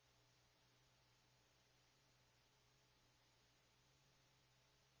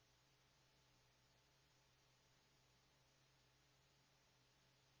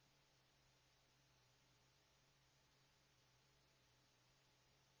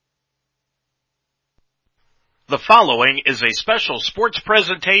The following is a special sports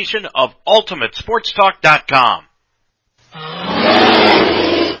presentation of UltimateSportsTalk.com.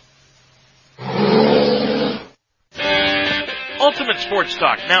 Ultimate Sports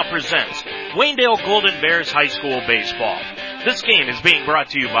Talk now presents Waynedale Golden Bears High School Baseball. This game is being brought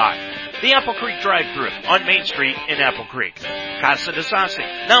to you by the Apple Creek Drive-Thru on Main Street in Apple Creek, Casa de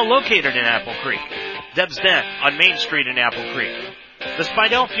Sassi, now located in Apple Creek, Deb's Den on Main Street in Apple Creek, the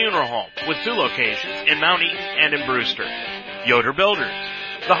Spidell Funeral Home with 2 locations in Mount Eaton and in Brewster, Yoder Builders,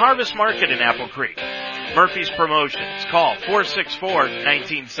 the Harvest Market in Apple Creek, Murphy's Promotions, call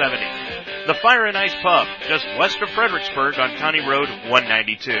 464-1970, the Fire and Ice Pub just west of Fredericksburg on County Road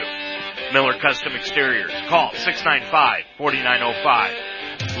 192, Miller Custom Exteriors, call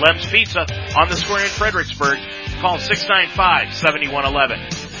 695-4905, Lem's Pizza on the square in Fredericksburg, call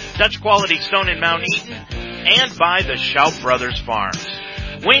 695-7111, Dutch Quality Stone in Mount Eaton, and by the Shout Brothers Farms.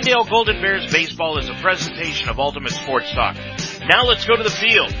 Waynedale Golden Bears Baseball is a presentation of Ultimate Sports Talk. Now let's go to the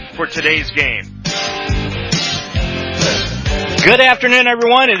field for today's game. Good afternoon,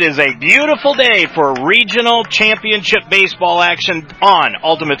 everyone. It is a beautiful day for regional championship baseball action on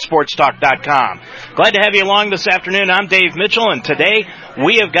UltimateSportsTalk.com. Glad to have you along this afternoon. I'm Dave Mitchell, and today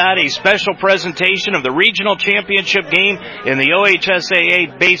we have got a special presentation of the regional championship game in the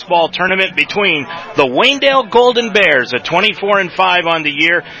OHSAA baseball tournament between the Waynedale Golden Bears at 24-5 on the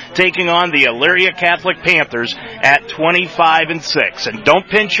year, taking on the Elyria Catholic Panthers at 25-6. And don't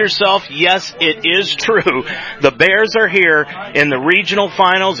pinch yourself. Yes, it is true. The Bears are here in the regional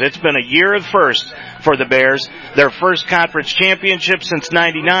finals. It's been a year of firsts for the Bears. Their first conference championship since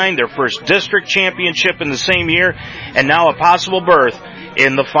 '99, their first district championship in the same year, and now a possible berth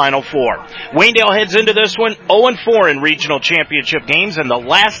in the Final Four. Waynedale heads into this one 0-4 in regional championship games, and the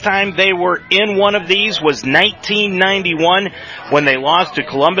last time they were in one of these was 1991 when they lost to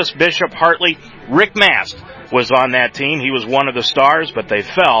Columbus Bishop Hartley. Rick Mast was on that team. He was one of the stars, but they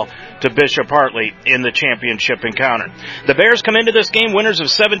fell to Bishop Hartley in the championship encounter. The Bears come into this game winners of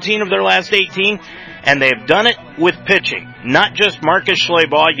 17 of their last 18, and they've done it with pitching. Not just Marcus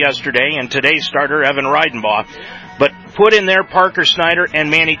Schleybaugh yesterday and today's starter Evan Reidenbaugh, but put in there Parker Snyder and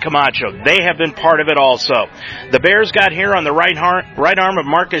Manny Camacho. They have been part of it also. The Bears got here on the right arm of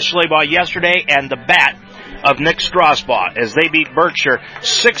Marcus Schleybaugh yesterday and the bat of Nick Strasbaugh as they beat Berkshire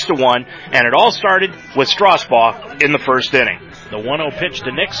 6-1, and it all started with Strasbaugh in the first inning. The 1-0 pitch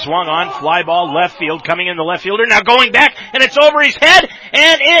to Nick, swung on, fly ball left field, coming in the left fielder, now going back, and it's over his head,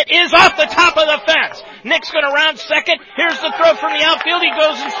 and it is off the top of the fence. Nick's going to round second. Here's the throw from the outfield. He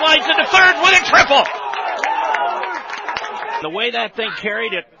goes and slides into third with a triple. The way that thing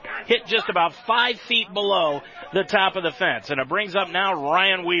carried, it hit just about 5 feet below the top of the fence, and it brings up now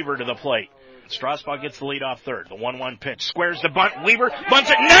Ryan Weaver to the plate. Strasbaugh gets the lead off third. The 1-1 pitch. Squares the bunt. Weaver bunts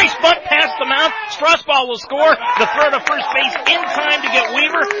it. Nice bunt past the mound. Strasbaugh will score. The throw to first base in time to get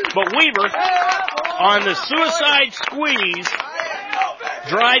Weaver. But Weaver, on the suicide squeeze,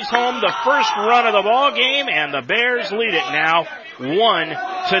 drives home the first run of the ball game, and the Bears lead it now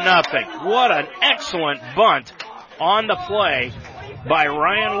 1-0. What an excellent bunt on the play by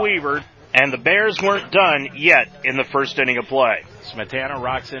Ryan Weaver. And the Bears weren't done yet in the first inning of play. Smetana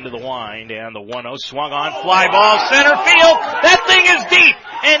rocks into the wind, and the 1-0 swung on, fly ball, center field. That thing is deep,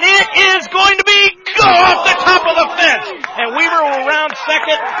 and it is going to be go off the top of the fence. And Weaver will round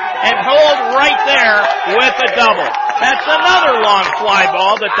second and hold right there with a double. That's another long fly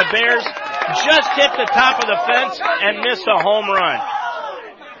ball that the Bears just hit the top of the fence and missed a home run.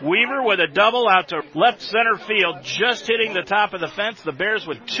 Weaver with a double out to left center field, just hitting the top of the fence. The Bears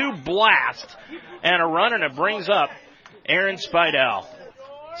with 2 blasts and a run, and it brings up Aaron Spidell.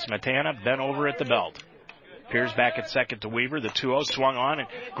 Smetana bent over at the belt. Peers back at second to Weaver. The 2-0 swung on and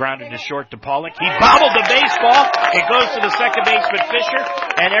grounded to short to Pollock. He bobbled the baseball. It goes to the second baseman Fisher,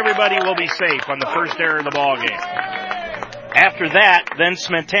 and everybody will be safe on the first error of the ball game. After that, then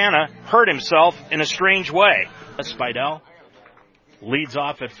Smetana hurt himself in a strange way. Spidell leads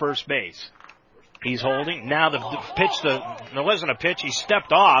off at first base. He's holding. Now the pitch, there wasn't a pitch. He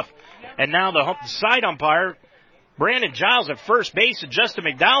stepped off. And now the side umpire, Brandon Giles at first base, and Justin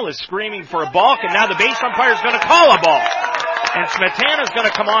McDowell is screaming for a balk. And now the base umpire is going to call a ball. And Smetana's going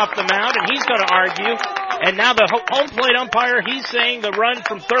to come off the mound, and he's going to argue. And now the home plate umpire, he's saying the run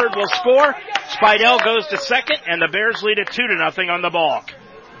from third will score. Spidell goes to second, and the Bears lead it 2-0 on the balk.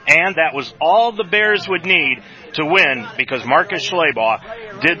 And that was all the Bears would need to win, because Marcus Schleybaugh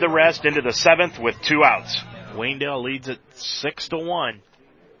did the rest into the 7th with 2 outs. Waynedale leads it 6-1.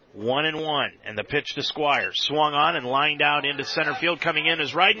 1-1. And the pitch to Squires. Swung on and lined out into center field. Coming in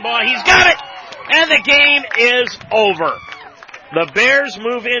is Reidenbaugh. He's got it! And the game is over. The Bears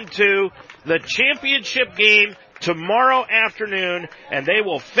move into the championship game tomorrow afternoon, and they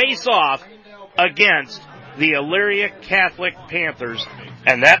will face off against the Elyria Catholic Panthers.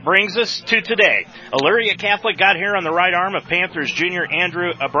 And that brings us to today. Elyria Catholic got here on the right arm of Panthers junior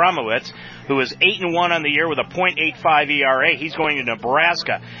Andrew Abramowitz, who is 8-1 on the year with a .85 ERA. He's going to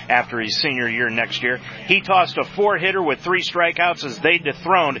Nebraska after his senior year next year. He tossed a 4-hitter with 3 strikeouts as they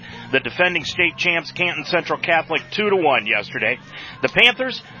dethroned the defending state champs Canton Central Catholic 2-1 yesterday. The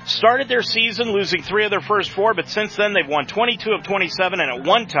Panthers started their season losing 3 of their first 4, but since then they've won 22 of 27 and at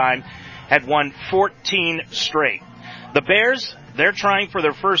one time had won 14 straight. The Bears, they're trying for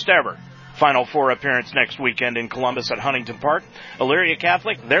their first ever Final Four appearance next weekend in Columbus at Huntington Park. Elyria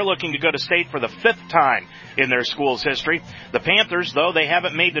Catholic, they're looking to go to state for the 5th time in their school's history. The Panthers, though, they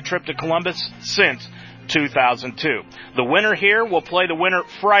haven't made the trip to Columbus since 2002. The winner here will play the winner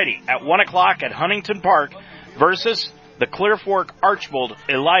Friday at 1 o'clock at Huntington Park versus the Clear Fork Archbold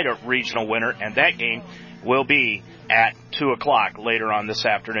Elida regional winner, and that game will be at 2 o'clock later on this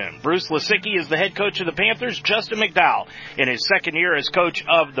afternoon. Bruce Lisicki is the head coach of the Panthers. Justin McDowell in his second year as coach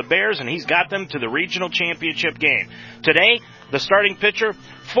of the Bears, and he's got them to the regional championship game. Today, the starting pitcher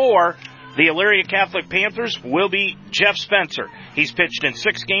for the Elyria Catholic Panthers will be Jeff Spencer. He's pitched in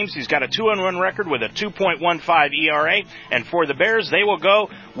 6 games. He's got a 2-1 record with a 2.15 ERA. And for the Bears, they will go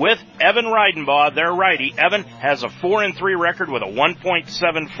with Evan Reidenbaugh, their righty. Evan has a 4-3 record with a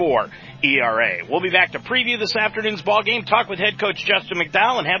 1.74 ERA. We'll be back to preview this afternoon's ball game, talk with head coach Justin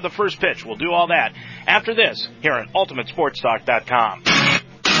McDowell, and have the first pitch. We'll do all that after this here on UltimateSportsTalk.com.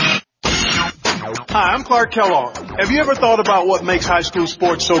 Hi, I'm Clark Kellogg. Have you ever thought about what makes high school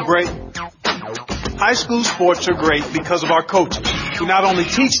sports so great? High school sports are great because of our coaches, who not only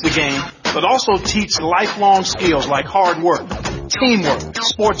teach the game, but also teach lifelong skills like hard work, teamwork,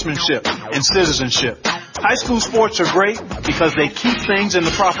 sportsmanship, and citizenship. High school sports are great because they keep things in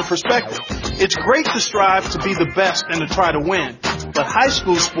the proper perspective. It's great to strive to be the best and to try to win, but high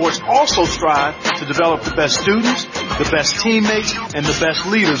school sports also strive to develop the best students, the best teammates, and the best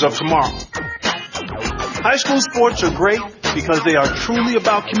leaders of tomorrow. High school sports are great because they are truly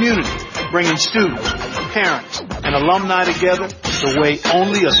about community, bringing students, parents, and alumni together the way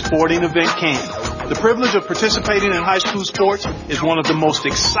only a sporting event can. The privilege of participating in high school sports is one of the most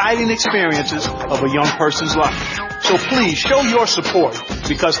exciting experiences of a young person's life. So please show your support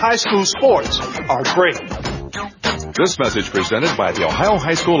because high school sports are great. This message presented by the Ohio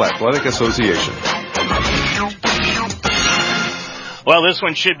High School Athletic Association. Well, this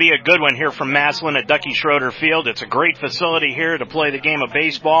one should be a good one here from Massillon at Ducky Schroeder Field. It's a great facility here to play the game of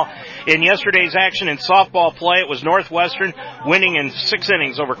baseball. In yesterday's action in softball play, it was Northwestern winning in 6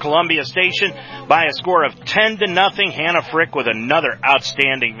 innings over Columbia Station by a score of 10-0. Hannah Frick with another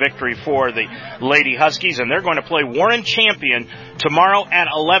outstanding victory for the Lady Huskies, and they're going to play Warren Champion tomorrow at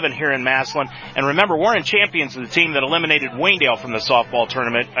 11 here in Massillon. And remember, Warren Champion's the team that eliminated Waynedale from the softball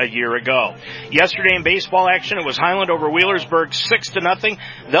tournament a year ago. Yesterday in baseball action, it was Highland over Wheelersburg 6-0.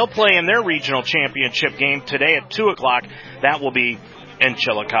 They'll play in their regional championship game today at 2 o'clock. That will be in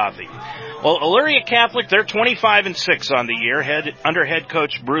Chillicothe. Well, Elyria Catholic, they're 25-6 on the year, under head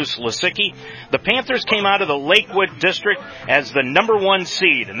coach Bruce Lisicki. The Panthers came out of the Lakewood District as the number 1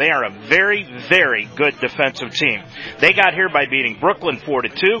 seed, and they are a very, very good defensive team. They got here by beating Brooklyn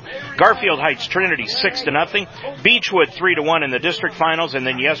 4-2, Garfield Heights Trinity 6-0, Beechwood 3-1 in the district finals, and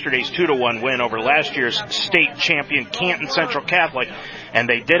then yesterday's 2-1 win over last year's state champion Canton Central Catholic. And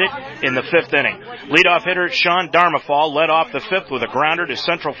they did it in the 5th inning. Leadoff hitter Sean Darmafall led off the 5th with a grounder to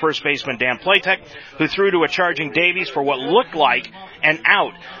central first baseman Dan Platek, who threw to a charging Davies for what looked like an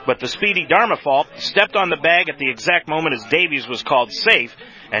out. But the speedy Darmafall stepped on the bag at the exact moment as Davies was called safe,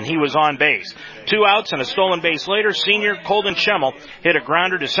 and he was on base. 2 outs and a stolen base later, senior Colden Schemmel hit a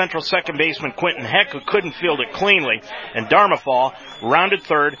grounder to central second baseman Quentin Heck, who couldn't field it cleanly, and Darmafall rounded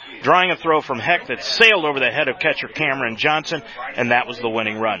third, drawing a throw from Heck that sailed over the head of catcher Cameron Johnson, and that was the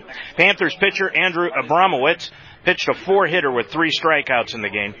winning run. Panthers pitcher Andrew Abramowitz pitched a 4-hitter with 3 strikeouts in the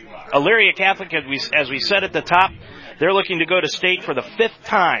game. Elyria Catholic, as we said at the top, they're looking to go to state for the 5th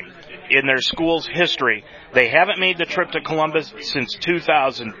time in their school's history. They haven't made the trip to Columbus since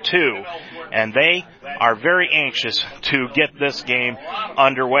 2002, and they are very anxious to get this game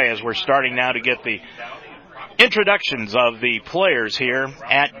underway as we're starting now to get the introductions of the players here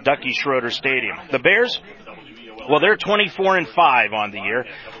at Ducky Schroeder Stadium. The Bears, well, they're 24-5 on the year.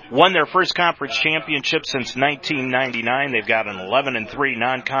 Won their first conference championship since 1999. They've got an 11-3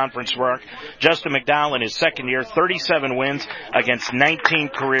 non-conference mark. Justin McDowell in his second year, 37 wins against 19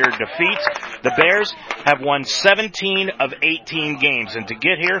 career defeats. The Bears have won 17 of 18 games, and to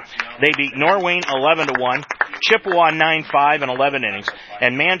get here, they beat Norwayne 11-1. Chippewa 9-5 in 11 innings,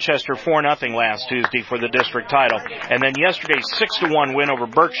 and Manchester 4-0 last Tuesday for the district title. And then yesterday's 6-1 win over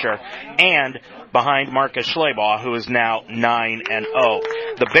Berkshire, and behind Marcus Schleybaugh, who is now 9-0.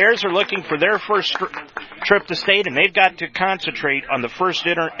 The Bears are looking for their first trip to state, and they've got to concentrate on the first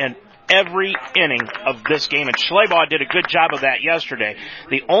inning and every inning of this game. And Schleybaugh did a good job of that yesterday.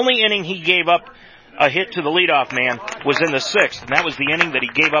 The only inning he gave up a hit to the leadoff man was in the 6th, and that was the inning that he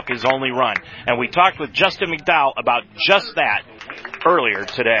gave up his only run. And we talked with Justin McDowell about just that earlier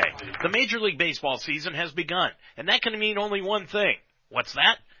today. The Major League Baseball season has begun, and that can mean only one thing. What's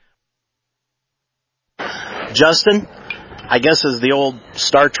that? Justin, I guess as the old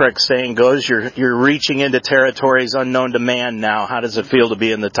Star Trek saying goes, you're reaching into territories unknown to man now. How does it feel to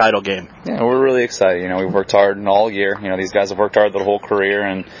be in the title game? Yeah, we're really excited. We've worked hard all year. These guys have worked hard their whole career,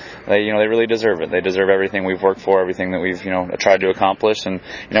 and they really deserve it. They deserve everything we've worked for, everything that we've, tried to accomplish. And,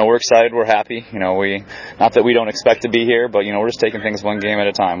 we're excited. We're happy. Not that we don't expect to be here, but, we're just taking things one game at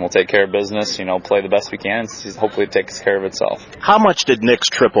a time. We'll take care of business, play the best we can, and hopefully it takes care of itself. How much did Nick's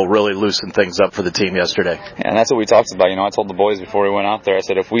triple really loosen things up for the team yesterday? Yeah, and that's what we talked about. I told the boys before we went out there, I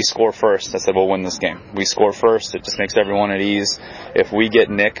said, if we score first, I said, we'll win this game. We score first, it just makes everyone at ease. If we get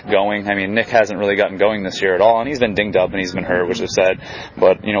Nick going, Nick hasn't really gotten going this year at all, and he's been dinged up and he's been hurt, which is sad.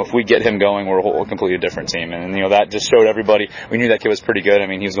 But, if we get him going, we're a completely different team. And, that just showed everybody. We knew that kid was pretty good.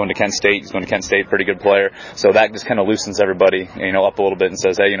 He was going to Kent State, pretty good player. So that just kind of loosens everybody, up a little bit and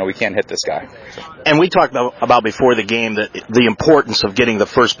says, hey, we can't hit this guy. And we talked about before the game that the importance of getting the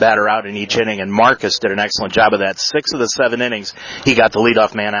first batter out in each inning, and Marcus did an excellent job of that. 6 of the 7 innings, he got the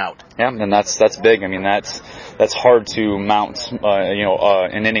leadoff man out. Yeah, and that's big. That's hard to mount,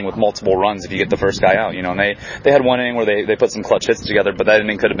 an inning with multiple runs if you get the first guy out. And they had one inning where they put some clutch hits together, but that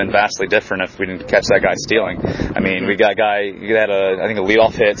inning could have been vastly different if we didn't catch that guy stealing. We got a guy, he had a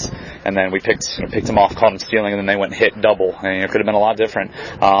leadoff hit, and then we picked him off, caught him stealing, and then they went and hit double. It could have been a lot different.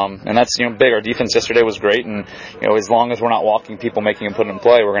 And that's, big. Our defense yesterday was great, and, as long as we're not walking people, making them put it in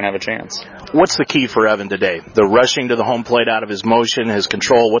play, we're going to have a chance. What's the key for Evan today? The rushing to the home plate out of his motion, his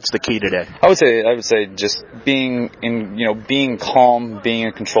control, what's the key today? I would say just being calm, being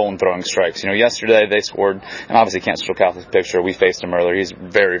in control, and throwing strikes. Yesterday they scored, and obviously can't show Catholic's picture. We faced him earlier. He's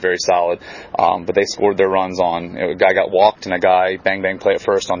very, very solid. But they scored their runs on a guy got walked and a guy bang play at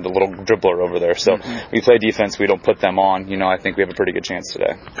first on the little dribbler over there. So we play defense. We don't put them on. I think we have a pretty good chance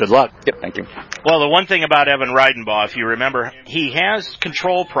today. Good luck. Yep, thank you. Well, the one thing about Evan Reidenbaugh, if you remember, he has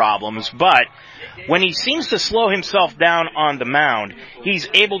control problems, but when he seems to slow himself down on the mound, he's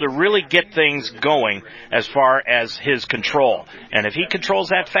able to really get things going as far as his control. And if he controls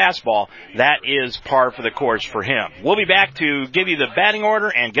that fastball, that is par for the course for him. We'll be back to give you the batting order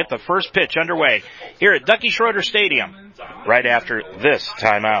and get the first pitch underway here at Ducky Schroeder Stadium right after this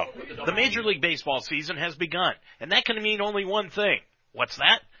timeout. The Major League Baseball season has begun, and that can mean only one thing. What's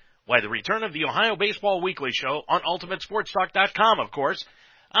that? Why, the return of the Ohio Baseball Weekly Show on UltimateSportsTalk.com, of course.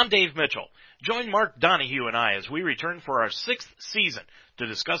 I'm Dave Mitchell. Join Mark Donahue and I as we return for our 6th season to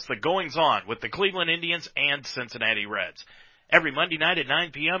discuss the goings-on with the Cleveland Indians and Cincinnati Reds. Every Monday night at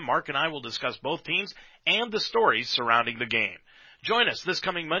 9 p.m., Mark and I will discuss both teams and the stories surrounding the game. Join us this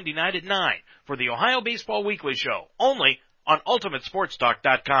coming Monday night at 9 for the Ohio Baseball Weekly Show, only on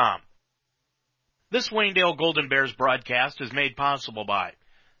UltimateSportsTalk.com. This Waynedale Golden Bears broadcast is made possible by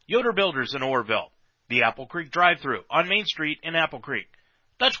Yoder Builders in Orrville, the Apple Creek Drive-Thru on Main Street in Apple Creek,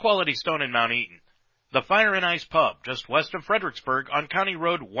 Dutch Quality Stone in Mount Eaton, the Fire and Ice Pub just west of Fredericksburg on County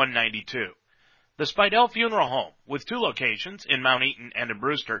Road 192, the Spidell Funeral Home with 2 locations in Mount Eaton and in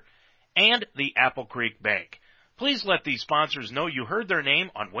Brewster, and the Apple Creek Bank. Please let these sponsors know you heard their name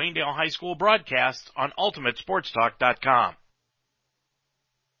on Waynedale High School broadcasts on UltimateSportsTalk.com.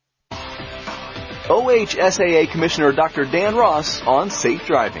 OHSAA Commissioner Dr. Dan Ross on safe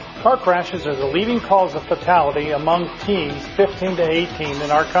driving. Car crashes are the leading cause of fatality among teens 15 to 18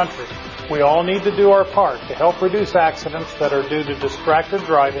 in our country. We all need to do our part to help reduce accidents that are due to distracted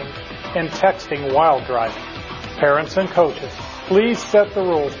driving and texting while driving. Parents and coaches, please set the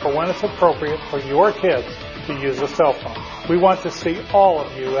rules for when it's appropriate for your kids to use a cell phone. We want to see all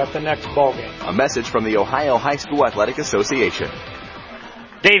of you at the next ball game. A message from the Ohio High School Athletic Association.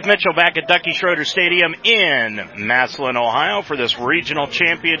 Dave Mitchell back at Ducky Schroeder Stadium in Massillon, Ohio for this regional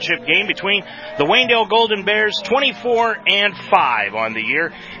championship game between the Waynedale Golden Bears 24-5 on the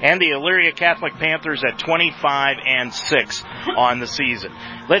year and the Elyria Catholic Panthers at 25-6 on the season.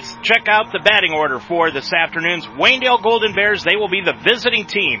 Let's check out the batting order for this afternoon's Waynedale Golden Bears. They will be the visiting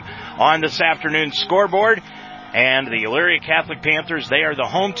team on this afternoon's scoreboard. And the Elyria Catholic Panthers, they are the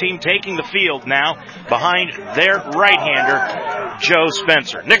home team taking the field now behind their right-hander, Joe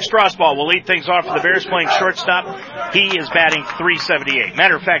Spencer. Nick Strasbaugh will lead things off for the Bears playing shortstop. He is batting .378.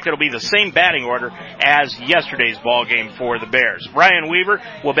 Matter of fact, it'll be the same batting order as yesterday's ball game for the Bears. Ryan Weaver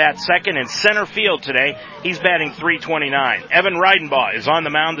will bat second in center field today. He's batting .329. Evan Reidenbaugh is on the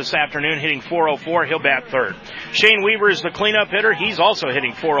mound this afternoon hitting .404. He'll bat third. Shane Weaver is the cleanup hitter. He's also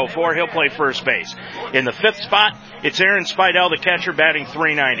hitting .404. He'll play first base. In the fifth spot, it's Aaron Spidell, the catcher, batting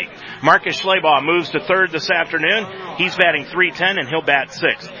 .390. Marcus Schleybaugh moves to third this afternoon. He's batting .310, and he'll bat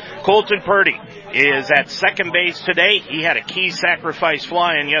sixth. Colton Purdy is at second base today. He had a key sacrifice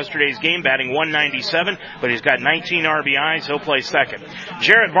fly in yesterday's game, batting .197, but he's got 19 RBIs. He'll play second.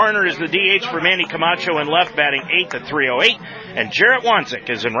 Jarrett Varner is the DH for Manny Camacho in left, batting .8 at .308. And Jarrett Wanzik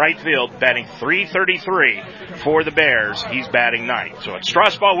is in right field, batting .333 for the Bears. He's batting ninth. So it's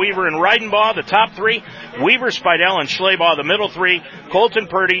Strasbaugh, Weaver, and Reidenbaugh, the top three. Weaver, Spidell, and Schleybaugh, the middle three. Colton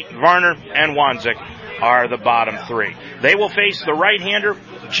Purdy, Varner, and Wanzik are the bottom three. They will face the right-hander,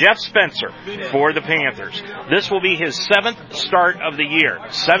 Jeff Spencer, for the Panthers. This will be his seventh start of the year.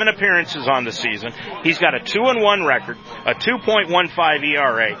 7 appearances on the season. He's got a 2-1 record, a 2.15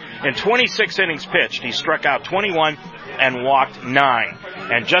 ERA, and 26 innings pitched. He struck out 21 and walked 9.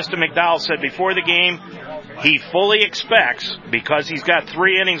 And Justin McDowell said before the game, he fully expects, because he's got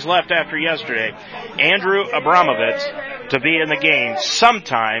 3 innings left after yesterday, Andrew Abramovitz to be in the game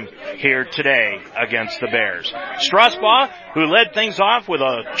sometime here today against the Bears. Strasbaugh, who led things off with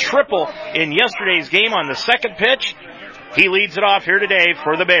a triple in yesterday's game on the second pitch, he leads it off here today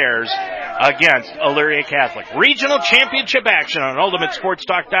for the Bears against Elyria Catholic. Regional championship action on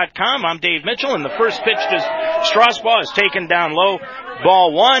UltimateSportsTalk.com. I'm Dave Mitchell, and the first pitch to Strasbaugh is taken down low.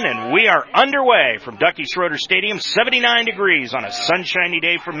 Ball 1, and we are underway from Ducky Schroeder Stadium, 79 degrees on a sunshiny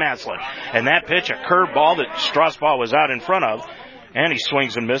day from Massillon. And that pitch, a curved ball that Strasbaugh was out in front of, and he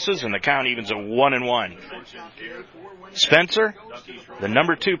swings and misses, and the count evens at 1-1. Spencer, the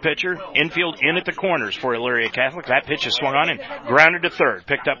number 2 pitcher, infield in at the corners for Elyria Catholic. That pitch is swung on and grounded to third.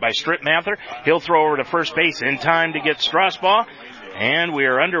 Picked up by Strip Mather. He'll throw over to first base in time to get Strasbaugh. And we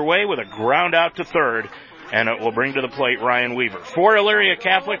are underway with a ground out to third. And it will bring to the plate Ryan Weaver. For Elyria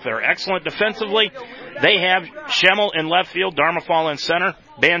Catholic, they're excellent defensively. They have Schemmel in left field, Darmafal in center,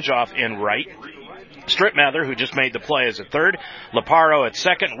 Banjoff in right. Strip Mather, who just made the play, is at third. Laparo at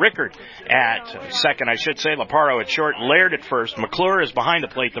second. Rickard at second, I should say. Laparo at short. Laird at first. McClure is behind the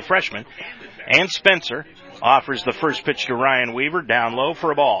plate, the freshman. And Spencer offers the first pitch to Ryan Weaver, down low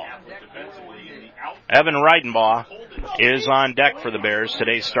for a ball. Evan Reidenbaugh is on deck for the Bears,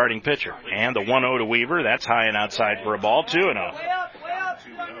 today's starting pitcher. And the 1-0 to Weaver, that's high and outside for a ball,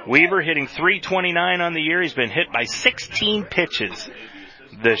 2-0. Weaver hitting .329 on the year. He's been hit by 16 pitches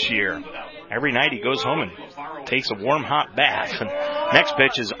this year. Every night he goes home and takes a warm, hot bath. And next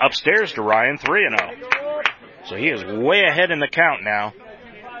pitch is upstairs to Ryan, 3-0. So he is way ahead in the count now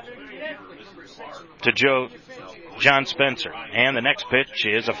to John Spencer. And the next pitch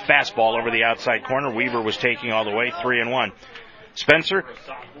is a fastball over the outside corner. Weaver was taking all the way, 3-1. Spencer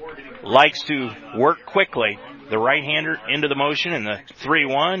likes to work quickly. The right-hander into the motion, and the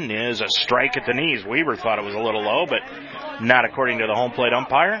 3-1 is a strike at the knees. Weaver thought it was a little low, but not according to the home plate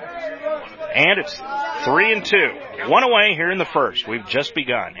umpire. And it's 3-2. 1 away here in the first. We've just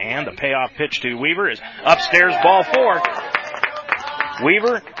begun. And the payoff pitch to Weaver is upstairs, ball 4.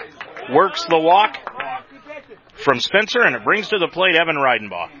 Weaver works the walk from Spencer, and it brings to the plate Evan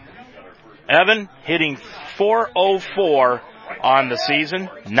Reidenbaugh. Evan hitting .404 on the season,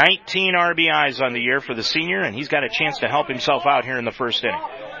 19 RBIs on the year for the senior, and he's got a chance to help himself out here in the first inning.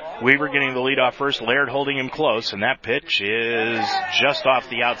 Weaver getting the lead off first, Laird holding him close, and that pitch is just off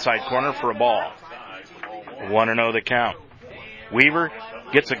the outside corner for a ball. 1-0 the count. Weaver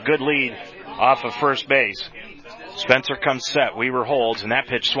gets a good lead off of first base. Spencer comes set. Weaver holds, and that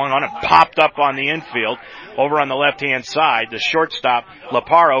pitch swung on and popped up on the infield. Over on the left-hand side, the shortstop,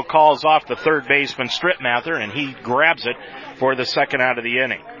 Laparo, calls off the third baseman, Strip Mather, and he grabs it for the second out of the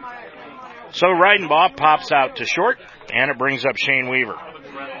inning. So Reidenbaugh pops out to short, and it brings up Shane Weaver.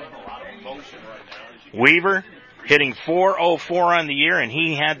 Weaver hitting .404 on the year, and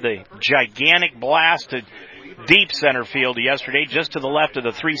he had the gigantic blast to deep center field yesterday, just to the left of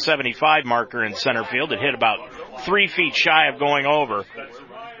the .375 marker in center field. It hit about 3 feet shy of going over,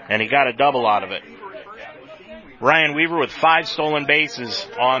 and he got a double out of it. Ryan Weaver with 5 stolen bases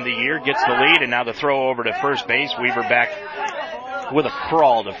on the year gets the lead, and now the throw over to first base. Weaver back with a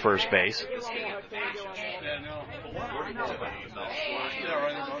crawl to first base.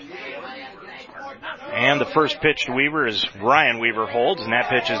 And the first pitch to Weaver is Ryan Weaver holds, and that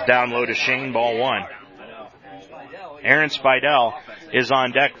pitch is down low to Shane, ball 1. Aaron Spidell is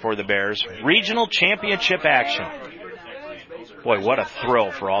on deck for the Bears. Regional championship action. Boy, what a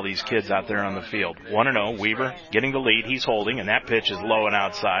thrill for all these kids out there on the field. 1-0, Weaver getting the lead. He's holding, and that pitch is low and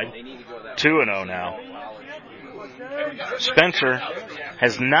outside. 2-0 now. Spencer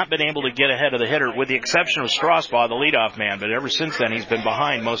has not been able to get ahead of the hitter, with the exception of Strasbaugh, the leadoff man, but ever since then he's been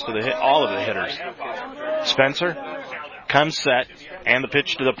behind all of the hitters. Spencer comes set, and the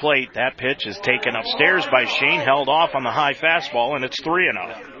pitch to the plate. That pitch is taken upstairs by Shane, held off on the high fastball, and it's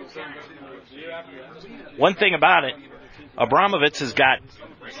 3-0. One thing about it, Abramovitz has got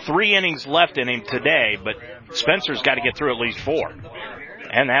 3 innings left in him today, but Spencer's got to get through at least 4.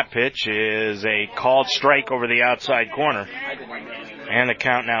 And that pitch is a called strike over the outside corner. And the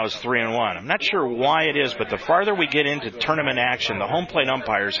count now is 3-1. I'm not sure why it is, but the farther we get into tournament action, the home plate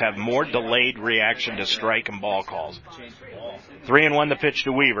umpires have more delayed reaction to strike and ball calls. 3-1 the pitch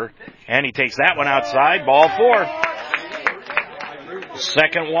to Weaver, and he takes that one outside, ball 4.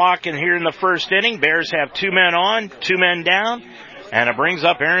 Second walk in here in the first inning. Bears have 2 men on, 2 men down, and it brings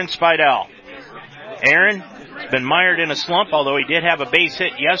up Aaron Spidell. Aaron has been mired in a slump, although he did have a base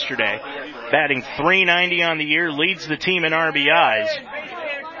hit yesterday. Batting .390 on the year, leads the team in RBIs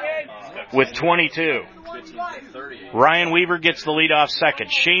with 22. Ryan Weaver gets the lead off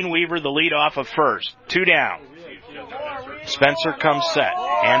second. Shane Weaver the lead off of first. 2 down. Spencer comes set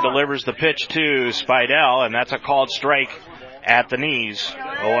and delivers the pitch to Spidell, and that's a called strike at the knees.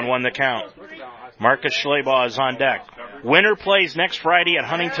 0-1 the count. Marcus Schleybaugh is on deck. Winner plays next Friday at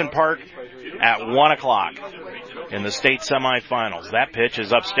Huntington Park at 1 o'clock in the state semifinals. That pitch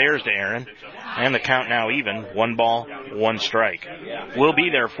is upstairs to Aaron, and the count now even. 1 ball, 1 strike. We'll be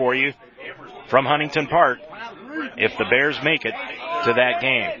there for you from Huntington Park if the Bears make it to that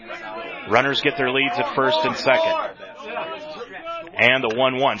game. Runners get their leads at first and second. And the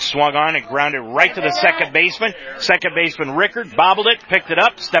 1-1 swung on and grounded right to the second baseman. Second baseman Rickard bobbled it, picked it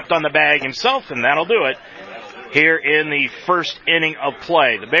up, stepped on the bag himself, and that'll do it here in the first inning of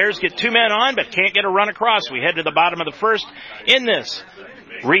play. The Bears get 2 men on, but can't get a run across. We head to the bottom of the first in this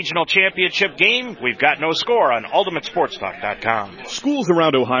regional championship game. We've got no score on UltimateSportsTalk.com. Schools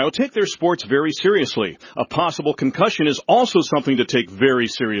around Ohio take their sports very seriously. A possible concussion is also something to take very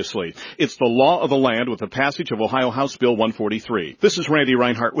seriously. It's the law of the land with the passage of Ohio House Bill 143. This is Randy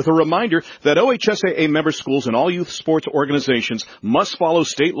Reinhart with a reminder that OHSAA member schools and all youth sports organizations must follow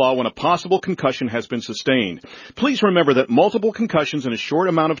state law when a possible concussion has been sustained. Please remember that multiple concussions in a short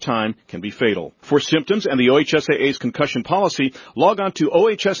amount of time can be fatal. For symptoms and the OHSAA's concussion policy, log on to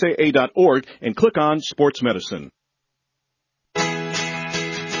OHSAA.org and click on Sports Medicine.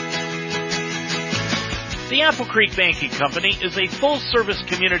 The Apple Creek Banking Company is a full-service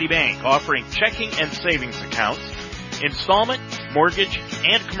community bank offering checking and savings accounts, installment, mortgage,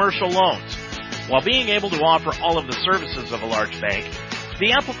 and commercial loans. While being able to offer all of the services of a large bank,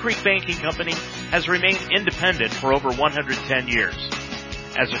 the Apple Creek Banking Company has remained independent for over 110 years.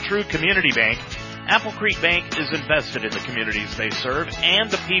 As a true community bank, Apple Creek Bank is invested in the communities they serve and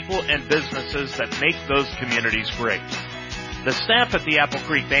the people and businesses that make those communities great. The staff at the Apple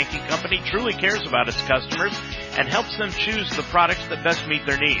Creek Banking Company truly cares about its customers and helps them choose the products that best meet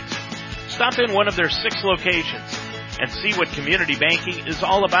their needs. Stop in one of their 6 locations and see what community banking is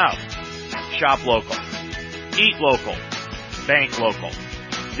all about. Shop local. Eat local. Bank local.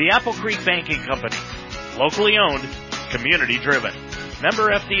 The Apple Creek Banking Company. Locally owned. Community driven.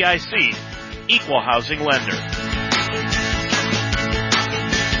 Member FDIC. Equal housing lender.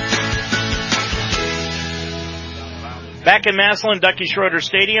 Back in Massillon, Ducky Schroeder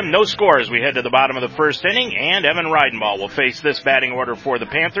Stadium, no score as we head to the bottom of the first inning, and Evan Reidenball will face this batting order for the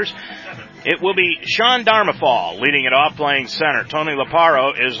Panthers. It will be Sean Darmafall leading it off, playing center. Tony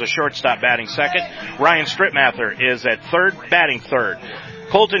Laparo is the shortstop, batting second. Ryan Strittmather is at third, batting third.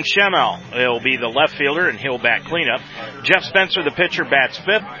 Colton Schemmel will be the left fielder, and he'll bat cleanup. Jeff Spencer, the pitcher, bats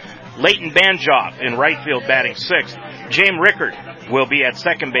fifth. Leighton Banjoff in right field, batting sixth. James Rickard will be at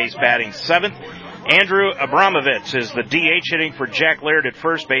second base, batting seventh. Andrew Abramovitz is the DH, hitting for Jack Laird at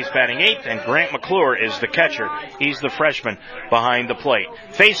first base, batting eighth. And Grant McClure is the catcher. He's the freshman behind the plate.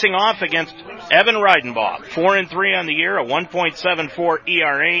 Facing off against Evan Reidenbach, 4-3 on the year, a 1.74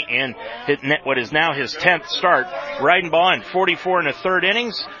 ERA, and what is now his 10th start. Reidenbach in 44 1/3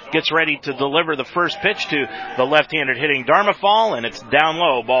 innings gets ready to deliver the first pitch to the left-handed hitting Darmafall, and it's down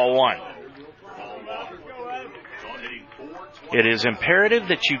low, ball 1. It is imperative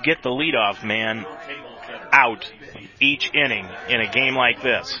that you get the leadoff man out each inning in a game like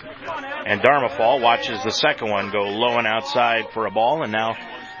this. And Darmafall watches the second one go low and outside for a ball, and now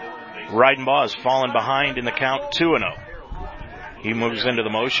Reidenbach has fallen behind in the count, 2-0. He moves into the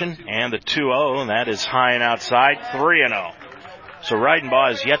motion, and the 2-0, and that is high and outside, 3-0. So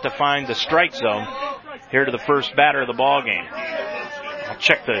Reidenbaugh is yet to find the strike zone here to the first batter of the ball game. I'll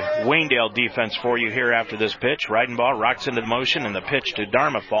check the Waynedale defense for you here after this pitch. Reidenbaugh rocks into the motion, and the pitch to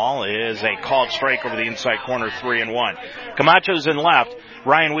Darmafall is a called strike over the inside corner, 3-1. Camacho's in left,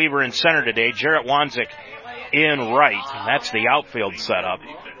 Ryan Weaver in center today, Jarrett Wanzik in right. That's the outfield setup.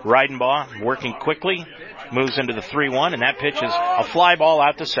 Reidenbaugh working quickly, moves into the 3-1, and that pitch is a fly ball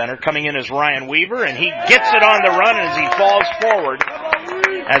out to center. Coming in is Ryan Weaver, and he gets it on the run as he falls forward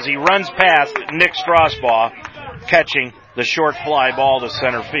as he runs past Nick Strasbaugh, catching the short fly ball to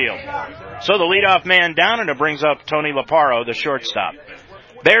center field. So the leadoff man down, and it brings up Tony Laparo, the shortstop.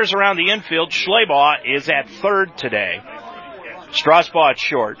 Bears around the infield. Schleybaugh is at third today. Strasbaugh at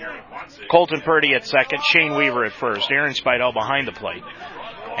short. Colton Purdy at second. Shane Weaver at first. Aaron Speidel behind the plate.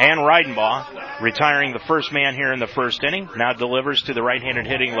 And Reidenbaugh, retiring the first man here in the first inning, now delivers to the right-handed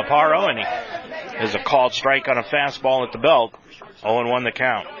hitting Laparo, and he has a called strike on a fastball at the belt. 0-1 the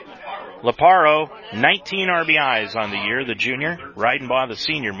count. Laparo, 19 RBIs on the year, the junior. Reidenbaugh, the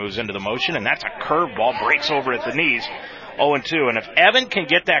senior, moves into the motion, and that's a curveball, breaks over at the knees. 0-2, and if Evan can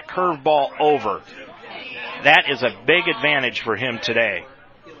get that curveball over, that is a big advantage for him today.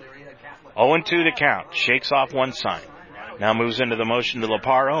 0-2 the count, shakes off one sign. Now moves into the motion to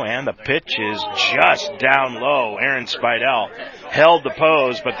Laparo, and the pitch is just down low. Aaron Speidel held the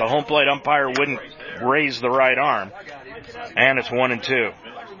pose, but the home plate umpire wouldn't raise the right arm. And it's 1-2.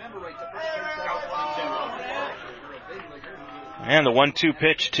 And the 1-2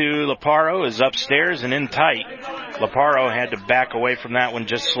 pitch to Laparo is upstairs and in tight. Laparo had to back away from that one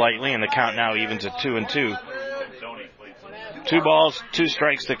just slightly, and the count now evens at 2-2. 2 balls, 2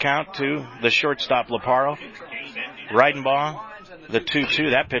 strikes to count to the shortstop Laparo. Reidenbaugh, the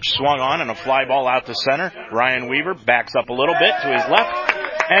 2-2. That pitch swung on and a fly ball out to center. Ryan Weaver backs up a little bit to his left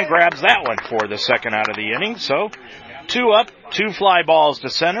and grabs that one for the second out of the inning. So 2 up, 2 fly balls to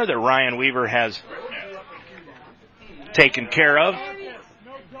center that Ryan Weaver has taken care of.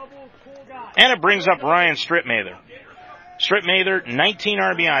 And it brings up Ryan Stripmather. Stripmather, 19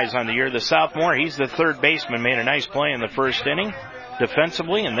 RBIs on the year. The sophomore, he's the third baseman, made a nice play in the first inning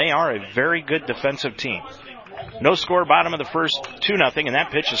defensively, and they are a very good defensive team. No score, bottom of the first, 2-0, and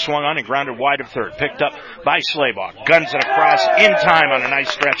that pitch is swung on and grounded wide of third. Picked up by Schleybaugh. Guns it across in time on a nice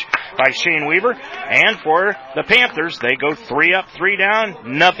stretch by Shane Weaver. And for the Panthers, they go 3 up, 3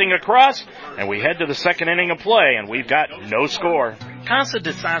 down, nothing across. And we head to the second inning of play, and we've got no score. Casa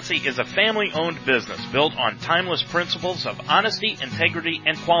de Sassi is a family-owned business built on timeless principles of honesty, integrity,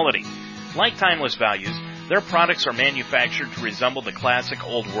 and quality. Like timeless values, their products are manufactured to resemble the classic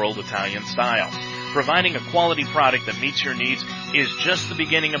old-world Italian style. Providing a quality product that meets your needs is just the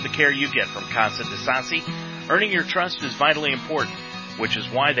beginning of the care you get from Casa de Sassi. Earning your trust is vitally important, which is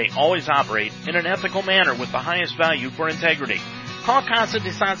why they always operate in an ethical manner with the highest value for integrity. Call Casa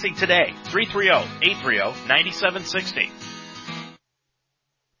de Sassi today, 330-830-9760.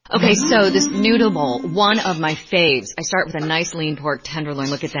 Okay, so this noodle bowl, one of my faves. I start with a nice lean pork tenderloin.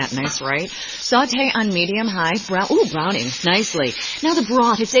 Look at that, nice, right? Saute on medium-high, browning nicely. Now the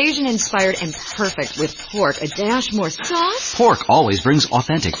broth, it's Asian-inspired and perfect with pork. A dash more sauce. Pork always brings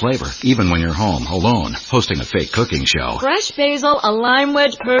authentic flavor, even when you're home, alone, hosting a fake cooking show. Fresh basil, a lime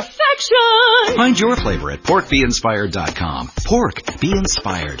wedge, perfection! Find your flavor at porkbeinspired.com. Pork, be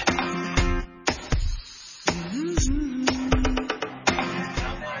inspired.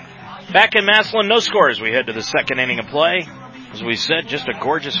 Back in Massillon, no scores. We head to the second inning of play. As we said, just a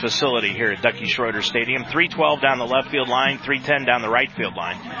gorgeous facility here at Ducky Schroeder Stadium. 312 down the left field line, 310 down the right field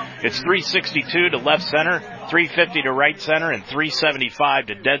line. It's 362 to left center, 350 to right center, and 375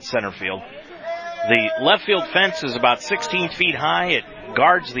 to dead center field. The left field fence is about 16 feet high. It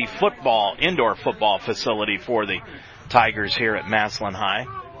guards the indoor football facility for the Tigers here at Massillon High.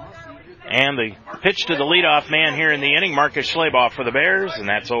 And the pitch to the leadoff man here in the inning, Marcus Schleybaugh for the Bears, and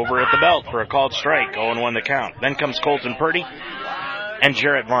that's over at the belt for a called strike, 0-1 the count. Then comes Colton Purdy and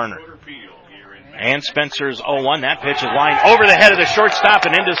Jarrett Varner. And Spencer's 0-1. That pitch is lined over the head of the shortstop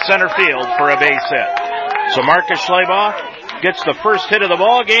and into center field for a base hit. So Marcus Schleybaugh gets the first hit of the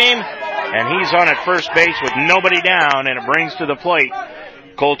ball game, and he's on at first base with nobody down, and it brings to the plate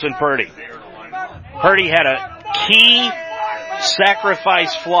Colton Purdy. Purdy had a key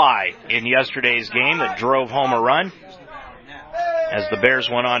sacrifice fly in yesterday's game that drove home a run as the Bears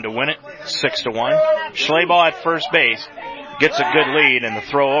went on to win it 6-1. Schleybaugh at first base gets a good lead, and the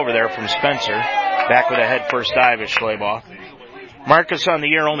throw over there from Spencer. Back with a head first dive is Schleybaugh. Marcus on the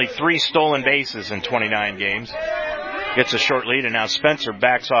year, only 3 stolen bases in 29 games. Gets a short lead, and now Spencer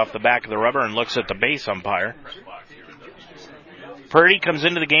backs off the back of the rubber and looks at the base umpire. Purdy comes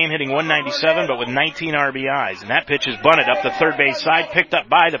into the game hitting 197, but with 19 RBIs. And that pitch is bunted up the third base side, picked up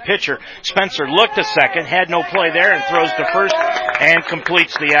by the pitcher. Spencer looked to second, had no play there, and throws to first and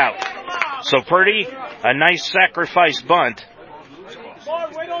completes the out. So Purdy, a nice sacrifice bunt.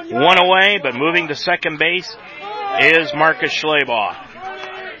 One away, but moving to second base is Marcus Schleybaugh.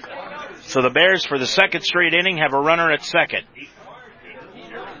 So the Bears, for the second straight inning, have a runner at second.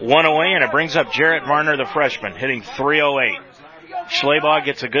 One away, and it brings up Jarrett Varner, the freshman, hitting .308. Schleybaugh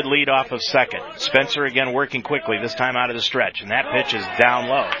gets a good lead off of second. Spencer again working quickly, this time out of the stretch, and that pitch is down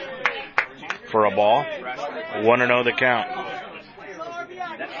low for a ball. 1-0 the count.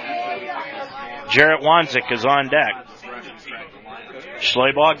 Jarrett Wanzik is on deck.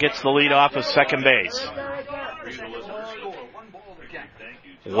 Schleybaugh gets the lead off of second base.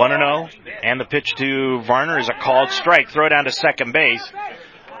 1-0, and the pitch to Varner is a called strike. Throw down to second base,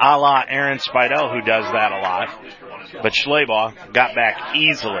 a la Aaron Spidell, who does that a lot. But Schleybaugh got back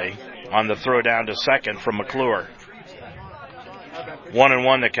easily on the throw down to second from McClure.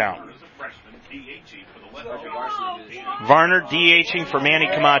 1-1 the count. Varner DHing for Manny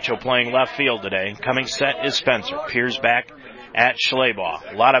Camacho, playing left field today. Coming set is Spencer. Peers back at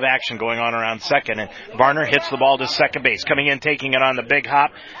Schleybaugh. A lot of action going on around second, and Varner hits the ball to second base. Coming in, taking it on the big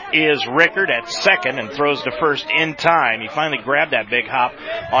hop is Rickard at second and throws to first in time. He finally grabbed that big hop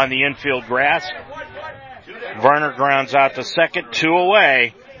on the infield grass. Varner grounds out to second, 2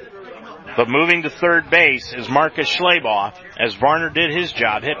 away. But moving to third base is Marcus Schleybaugh, as Varner did his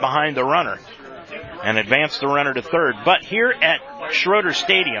job, hit behind the runner and advanced the runner to third. But here at Schroeder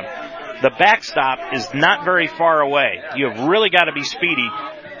Stadium, the backstop is not very far away. You have really got to be speedy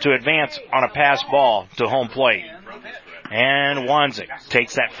to advance on a pass ball to home plate. And Wanzik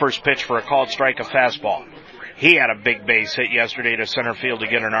takes that first pitch for a called strike, a fastball. He had a big base hit yesterday to center field to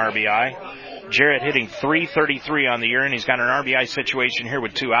get an RBI. Jarrett hitting .333 on the year, and he's got an RBI situation here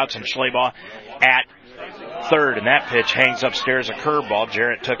with 2 outs, and Schleybaugh at third, and that pitch hangs upstairs, a curveball.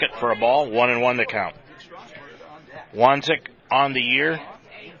 Jarrett took it for a ball. 1-1 the count. Wanzik on the year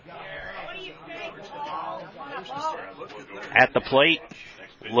at the plate,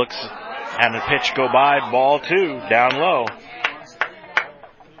 looks at the pitch go by, ball 2, down low.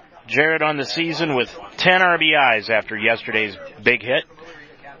 Jarrett on the season with 10 RBIs after yesterday's big hit.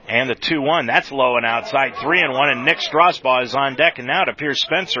 And the 2-1, that's low and outside. 3-1, and Nick Strasbaugh is on deck, and now it appears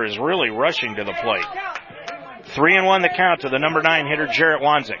Spencer is really rushing to the plate. 3-1 the count to the number 9 hitter, Jarrett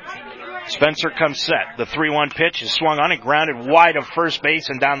Wanzik. Spencer comes set. The 3-1 pitch is swung on and grounded wide of first base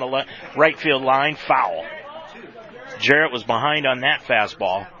and down the right field line, foul. Jarrett was behind on that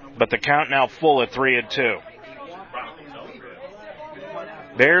fastball, but the count now full at 3-2.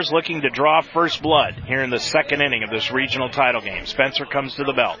 Bears looking to draw first blood here in the second inning of this regional title game. Spencer comes to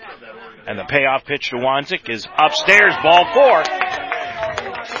the belt, and the payoff pitch to Wanzik is upstairs, ball 4.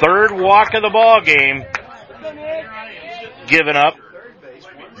 Third walk of the ball game given up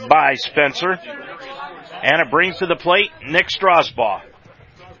by Spencer, and it brings to the plate Nick Strasbaugh.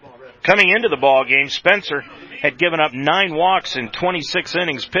 Coming into the ball game, Spencer had given up 9 walks in 26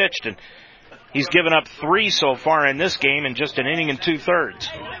 innings pitched, and he's given up 3 so far in this game in just an inning and 2/3.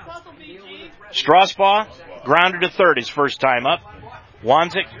 Strasbaugh grounded to third his first time up.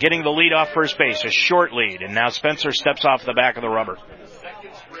 Wanzik getting the lead off first base, a short lead, and now Spencer steps off the back of the rubber.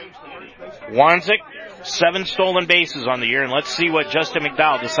 Wanzik, 7 stolen bases on the year, and let's see what Justin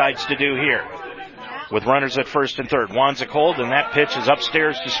McDowell decides to do here. With runners at first and third, Wanzik holds, and that pitch is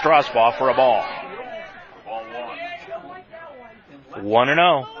upstairs to Strasbaugh for a ball.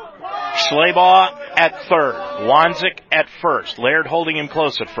 1-0. Schleybaugh at third, Wanzik at first. Laird holding him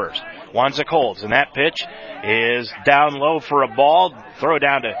close at first. Wanzik holds, and that pitch is down low for a ball. Throw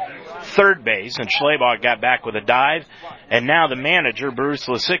down to third base, and Schleybaugh got back with a dive. And now the manager, Bruce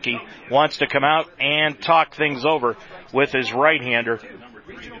Lisicki, wants to come out and talk things over with his right-hander,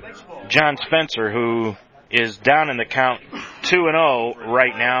 John Spencer, who is down in the count 2-0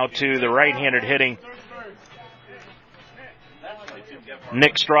 right now to the right-handed hitting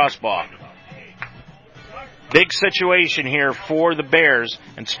Nick Strasbaugh. Big situation here for the Bears,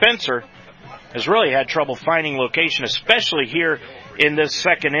 and Spencer has really had trouble finding location, especially here in this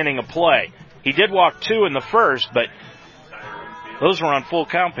second inning of play. He did walk 2 in the first, but those were on full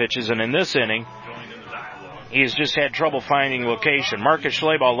count pitches, and in this inning, he's just had trouble finding location. Marcus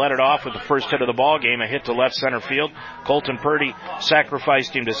Schleybaugh led it off with the first hit of the ball game, a hit to left center field. Colton Purdy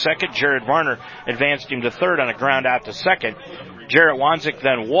sacrificed him to second. Jared Varner advanced him to third on a ground out to second. Jarrett Wanzik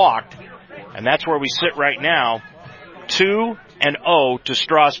then walked, and that's where we sit right now, 2-0 to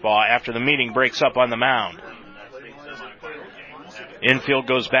Strasbaugh after the meeting breaks up on the mound. Infield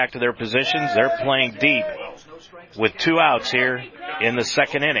goes back to their positions. They're playing deep. with 2 outs here in the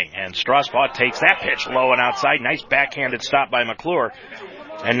second inning. And Strasbaugh takes that pitch low and outside. Nice backhanded stop by McClure.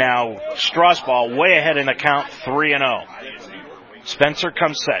 And now Strasbaugh way ahead in the count, 3-0. Spencer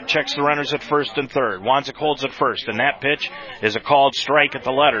comes set, checks the runners at first and third. Wanzik holds at first, and that pitch is a called strike at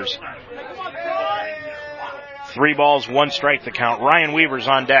the letters. 3 balls, 1 strike the count. Ryan Weaver's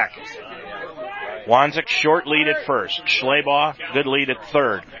on deck. Wanzik short lead at first. Schleybaugh, good lead at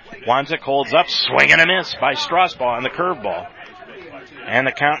third. Wanzik holds up, swing and a miss by Strasbaugh on the curveball. And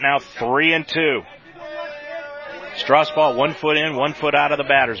the count now 3-2. Strasbaugh 1 foot in, 1 foot out of the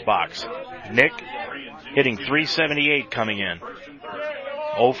batter's box. Nick hitting .378 coming in.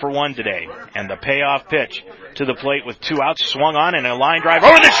 0 for 1 today. And the payoff pitch to the plate with 2 outs, swung on and a line drive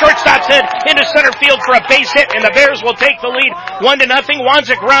over the shortstop's head into center field for a base hit, and the Bears will take the lead 1-0.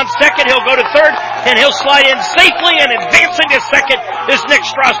 Wanzik rounds second, he'll go to third, and he'll slide in safely, and advancing to second is Nick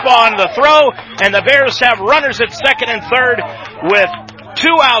Strasbaugh on the throw, and the Bears have runners at second and third with 2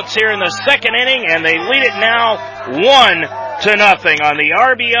 outs here in the second inning, and they lead it now 1-0 on the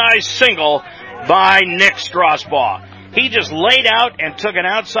RBI single by Nick Strasbaugh. He just laid out and took an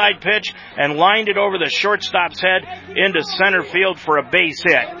outside pitch and lined it over the shortstop's head into center field for a base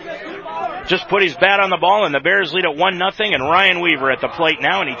hit. Just put his bat on the ball, and the Bears lead at 1-0, and Ryan Weaver at the plate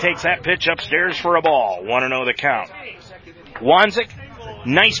now, and he takes that pitch upstairs for a ball. 1-0 the count. Wanzik,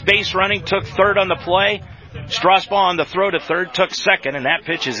 nice base running, took third on the play. Strasbaugh on the throw to third, took second, and that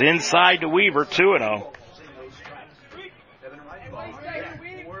pitch is inside to Weaver, 2-0.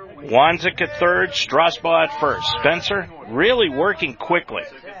 Wanzik at third, Strasbaugh at first. Spencer really working quickly.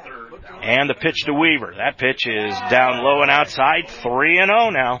 And the pitch to Weaver. That pitch is down low and outside,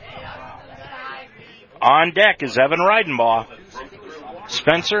 3-0 now. On deck is Evan Reidenbaugh.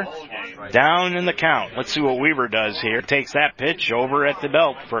 Spencer down in the count. Let's see what Weaver does here. Takes that pitch over at the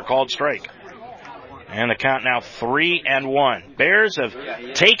belt for a called strike. And the count now 3-1. Bears have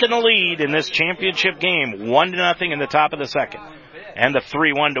taken the lead in this championship game, 1-0 in the top of the second. And the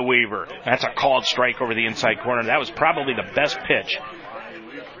 3-1 to Weaver. That's a called strike over the inside corner. That was probably the best pitch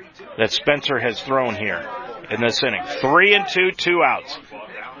that Spencer has thrown here in this inning. 3-2, 2 outs.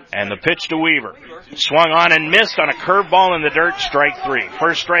 And the pitch to Weaver. Swung on and missed on a curveball in the dirt, strike 3.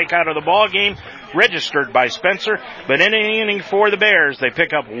 First strikeout of the ball game registered by Spencer, but in an inning for the Bears, they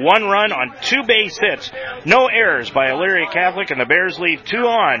pick up 1 run on 2 base hits. No errors by Elyria Catholic, and the Bears leave 2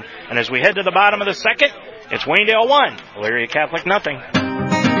 on. And as we head to the bottom of the second, it's Waynedale 1, Elyria Catholic nothing.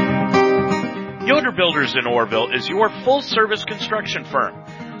 Yoder Builders in Orrville is your full-service construction firm,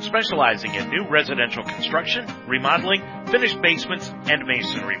 specializing in new residential construction, remodeling, finished basements, and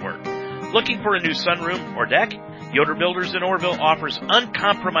masonry work. Looking for a new sunroom or deck? Yoder Builders in Orrville offers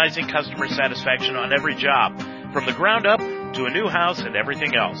uncompromising customer satisfaction on every job, from the ground up to a new house and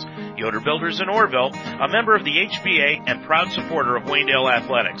everything else. Yoder Builders in Orrville, a member of the HBA and proud supporter of Waynedale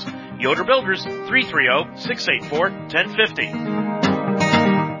Athletics. Yoder Builders,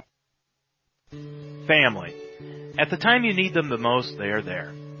 330-684-1050. Family. At the time you need them the most, they are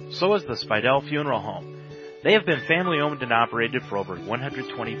there. So is the Spidell Funeral Home. They have been family-owned and operated for over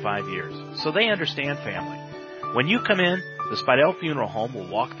 125 years, so they understand family. When you come in, the Spidell Funeral Home will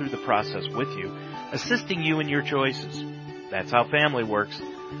walk through the process with you, assisting you in your choices. That's how family works.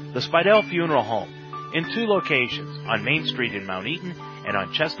 The Spidell Funeral Home, in 2 locations, on Main Street in Mount Eaton and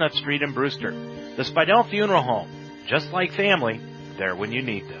on Chestnut Street in Brewster. The Spidell Funeral Home, just like family, there when you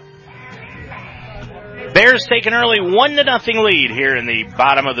need them. Bears take an early 1-0 lead here in the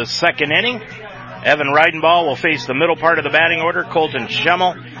bottom of the second inning. Evan Reidenbaugh will face the middle part of the batting order. Colton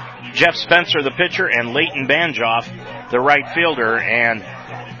Schemmel, Jeff Spencer, the pitcher, and Leighton Banjoff, the right fielder. And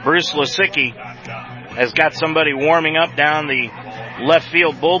Bruce Lisicki has got somebody warming up down the left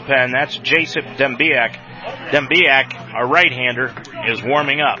field bullpen. That's Jason Dembiak. Dembiak, a right-hander, is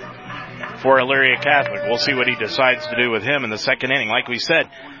warming up for Elyria Catholic. We'll see what he decides to do with him in the second inning. Like we said,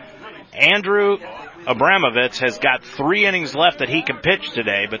 Andrew Abramovitz has got 3 innings left that he can pitch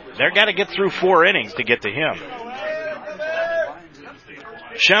today, but they've got to get through 4 innings to get to him.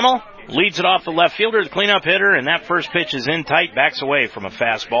 Schemmel leads it off the left fielder, the cleanup hitter, and that first pitch is in tight, backs away from a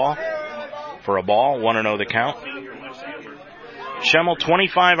fastball for a ball, 1-0 the count. Schemmel,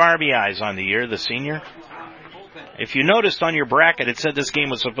 25 RBIs on the year, the senior. If you noticed on your bracket, it said this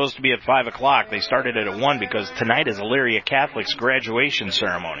game was supposed to be at 5 o'clock. They started it at 1 because tonight is Elyria Catholic's graduation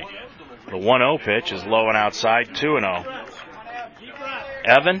ceremony. The 1-0 pitch is low and outside, 2-0.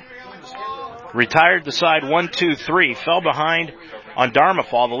 Evan retired the side 1-2-3, fell behind on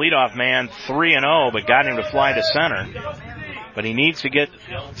Darmafall, the leadoff man, 3-0, but got him to fly to center. But he needs to get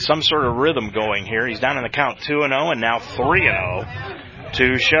some sort of rhythm going here. He's down in the count 2-0 and now 3-0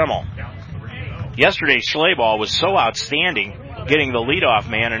 to Schemmel. Yesterday, Schleybaugh was so outstanding getting the leadoff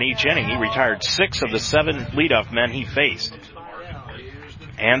man in each inning. He retired 6 of the 7 leadoff men he faced.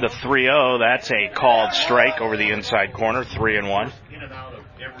 And the 3-0, that's a called strike over the inside corner, 3-1.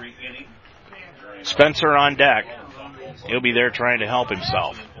 Spencer on deck. He'll be there trying to help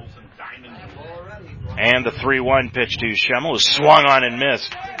himself. And the 3-1 pitch to Schemmel is swung on and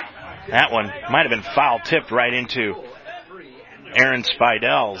missed. That one might have been foul tipped right into Aaron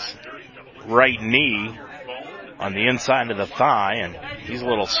Spidel's right knee on the inside of the thigh, and he's a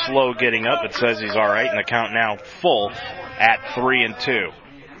little slow getting up. It says he's all right, and the count now full at 3-2.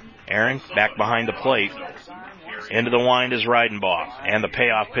 Aaron back behind the plate. Into the wind is Reidenbaugh, and the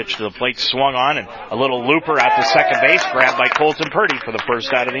payoff pitch to the plate swung on, and a little looper out to second base, grabbed by Colton Purdy for the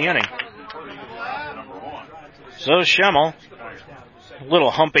first out of the inning. So Schemmel, a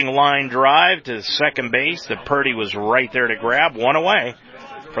little humping line drive to second base that Purdy was right there to grab, one away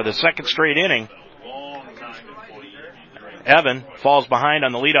for the second straight inning. Evan falls behind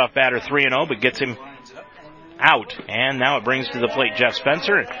on the leadoff batter 3-0, but gets him out, and now it brings to the plate Jeff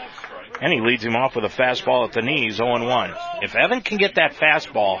Spencer. And he leads him off with a fastball at the knees, 0-1. If Evan can get that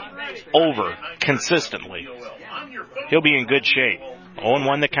fastball over consistently, he'll be in good shape.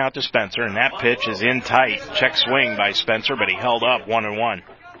 0-1 the count to Spencer, and that pitch is in tight. Check swing by Spencer, but he held up, 1-1.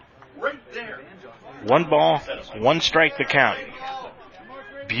 1 ball, 1 strike the count.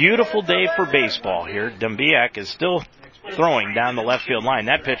 Beautiful day for baseball here. Dembiak is still throwing down the left field line.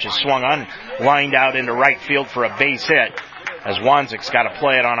 That pitch is swung on, lined out into right field for a base hit, as Wanzik's got to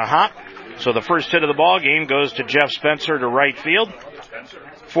play it on a hop. So the first hit of the ball game goes to Jeff Spencer to right field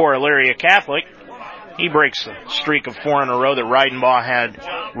for Elyria Catholic. He breaks the streak of 4 in a row that Reidenbaugh had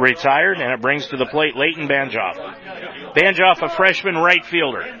retired, and it brings to the plate Leighton Banjoff. Banjoff, a freshman right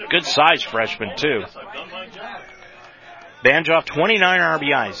fielder. Good size freshman, too. Banjoff, 29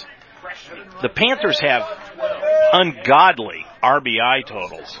 RBIs. The Panthers have ungodly RBI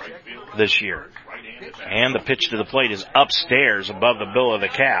totals this year. And the pitch to the plate is upstairs above the bill of the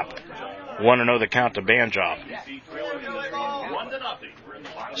cap. 1-0 the count to Banjoff.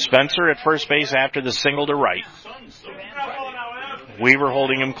 Spencer at first base after the single to right. Weaver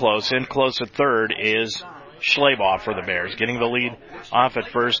holding him close. In close at third is Schleybaugh for the Bears. Getting the lead off at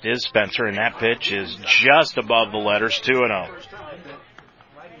first is Spencer, and that pitch is just above the letters, 2-0.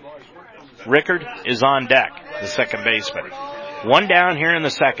 Rickard is on deck, the second baseman. 1 down here in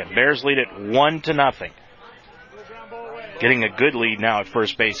the second. Bears lead it 1-0. Getting a good lead now at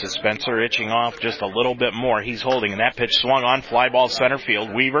first base is Spencer, itching off just a little bit more. He's holding, and that pitch swung on, fly ball center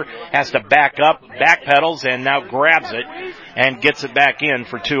field. Weaver has to back up, backpedals, and now grabs it and gets it back in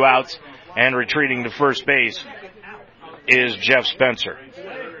for 2 outs. And retreating to first base is Jeff Spencer.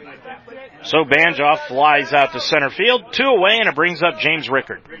 So Banjoff flies out to center field, 2 away, and it brings up James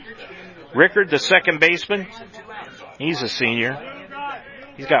Rickard. Rickard, the second baseman, he's a senior.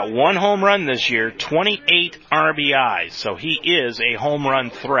 He's got 1 home run this year, 28 RBIs, so he is a home run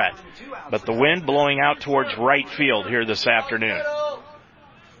threat. But the wind blowing out towards right field here this afternoon.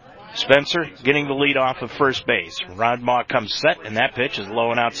 Spencer getting the lead off of first base. Reidenbaugh comes set, and that pitch is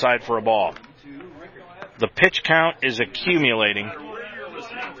low and outside for a ball. The pitch count is accumulating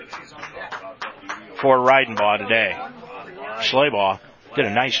for Reidenbaugh today. Schleybaugh did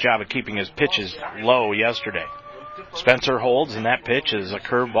a nice job of keeping his pitches low yesterday. Spencer holds, and that pitch is a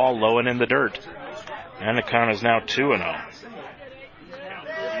curveball low and in the dirt. And the count is now 2-0.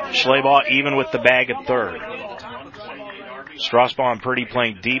 Schleybaugh even with the bag at third. Strasbaugh and Purdy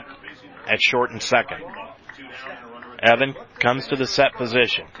playing deep at short and second. Evan comes to the set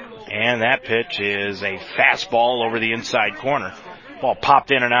position. And that pitch is a fastball over the inside corner. Ball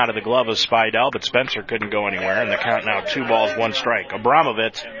popped in and out of the glove of Spidel, but Spencer couldn't go anywhere. And the count now 2 balls, 1 strike.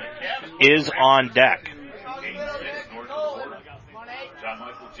 Abramovitz is on deck.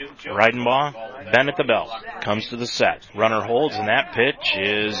 Reidenbaugh, Ben at the belt, comes to the set. Runner holds, and that pitch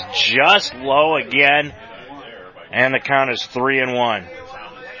is just low again. And the count is 3-1.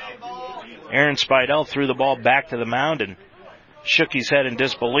 Aaron Spidel threw the ball back to the mound and shook his head in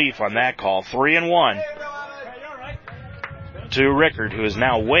disbelief on that call. 3-1 to Rickard, who is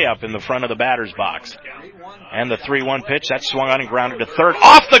now way up in the front of the batter's box. And the 3-1 pitch, that swung on and grounded to third.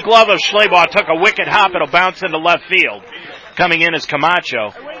 Off the glove of Schleybaugh, took a wicked hop. It'll bounce into left field. Coming in is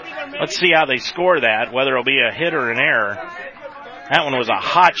Camacho. Let's see how they score that, whether it'll be a hit or an error. That one was a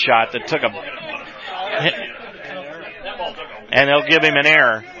hot shot that took a hit. And they'll give him an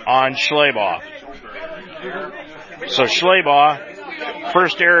error on Schleybaugh. So Schleybaugh,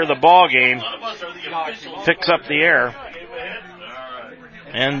 first error of the ball game, picks up the error.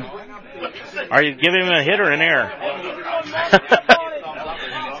 And are you giving him a hit or an error?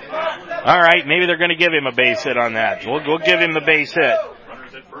 All right, maybe they're going to give him a base hit on that. We'll give him the base hit.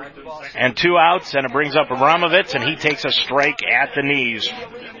 And 2 outs, and it brings up Abramovitz, and he takes a strike at the knees.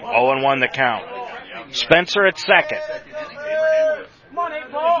 0-1 the count. Spencer at second.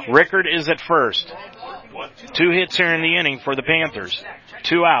 Rickard is at first. 2 hits here in the inning for the Panthers.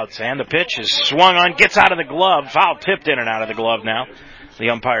 2 outs, and the pitch is swung on, gets out of the glove, foul tipped in and out of the glove now. The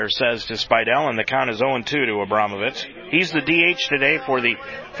umpire says to Speidel, and the count is 0-2 to Abramovitz. He's the DH today for the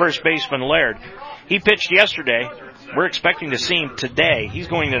first baseman Laird. He pitched yesterday. We're expecting to see him today. He's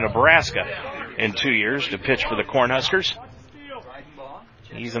going to Nebraska in 2 years to pitch for the Cornhuskers.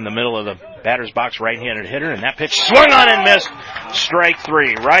 He's in the middle of the batter's box, right-handed hitter, and that pitch swung on and missed. Strike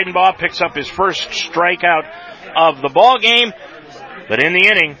 3. Reidenbaugh picks up his first strikeout of the ball game, but in the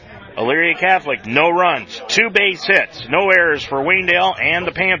inning, Elyria Catholic, no runs, 2 base hits, no errors for Waynedale, and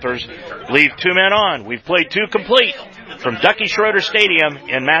the Panthers leave 2 men on. We've played 2 complete from Ducky Schroeder Stadium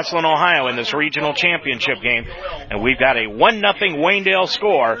in Massillon, Ohio in this regional championship game, and we've got a 1-0 Waynedale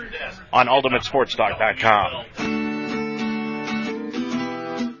score on UltimateSportsTalk.com.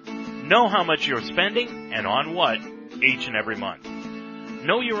 Know how much you're spending and on what each and every month.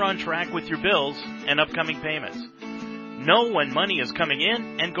 Know you're on track with your bills and upcoming payments. Know when money is coming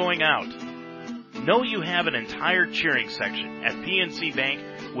in and going out. Know you have an entire cheering section at PNC Bank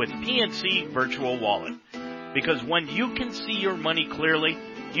with PNC Virtual Wallet. Because when you can see your money clearly,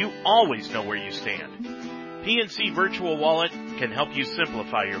 you always know where you stand. PNC Virtual Wallet can help you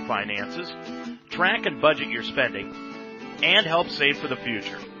simplify your finances, track and budget your spending, and help save for the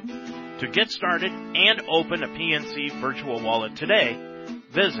future. To get started and open a PNC Virtual Wallet today,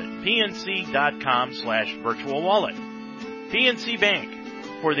 visit pnc.com/virtual wallet. PNC Bank,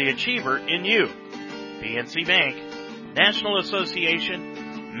 for the achiever in you. PNC Bank, National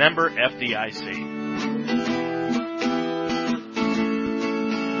Association, member FDIC.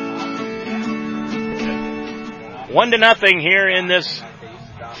 1-0 here in this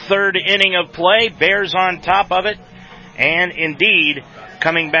 3rd inning of play. Bears on top of it. And indeed,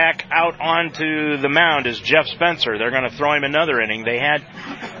 coming back out onto the mound is Jeff Spencer. They're going to throw him another inning. They had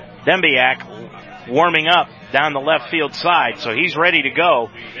Dembiak warming up down the left field side, so he's ready to go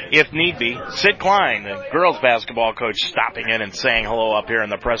if need be. Sid Klein, the girls basketball coach, stopping in and saying hello up here in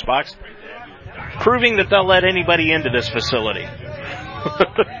the press box, proving that they'll let anybody into this facility.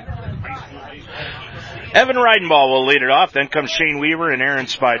 Evan Reidenbaugh will lead it off. Then comes Shane Weaver and Aaron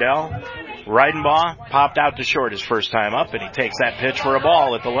Speidel. Reidenbaugh popped out to short his first time up, and he takes that pitch for a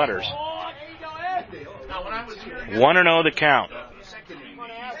ball at the letters. 1-0 the count.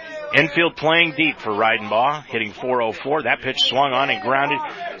 Infield playing deep for Reidenbaugh, hitting .404. That pitch swung on and grounded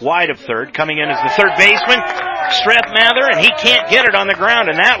wide of third. Coming in as the third baseman, Strathmather, and he can't get it on the ground,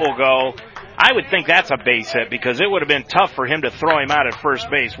 and that will go. I would think that's a base hit because it would have been tough for him to throw him out at first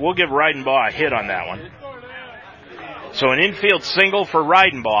base. We'll give Reidenbaugh a hit on that one. So an infield single for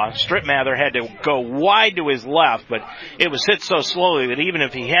Reidenbaugh. Stripmather had to go wide to his left, but it was hit so slowly that even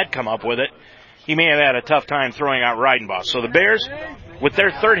if he had come up with it, he may have had a tough time throwing out Reidenbaugh. So the Bears, with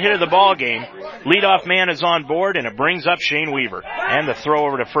their 3rd hit of the ball game, leadoff man is on board, and it brings up Shane Weaver. And the throw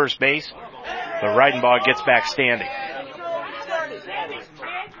over to first base, but Reidenbaugh gets back standing.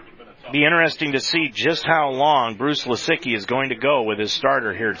 Be interesting to see just how long Bruce Lisicki is going to go with his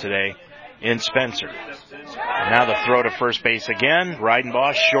starter here today in Spencer. And now the throw to first base again.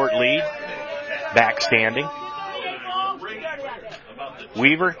 Reidenbaugh, short lead, back standing.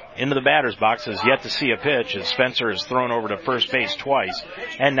 Weaver into the batter's box has yet to see a pitch as Spencer is thrown over to first base twice.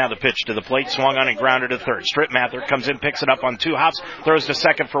 And now the pitch to the plate, swung on and grounded to third. Stripmather comes in, picks it up on 2 hops, throws to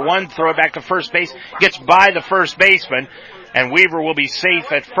second for 1, throw it back to first base, gets by the first baseman, and Weaver will be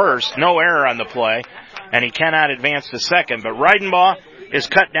safe at first. No error on the play, and he cannot advance to second. But Reidenbaugh is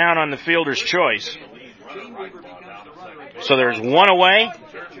cut down on the fielder's choice. So there's 1 away.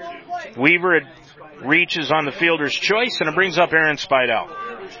 Weaver reaches on the fielder's choice, and it brings up Aaron Speidel.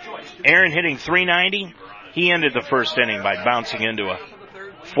 Aaron hitting .390. He ended the first inning by bouncing into a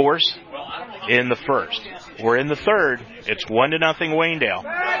force in the first. We're in the 3rd. It's 1-0 Waynedale.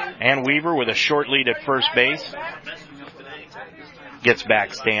 And Weaver with a short lead at first base gets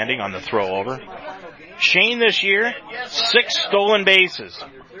back standing on the throw over. Shane this year, 6 stolen bases.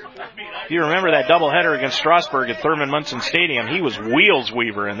 If you remember that doubleheader against Strasburg at Thurman Munson Stadium, he was wheels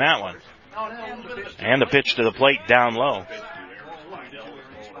Weaver in that one. And the pitch to the plate down low.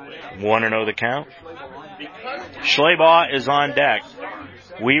 1-0 the count. Schleybaugh is on deck.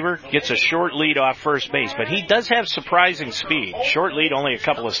 Weaver gets a short lead off first base, but he does have surprising speed. Short lead, only a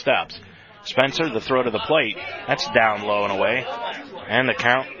couple of steps. Spencer, the throw to the plate. That's down low and away. And the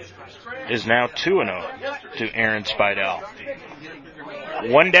count is now 2-0 to Aaron Speidel.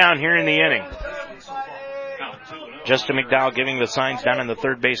 One down here in the inning. Justin McDowell giving the signs down in the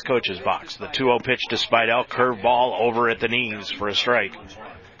third base coach's box. The 2-0 pitch to Spidell. Curveball over at the knees for a strike.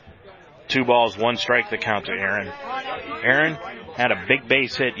 2 balls, 1 strike the count to Aaron. Aaron had a big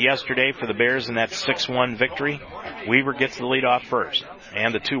base hit yesterday for the Bears in that 6-1 victory. Weaver gets the lead off first.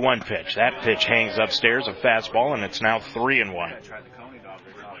 And the 2-1 pitch. That pitch hangs upstairs, a fastball, and it's now 3-1.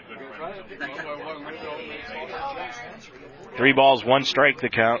 3 balls, 1 strike the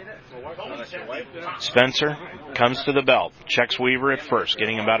count. Spencer comes to the belt, checks Weaver at first,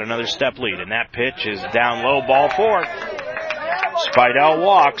 getting about another step lead, and that pitch is down low, ball 4. Spidell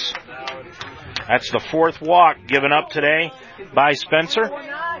walks. That's the 4th walk given up today by Spencer.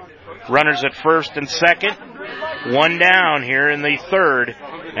 Runners at first and second. 1 down here in the 3rd,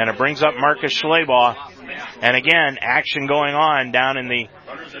 and it brings up Marcus Schleybaugh. And again, action going on down in the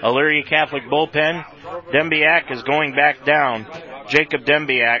Elyria Catholic bullpen. Dembiak is going back down. Jacob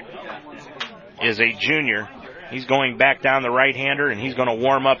Dembiak is a junior. He's going back down the right-hander, and he's going to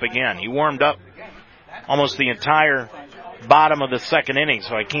warm up again. He warmed up almost the entire bottom of the 2nd inning,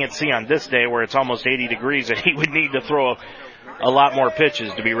 so I can't see on this day where it's almost 80 degrees that he would need to throw a lot more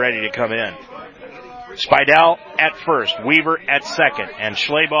pitches to be ready to come in. Spidell at first, Weaver at second, and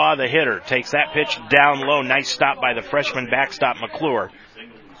Schleybaugh, the hitter, takes that pitch down low. Nice stop by the freshman backstop McClure.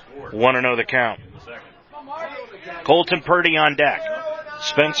 1-0 the count. Colton Purdy on deck.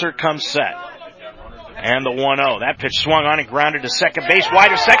 Spencer comes set. And the 1-0. That pitch swung on and grounded to second base. Wide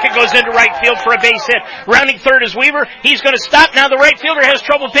of second, goes into right field for a base hit. Rounding third is Weaver. He's going to stop. Now the right fielder has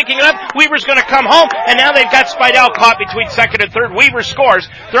trouble picking it up. Weaver's going to come home. And now they've got Spidell caught between second and third. Weaver scores.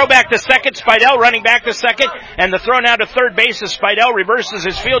 Throw back to second. Spidell running back to second. And the throw now to third base as Spidell reverses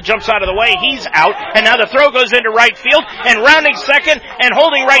his field, jumps out of the way. He's out. And now the throw goes into right field. And rounding second and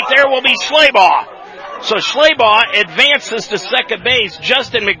holding right there will be Schleybaugh. So Schleybaugh advances to second base.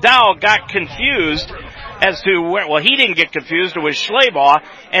 Justin McDowell got confused as to where, well, he didn't get confused. It was Schleybaugh,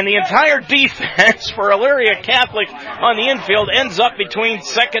 and the entire defense for Elyria Catholic on the infield ends up between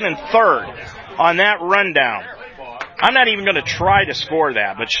second and third on that rundown. I'm not even going to try to score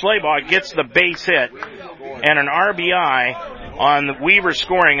that, but Schleybaugh gets the base hit and an RBI on the Weaver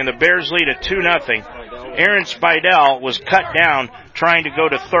scoring, and the Bears lead at 2-0. Aaron Spidell was cut down trying to go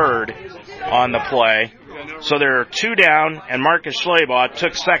to third on the play. So there are 2 down, and Marcus Schleybaugh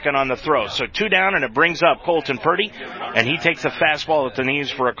took second on the throw. So 2 down, and it brings up Colton Purdy, and he takes a fastball at the knees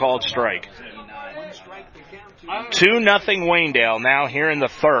for a called strike. 2-0 Waynedale now here in the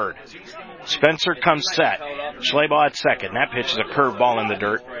 3rd. Spencer comes set. Schleybaugh at second. That pitch is a curveball in the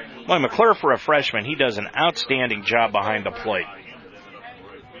dirt. Boy, McClure, for a freshman, he does an outstanding job behind the plate.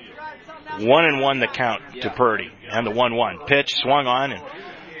 1-1 the count to Purdy, and the 1-1. Pitch swung on, and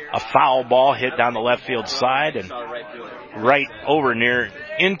a foul ball hit down the left field side and right over near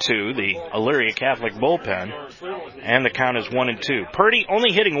into the Elyria Catholic bullpen. And the count is 1-2. Purdy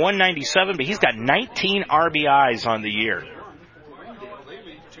only hitting .197, but he's got 19 RBIs on the year.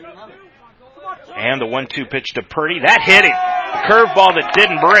 And the 1-2 pitch to Purdy. That hit him. A curveball that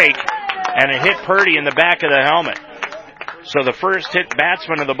didn't break, and it hit Purdy in the back of the helmet. So the first hit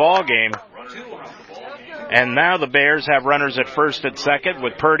batsman of the ball game. And now the Bears have runners at first and second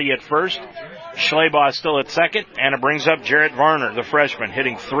with Purdy at first. Schleybaugh still at second, and it brings up Jarrett Varner, the freshman,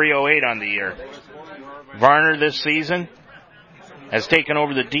 hitting .308 on the year. Varner this season has taken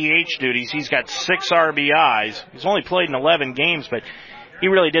over the DH duties. He's got 6 RBIs. He's only played in 11 games, but he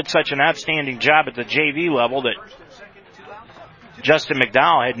really did such an outstanding job at the JV level that Justin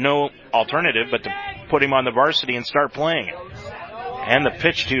McDowell had no alternative but to put him on the varsity and start playing it. And the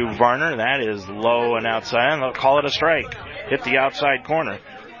pitch to Varner, that is low and outside, and they'll call it a strike. Hit the outside corner.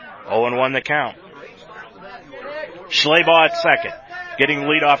 0-1 the count. Schleybaugh at second. Getting the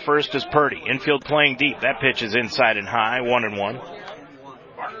lead off first is Purdy. Infield playing deep. That pitch is inside and high. 1-1.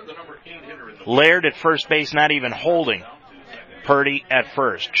 Laird at first base, not even holding Purdy at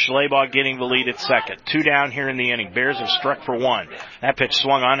first. Schleybaugh getting the lead at second. 2 down here in the inning. Bears have struck for 1. That pitch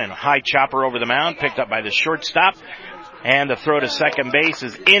swung on and a high chopper over the mound, picked up by the shortstop. And the throw to second base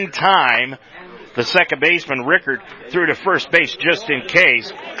is in time. The second baseman, Rickard, threw to first base just in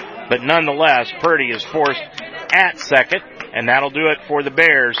case. But nonetheless, Purdy is forced at second. And that'll do it for the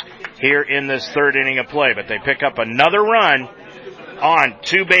Bears here in this 3rd inning of play. But they pick up another run on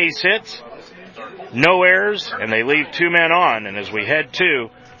 2 base hits. No errors, and they leave 2 men on. And as we head to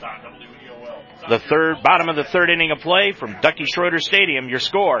the bottom of the 3rd inning of play from Ducky Schroeder Stadium, your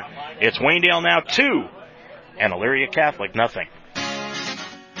score, it's Waynedale now 2. And Elyria Catholic, 0.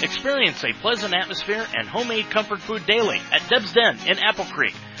 Experience a pleasant atmosphere and homemade comfort food daily at Deb's Den in Apple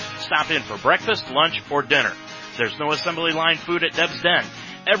Creek. Stop in for breakfast, lunch, or dinner. There's no assembly line food at Deb's Den.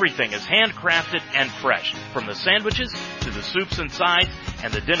 Everything is handcrafted and fresh, from the sandwiches to the soups and sides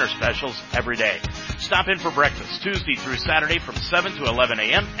and the dinner specials every day. Stop in for breakfast Tuesday through Saturday from 7 to 11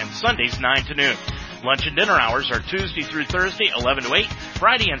 a.m. and Sundays 9 to noon. Lunch and dinner hours are Tuesday through Thursday 11 to 8,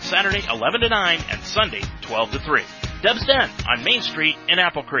 Friday and Saturday 11 to 9, and Sunday 12 to 3. Deb's Den on Main Street in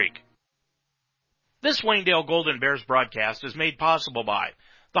Apple Creek. This Waynedale Golden Bears broadcast is made possible by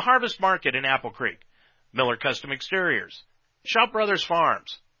the Harvest Market in Apple Creek, Miller Custom Exteriors, Shop Brothers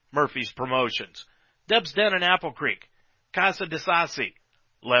Farms, Murphy's Promotions, Deb's Den in Apple Creek, Casa de Sassi,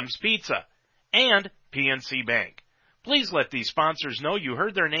 Lem's Pizza, and PNC Bank. Please let these sponsors know you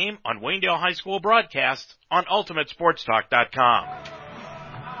heard their name on Waynedale High School broadcasts on UltimateSportsTalk.com.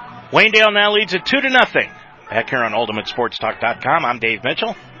 Waynedale now leads it 2-0. Back here on UltimateSportsTalk.com, I'm Dave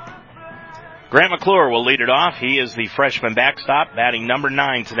Mitchell. Grant McClure will lead it off. He is the freshman backstop, batting number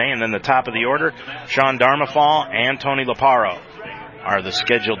 9 today. And then the top of the order, Sean Darmafal and Tony Laparo are the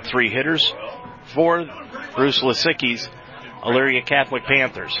scheduled 3 hitters for Bruce Lisicki's Elyria Catholic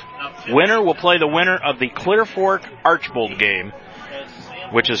Panthers. Winner will play the winner of the Clear Fork Archbold game,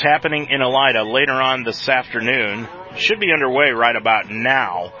 which is happening in Elida later on this afternoon. Should be underway right about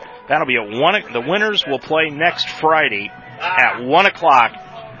now. That'll be at 1. The winners will play next Friday at 1 o'clock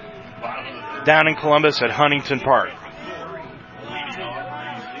down in Columbus at Huntington Park.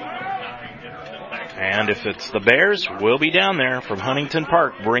 And if it's the Bears, we'll be down there from Huntington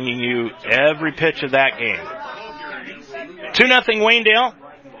Park bringing you every pitch of that game. 2-0 Waynedale.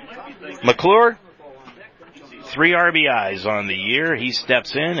 McClure, 3 RBIs on the year. He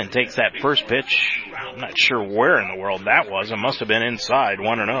steps in and takes that first pitch. I'm not sure where in the world that was. It must have been inside,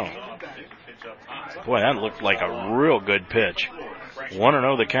 1-0. Boy, that looked like a real good pitch.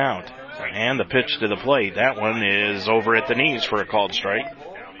 1-0 the count. And the pitch to the plate, that one is over at the knees for a called strike.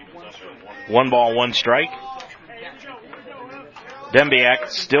 1 ball, 1 strike. Dembiak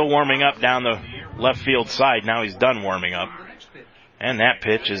still warming up down the left field side. Now he's done warming up. And that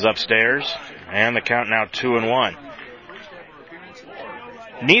pitch is upstairs. And the count now 2-1.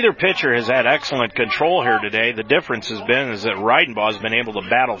 Neither pitcher has had excellent control here today. The difference has been is that Reidenbaugh has been able to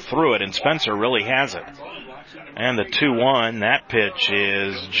battle through it, and Spencer really hasn't. And the 2-1, that pitch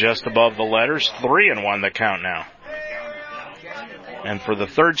is just above the letters. 3-1 the count now. And for the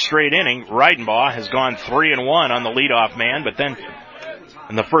 3rd straight inning, Reidenbaugh has gone 3-1 on the leadoff man, but then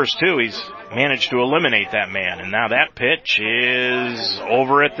in the first 2, he's managed to eliminate that man. And now that pitch is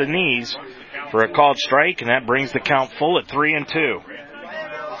over at the knees for a called strike, and that brings the count full at 3-2.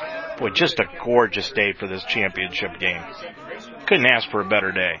 Boy, just a gorgeous day for this championship game. Couldn't ask for a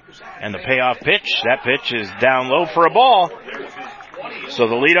better day. And the payoff pitch, that pitch is down low for a ball. So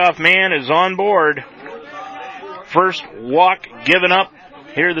the leadoff man is on board. First walk given up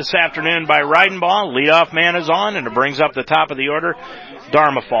here this afternoon by Reidenbaugh. Leadoff man is on, and it brings up the top of the order,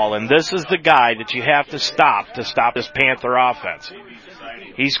 Darmafal. And this is the guy that you have to stop this Panther offense.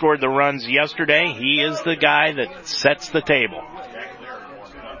 He scored the runs yesterday. He is the guy that sets the table.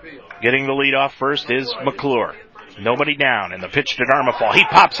 Getting the leadoff first is McClure. Nobody down, and the pitch to Darmafal. He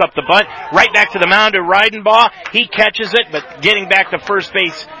pops up the bunt, right back to the mound to Reidenbaugh. He catches it, but getting back to first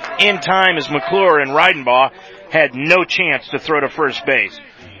base in time is McClure, and Reidenbaugh had no chance to throw to first base.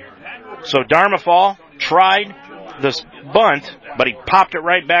 So Darmafal tried this bunt, but he popped it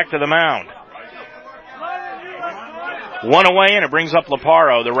right back to the mound. 1 away, and it brings up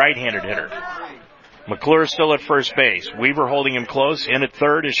Laparo, the right-handed hitter. McClure still at first base. Weaver holding him close. In at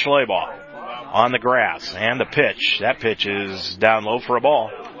third is Schleybaugh on the grass. And the pitch. That pitch is down low for a ball.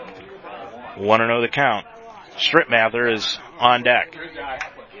 1-0 the count. Strittmather is on deck.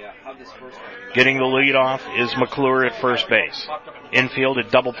 Getting the lead off is McClure at first base. Infield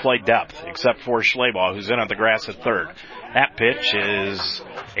at double play depth, except for Schleybaugh, who's in on the grass at third. That pitch is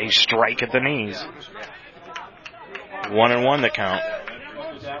a strike at the knees. 1-1 the count.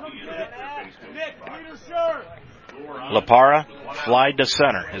 Lapara flied to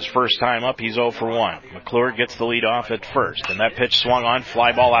center. His first time up, he's 0 for 1. McClure gets the lead off at first, and that pitch swung on,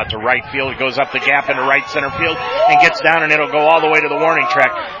 fly ball out to right field. It goes up the gap into right center field and gets down, and it'll go all the way to the warning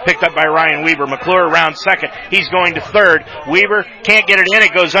track. Picked up by Ryan Weaver. McClure around second. He's going to third. Weaver can't get it in.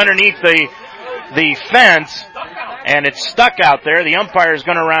 It goes underneath the fence, and it's stuck out there. The umpire is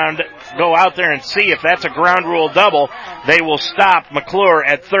going to go out there and see if that's a ground rule double. They will stop McClure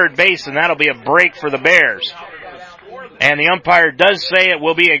at third base, and that'll be a break for the Bears. And the umpire does say it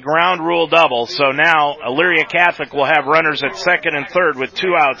will be a ground rule double. So now Elyria Catholic will have runners at second and third with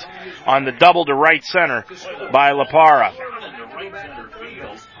 2 outs on the double to right center by Lapara.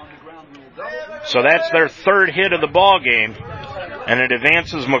 So that's their third hit of the ball game. And it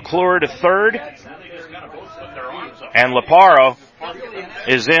advances McClure to third. And Laparo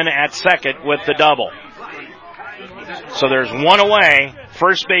is in at second with the double. So there's one away.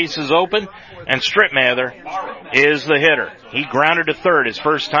 First base is open, and Stripmather is the hitter. He grounded to third his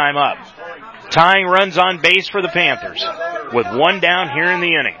first time up. Tying runs on base for the Panthers with one down here in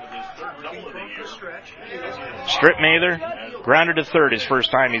the inning. Stripmather grounded to third his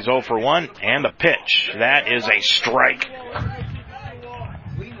first time. He's 0 for 1, and the pitch. That is a strike.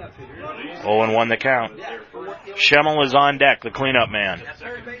 0-1 the count. Schemmel is on deck, the cleanup man.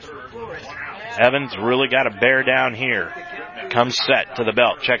 Evans really got to bear down here. Comes set to the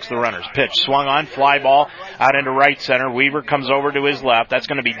belt, checks the runners. Pitch swung on, fly ball out into right center. Weaver comes over to his left. That's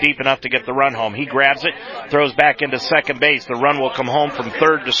going to be deep enough to get the run home. He grabs it, throws back into second base. The run will come home from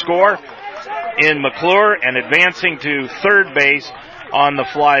third to score in McClure, and advancing to third base on the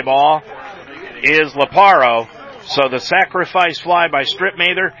fly ball is Laparo. So the sacrifice fly by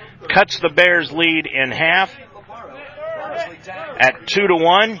Stripmather cuts the Bears' lead in half. At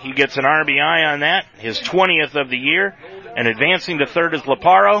 2-1, he gets an RBI on that, his 20th of the year. And advancing to third is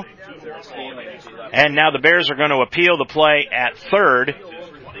Laparo. And now the Bears are going to appeal the play at third.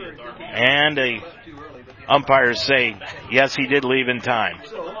 And the umpires say, yes, he did leave in time.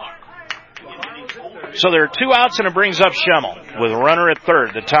 So there are 2 outs, and it brings up Schemmel with a runner at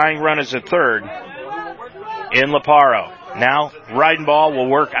third. The tying run is at third in Laparo. Now, riding ball will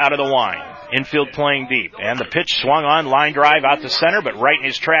work out of the line. Infield playing deep. And the pitch swung on, line drive out to center, but right in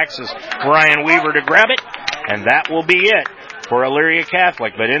his tracks is Ryan Weaver to grab it. And that will be it for Elyria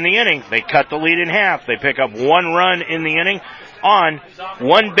Catholic. But in the inning, they cut the lead in half. They pick up 1 run in the inning on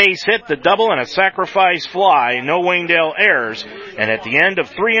 1 base hit, the double, and a sacrifice fly. No Waynedale errors. And at the end of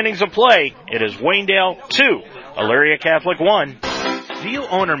 3 innings of play, it is Waynedale 2, Elyria Catholic 1. Do you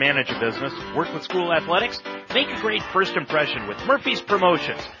own or manage a business? Work with school athletics? Make a great first impression with Murphy's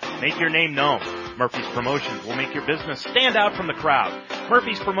Promotions. Make your name known. Murphy's Promotions will make your business stand out from the crowd.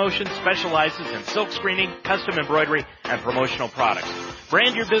 Murphy's Promotions specializes in silk screening, custom embroidery, and promotional products.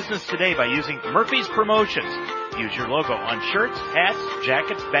 Brand your business today by using Murphy's Promotions. Use your logo on shirts, hats,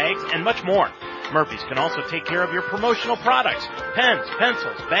 jackets, bags, and much more. Murphy's can also take care of your promotional products, pens,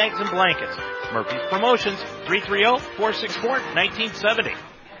 pencils, bags, and blankets. Murphy's Promotions, 330-464-1970.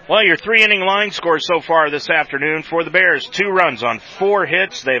 Well, your 3-inning line score so far this afternoon for the Bears. 2 runs on 4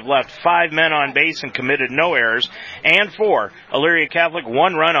 hits. They've left 5 men on base and committed no errors. And for Elyria Catholic,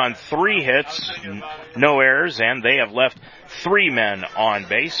 1 run on 3 hits, no errors, and they have left 3 men on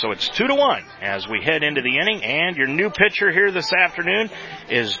base. So it's 2-1 as we head into the inning. And your new pitcher here this afternoon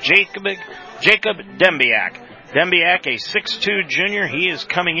is Jacob Dembiak. Dembiak, a 6'2 junior. He is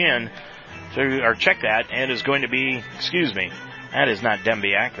coming in to, check that, and is going to be, that is not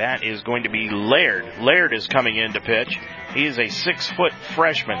Dembiak. That is going to be Laird. Laird is coming in to pitch. He is a 6-foot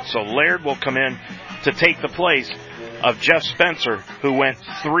freshman. So Laird will come in to take the place of Jeff Spencer, who went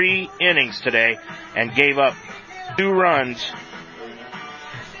 3 innings today and gave up 2 runs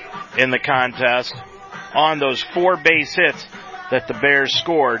in the contest on those 4 base hits that the Bears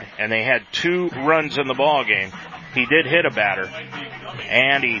scored, and they had 2 runs in the ball game. He did hit a batter,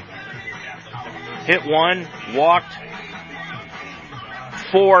 and he hit 1, walked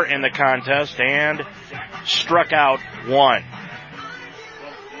 4 in the contest, and struck out 1.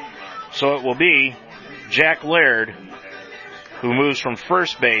 So it will be Jack Laird who moves from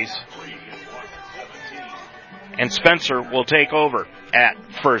first base, and Spencer will take over at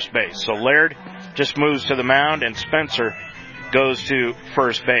first base. So Laird just moves to the mound, and Spencer goes to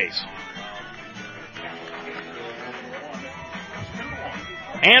first base.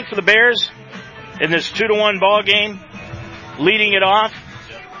 And for the Bears, in this 2-1 ball game, leading it off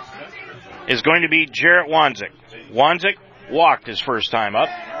is going to be Jarrett Wanzik. Wanzik walked his first time up.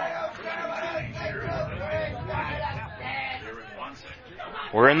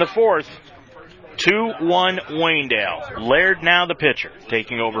 We're in the 4th. 2-1 Waynedale. Laird now the pitcher,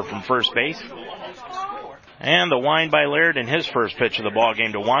 taking over from first base. And the wind by Laird in his first pitch of the ball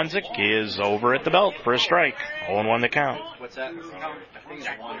game to Wanzik is over at the belt for a strike. 0-1 the count. What's that?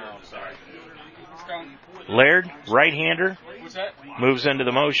 Laird, right-hander, moves into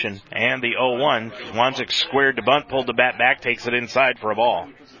the motion, and the 0-1. Wanzik squared to bunt, pulled the bat back, takes it inside for a ball.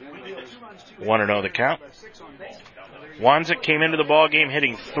 1-0 the count. Wanzik came into the ball game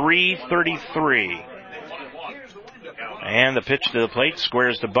hitting .333. And the pitch to the plate,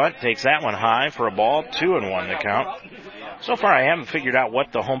 squares to bunt, takes that one high for a ball. 2-1 the count. So far I haven't figured out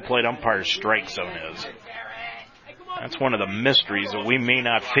what the home plate umpire's strike zone is. That's one of the mysteries that we may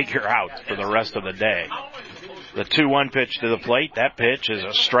not figure out for the rest of the day. The 2-1 pitch to the plate, that pitch is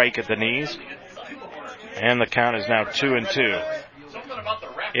a strike at the knees. And the count is now 2-2.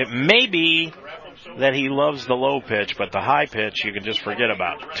 It may be that he loves the low pitch, but the high pitch you can just forget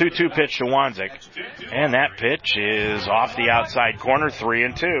about. 2-2 pitch to Wanzik, and that pitch is off the outside corner,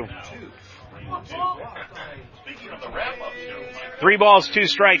 3-2. 3 balls, 2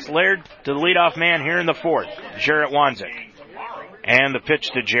 strikes. Laird to the leadoff man here in the fourth, Jarrett Wanzik. And the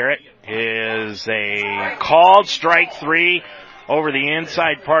pitch to Jarrett is a called strike 3 over the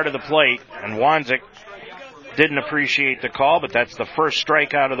inside part of the plate, and Wanzik didn't appreciate the call, but that's the first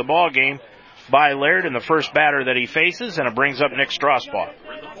strikeout of the ball game by Laird and the first batter that he faces, and it brings up Nick Strasbaugh.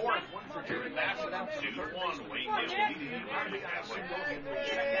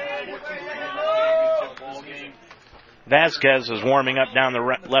 Vasquez is warming up down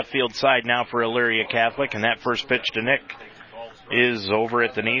the left field side now for Elyria Catholic, and that first pitch to Nick is over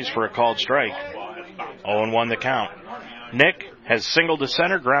at the knees for a called strike. 0-1 the count. Nick has singled to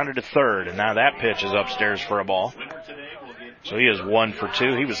center, grounded to third, and now that pitch is upstairs for a ball. So he is 1 for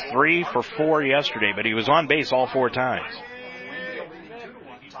 2. He was 3 for 4 yesterday, but he was on base all 4 times.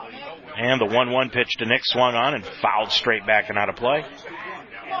 And the 1-1 pitch to Nick swung on and fouled straight back and out of play.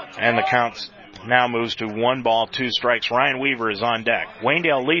 And the count now moves to 1 ball, 2 strikes. Ryan Weaver is on deck.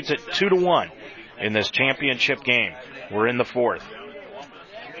 Waynedale leads it 2-1 in this championship game. We're in the fourth.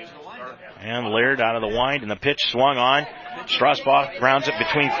 And Laird out of the wind, and the pitch swung on. Strasbaugh grounds it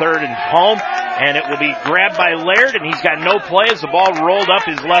between third and home, and it will be grabbed by Laird, and he's got no play as the ball rolled up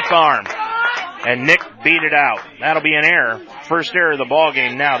his left arm. And Nick beat it out. That'll be an error. First error of the ball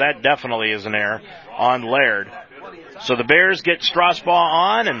game now. That definitely is an error on Laird. So the Bears get Strasbaugh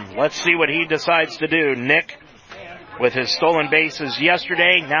on, and let's see what he decides to do. Nick, with his stolen bases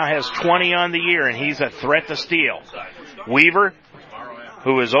yesterday, now has 20 on the year, and he's a threat to steal. Weaver,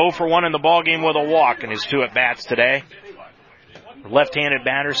 who is 0 for 1 in the ballgame with a walk in his 2 at-bats today. Left-handed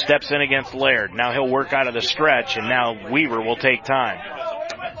batter steps in against Laird. Now he'll work out of the stretch, and now Weaver will take time.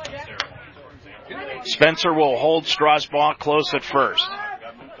 Spencer will hold Strasbaugh close at first.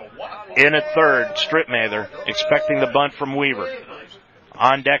 In at third, Stripmather, expecting the bunt from Weaver.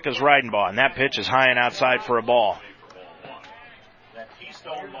 On deck is Reidenbaugh, and that pitch is high and outside for a ball.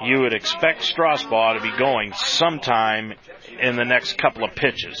 You would expect Strasbaugh to be going sometime in the next couple of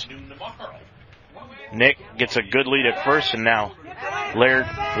pitches. Nick gets a good lead at first, and now Laird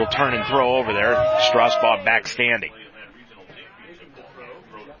will turn and throw over there. Strasbaugh back standing.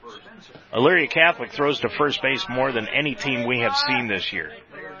 Elyria Catholic throws to first base more than any team we have seen this year.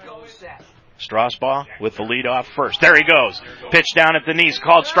 Strasbaugh with the lead off first. There he goes. Pitch down at the knees.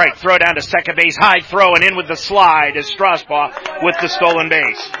 Called strike. Throw down to second base. High throw and in with the slide is Strasbaugh with the stolen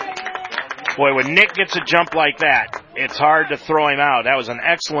base. Boy, when Nick gets a jump like that, it's hard to throw him out. That was an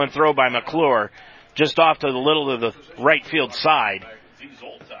excellent throw by McClure, just off to the little of the right field side.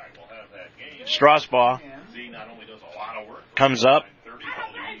 Strasbaugh comes up.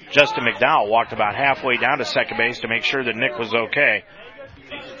 Justin McDowell walked about halfway down to second base to make sure that Nick was okay.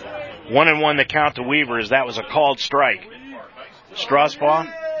 1-1 the count to Weaver as that was a called strike.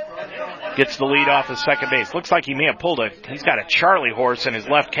 Strasbaugh gets the lead off of second base. Looks like he may have he's got a Charlie horse in his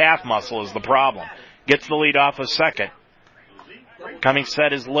left calf muscle is the problem. Gets the lead off of second. Coming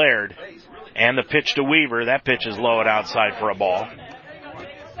set is Laird. And the pitch to Weaver. That pitch is low and outside for a ball.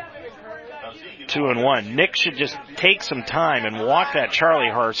 2-1. Nick should just take some time and walk that Charlie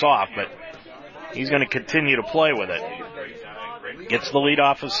horse off, but he's going to continue to play with it. Gets the lead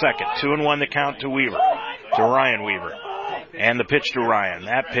off of second. 2-1 the count to Weaver. To Ryan Weaver. And the pitch to Ryan.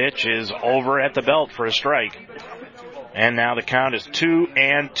 That pitch is over at the belt for a strike. And now the count is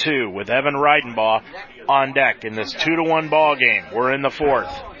 2-2 with Evan Reidenbaugh on deck in this 2-1 ball game. We're in the fourth.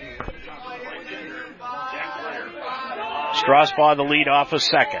 Strasbaugh the lead off of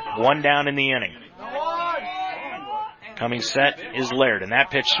second. 1 down in the inning. Coming set is Laird, and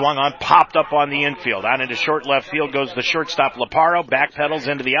that pitch swung on, popped up on the infield. Out into short left field goes the shortstop Laparo, backpedals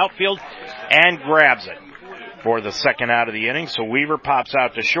into the outfield, and grabs it for the second out of the inning. So Weaver pops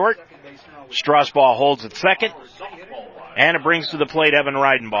out to short. Strasbaugh holds at second, and it brings to the plate Evan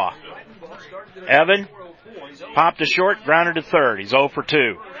Reidenbaugh. Evan popped to short, grounded to third. He's 0 for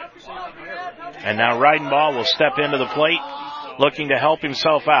 2. And now Reidenbaugh will step into the plate, looking to help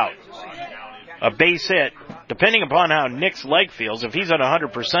himself out. A base hit, depending upon how Nick's leg feels, if he's at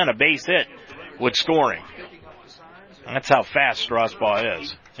 100%, a base hit would score him. That's how fast Strasbaugh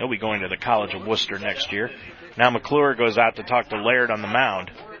is. He'll be going to the College of Worcester next year. Now McClure goes out to talk to Laird on the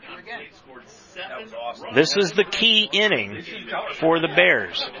mound. This is the key inning for the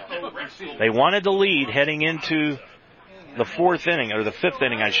Bears. They wanted the lead heading into the fourth inning, or the fifth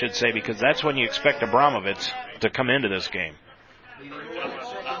inning, I should say, because that's when you expect Abramovitz to come into this game.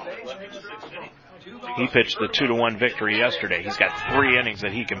 He pitched the 2-1 victory yesterday. He's got 3 innings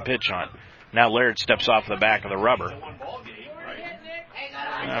that he can pitch on. Now Laird steps off the back of the rubber.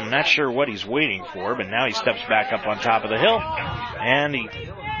 I'm not sure what he's waiting for, but now he steps back up on top of the hill, and he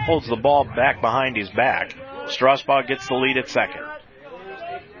holds the ball back behind his back. Strasbaugh gets the lead at second.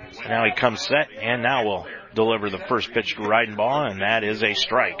 Now he comes set, and now will deliver the first pitch to Reidenbaugh, and that is a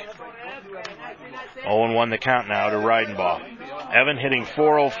strike. 0-1 the count now to Reidenbaugh. Evan hitting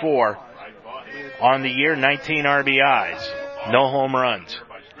 .404 on the year, 19 RBIs, no home runs.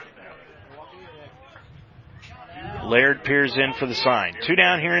 Laird peers in for the sign. 2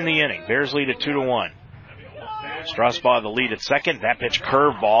 down here in the inning. Bears lead at 2-1. Strasbaugh the lead at second. That pitch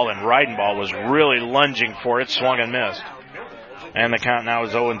curveball, and Reidenbaugh was really lunging for it, swung and missed. And the count now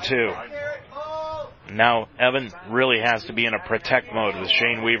is 0-2. Now Evan really has to be in a protect mode with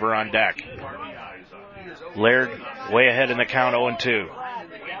Shane Weaver on deck. Laird way ahead in the count, 0-2.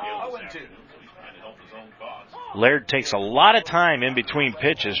 Laird takes a lot of time in between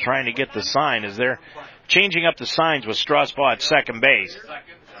pitches trying to get the sign as they're changing up the signs with Strasbaugh at second base.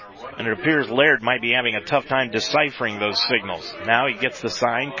 And it appears Laird might be having a tough time deciphering those signals. Now he gets the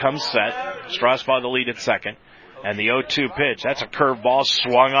sign, comes set. Strasbaugh the lead at second. And the 0-2 pitch, that's a curveball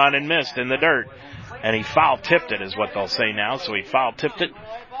swung on and missed in the dirt. And he foul-tipped it is what they'll say now. So he foul-tipped it.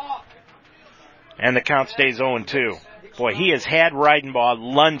 And the count stays 0-2. Boy, he has had Reidenbaugh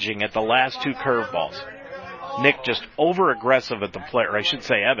lunging at the last 2 curveballs. Nick just over-aggressive at the plate, or I should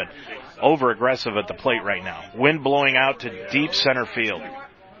say Evan, over-aggressive at the plate right now. Wind blowing out to deep center field.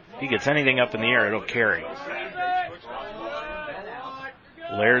 If he gets anything up in the air, it'll carry.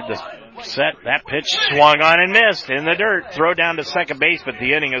 Laird the set. That pitch swung on and missed in the dirt. Throw down to second base, but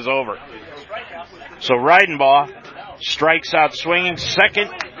the inning is over. So Reidenbaugh strikes out swinging.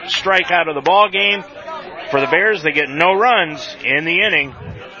 Second strikeout of the ball game. For the Bears, they get no runs in the inning.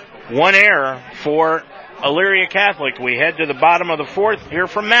 1 error for Elyria Catholic. We head to the bottom of the 4th here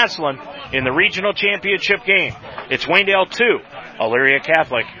from Massillon in the regional championship game. It's Waynedale 2, Elyria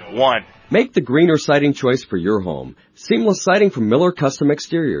Catholic 1. Make the greener siding choice for your home. Seamless siding from Miller Custom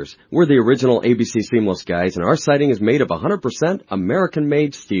Exteriors. We're the original ABC Seamless guys, and our siding is made of 100%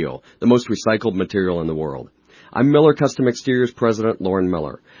 American-made steel, the most recycled material in the world. I'm Miller Custom Exteriors President Lauren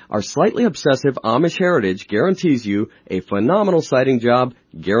Miller. Our slightly obsessive Amish heritage guarantees you a phenomenal siding job,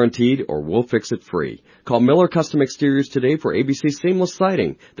 guaranteed, or we'll fix it free. Call Miller Custom Exteriors today for ABC Seamless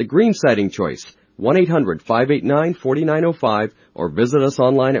Siding, the green siding choice. 1-800-589-4905 or visit us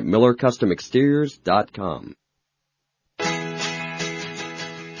online at MillerCustomExteriors.com.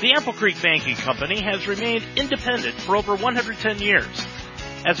 The Apple Creek Banking Company has remained independent for over 110 years.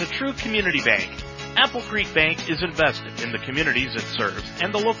 As a true community bank, Apple Creek Bank is invested in the communities it serves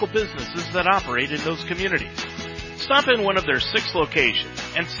and the local businesses that operate in those communities. Stop in one of their 6 locations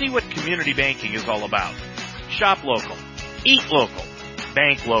and see what community banking is all about. Shop local, eat local,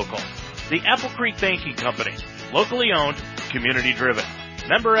 bank local. The Apple Creek Banking Company, locally owned, community driven.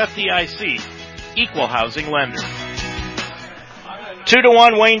 Member FDIC, equal housing lender.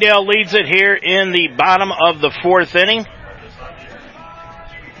 2-1, Waynedale leads it here in the bottom of the 4th inning.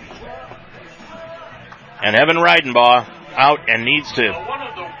 And Evan Reidenbaugh out and needs to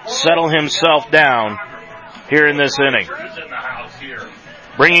settle himself down here in this inning.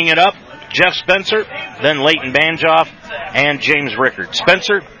 Bringing it up, Jeff Spencer, then Leighton Banjoff, and James Rickard.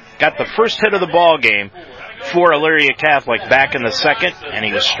 Spencer got the first hit of the ball game for Elyria Catholic back in the 2nd, and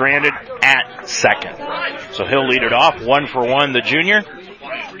he was stranded at second. So he'll lead it off, 1-for-1, the junior.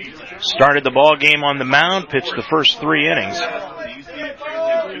 Started the ball game on the mound, pitched the first 3 innings.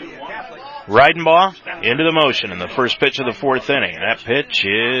 Reidenbaugh into the motion in the first pitch of the 4th inning. That pitch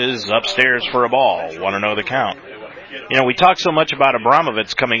is upstairs for a ball. 1-0 the count. You know, we talk so much about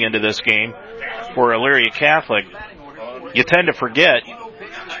Abramovitz coming into this game for Elyria Catholic. You tend to forget,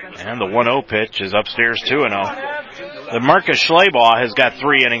 and the 1-0 pitch is upstairs 2-0. The Marcus Schleybaugh has got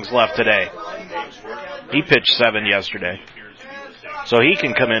 3 innings left today. He pitched 7 yesterday. So he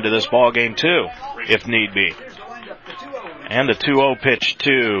can come into this ball game too, if need be. And the 2-0 pitch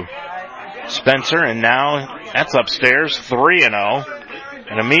to Spencer, and now that's upstairs, 3-0.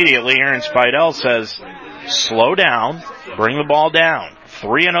 And immediately Aaron Spidell says, slow down, bring the ball down.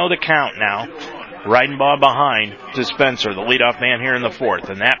 3-0 the count now. Reidenbaugh behind to Spencer, the leadoff man here in the 4th.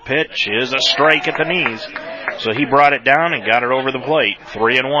 And that pitch is a strike at the knees. So he brought it down and got it over the plate.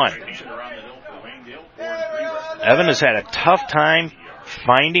 3-1. Evan has had a tough time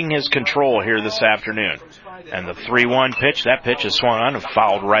finding his control here this afternoon. And the 3-1 pitch, that pitch is swung on and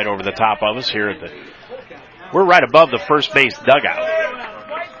fouled right over the top of us here at we're right above the first base dugout.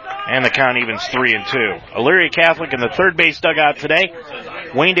 And the count evens 3-2. Elyria Catholic in the third base dugout today.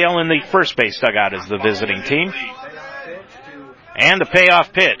 Waynedale in the first base dugout is the visiting team. And the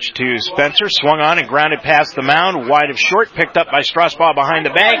payoff pitch to Spencer, swung on and grounded past the mound, wide of short, picked up by Strasbaugh behind the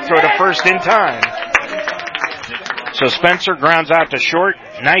bag, throw to first in time. So Spencer grounds out to short.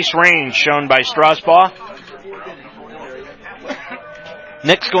 Nice range shown by Strasbaugh.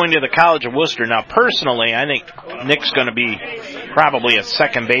 Nick's going to the College of Worcester. Now, personally, I think Nick's going to be probably a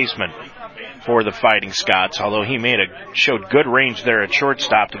second baseman for the Fighting Scots, although he showed good range there at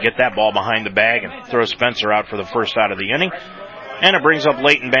shortstop to get that ball behind the bag and throw Spencer out for the first out of the inning. And it brings up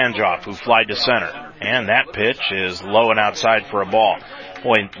Leighton Banjoff, who flied to center. And that pitch is low and outside for a ball.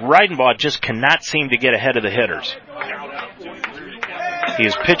 Boy, Reidenbaugh just cannot seem to get ahead of the hitters. He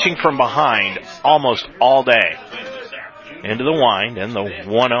is pitching from behind almost all day. Into the wind, and the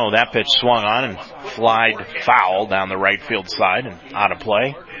 1-0. That pitch swung on and flied foul down the right field side and out of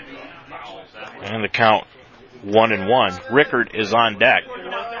play. And the count 1-1. Rickard is on deck.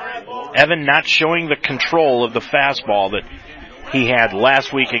 Evan not showing the control of the fastball that he had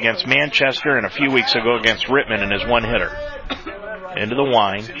last week against Manchester and a few weeks ago against Rittman in his one-hitter. Into the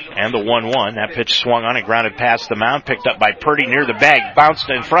wind, and the 1-1. That pitch swung on and grounded past the mound, picked up by Purdy near the bag, bounced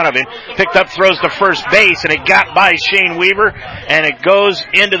in front of him, picked up, throws to first base, and it got by Shane Weaver, and it goes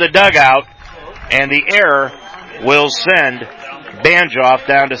into the dugout, and the error will send Banjoff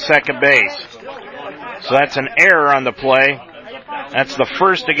down to second base. So that's an error on the play. That's the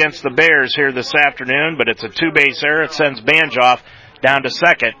first against the Bears here this afternoon, but it's a two-base error. It sends Banjoff down to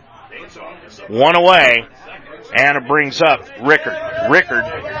second. One away. And it brings up Rickard. Rickard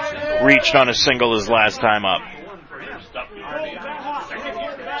reached on a single his last time up.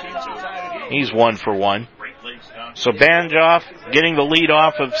 He's 1 for 1. So Banjoff getting the lead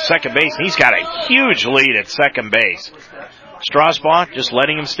off of second base. He's got a huge lead at second base. Strasbaugh just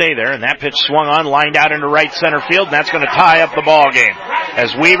letting him stay there, and that pitch swung on, lined out into right center field, and that's going to tie up the ball game.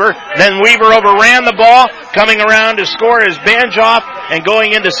 As Weaver overran the ball, coming around to score is Banjoff, and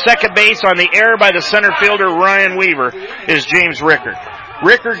going into second base on the error by the center fielder Ryan Weaver is James Rickard.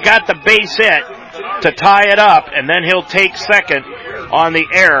 Rickard got the base hit to tie it up, and then he'll take second on the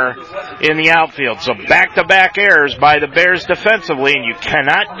error in the outfield. So back-to-back errors by the Bears defensively, and you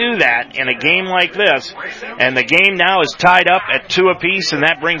cannot do that in a game like this. And the game now is tied up at 2 apiece, and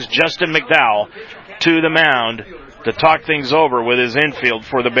that brings Justin McDowell to the mound to talk things over with his infield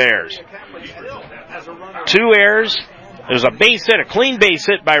for the Bears. 2 errors. There's a base hit, a clean base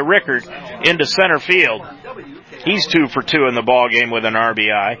hit by Rickard into center field. He's 2 for 2 in the ball game with an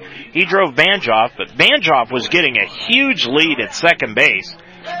RBI. He drove Banjoff, but Banjoff was getting a huge lead at second base,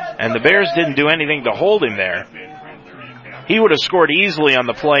 and the Bears didn't do anything to hold him there. He would have scored easily on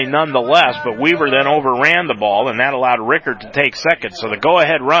the play nonetheless, but Weaver then overran the ball, and that allowed Rickard to take second. So the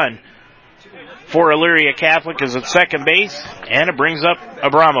go-ahead run for Elyria Catholic is at second base, and it brings up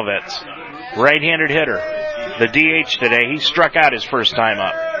Abramovitz, right-handed hitter. The DH today, he struck out his first time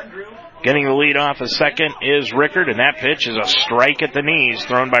up. Getting the lead off a second is Rickard, and that pitch is a strike at the knees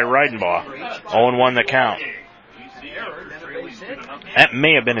thrown by Reidenbaugh. 0-1 the count. That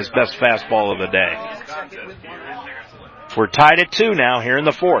may have been his best fastball of the day. We're tied at 2 now here in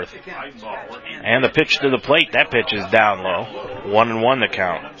the fourth. And the pitch to the plate, that pitch is down low. 1-1 the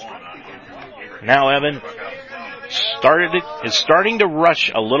count. Now Evan is starting to rush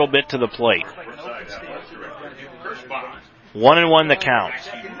a little bit to the plate. 1-1 the count.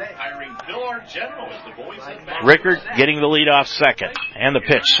 Rickard getting the lead off second. And the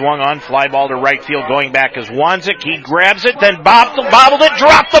pitch swung on, fly ball to right field, going back is Wanzik. He grabs it, then bobbled it,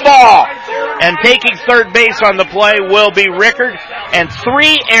 dropped the ball. And taking third base on the play will be Rickard. And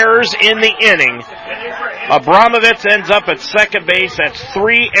 3 errors in the inning. Abramovitz ends up at second base. That's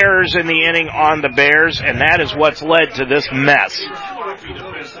 3 errors in the inning on the Bears, and that is what's led to this mess.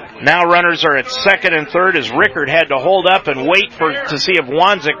 Now runners are at second and third as Rickard had to hold up and wait to see if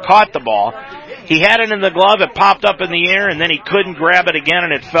Wanzik caught the ball. He had it in the glove, it popped up in the air, and then he couldn't grab it again,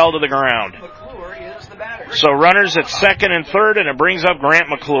 and it fell to the ground. So runners at second and third, and it brings up Grant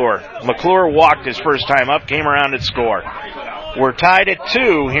McClure. McClure walked his first time up, came around and scored. We're tied at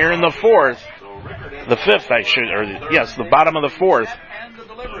 2 here in the fourth. The fifth, the bottom of the fourth.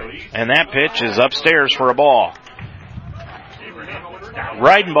 And that pitch is upstairs for a ball.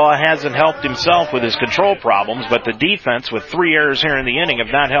 Reidenbaugh hasn't helped himself with his control problems, but the defense with 3 errors here in the inning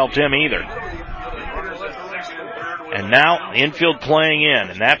have not helped him either. And now infield playing in,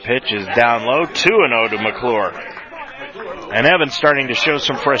 and that pitch is down low, 2-0 to McClure. And Evans starting to show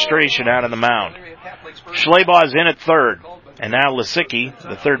some frustration out on the mound. Schlebaugh's in at third. And now Lisicki,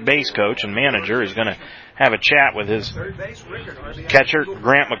 the third base coach and manager, is going to have a chat with his catcher,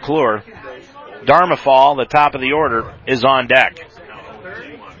 Grant McClure. Darmafal, the top of the order, is on deck.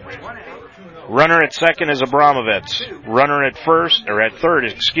 Runner at second is Abramovitz. Runner at third,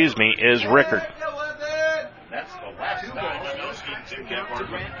 is Rickard.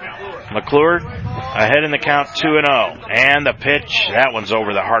 McClure ahead in the count 2-0. And the pitch, that one's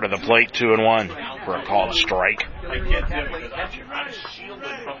over the heart of the plate, 2-1 for a called strike.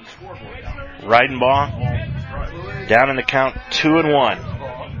 Reidenbaugh down in the count 2-1.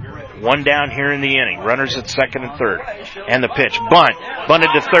 One down here in the inning. Runners at second and third. And the pitch.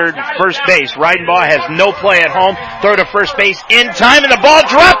 Bunted to third, first base. Reidenbaugh has no play at home. Throw to first base in time, and the ball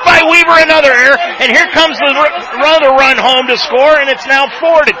dropped by Weaver. Another error. And here comes the other run home to score, and it's now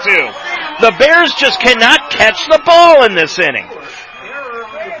 4-2. The Bears just cannot catch the ball in this inning.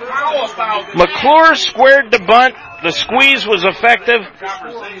 McClure squared the bunt. The squeeze was effective.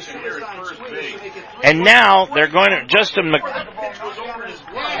 And now they're going to, Justin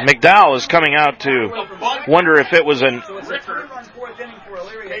McDowell is coming out to wonder if it was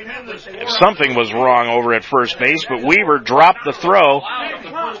if something was wrong over at first base, but Weaver dropped the throw,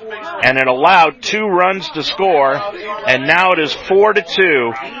 and it allowed 2 runs to score, and now it is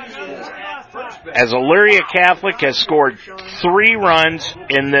 4-2. As Elyria Catholic has scored 3 runs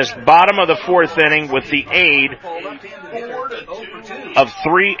in this bottom of the 4th inning with the aid of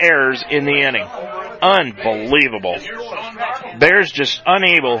 3 errors in the inning. Unbelievable. Bears just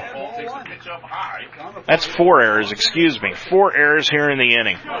unable. That's 4 errors, 4 errors here in the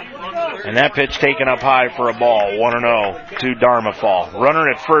inning. And that pitch taken up high for a ball, 1-0 to Darmafall. Runner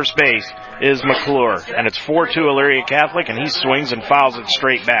at first base is McClure. And it's 4-2 Elyria Catholic, and he swings and fouls it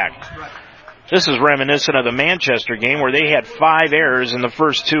straight back. This is reminiscent of the Manchester game where they had 5 errors in the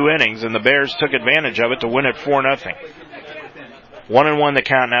first 2 innings, and the Bears took advantage of it to win it 4-0. 1-1 the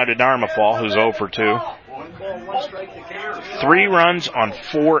count now to Darmafall, who's 0 for 2. 3 runs on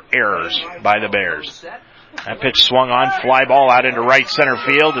 4 errors by the Bears. That pitch swung on, fly ball out into right center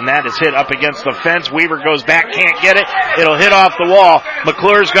field, and that is hit up against the fence. Weaver goes back, can't get it. It'll hit off the wall.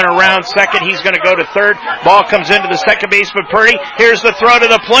 McClure's going to round second. He's going to go to third. Ball comes into the second baseman, Purdy. Here's the throw to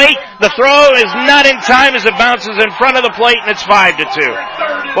the plate. The throw is not in time as it bounces in front of the plate, and it's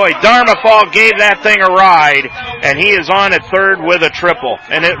 5-2. Boy, Darmafall gave that thing a ride, and he is on at third with a triple.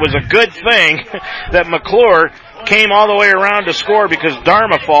 And it was a good thing that McClure came all the way around to score, because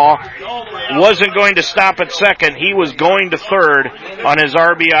Darmafall wasn't going to stop at second. He was going to third on his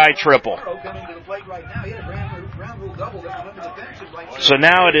RBI triple. So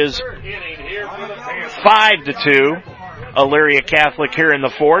now it is 5-2, Elyria Catholic here in the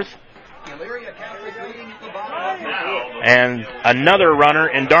 4th. And another runner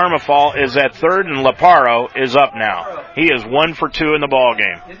in Darmafall is at third, and Laparo is up now. He is 1 for 2 in the ball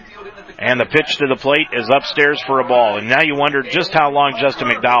game. And the pitch to the plate is upstairs for a ball. And now you wonder just how long Justin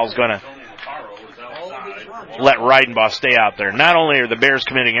McDowell's going to let Reidenbaugh stay out there. Not only are the Bears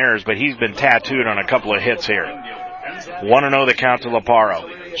committing errors, but he's been tattooed on a couple of hits here. 1-0 the count to Laparo.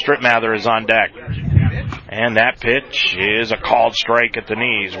 Stripmather is on deck. And that pitch is a called strike at the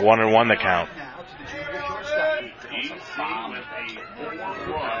knees. 1-1 the count.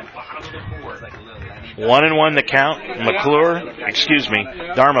 1-1 the count.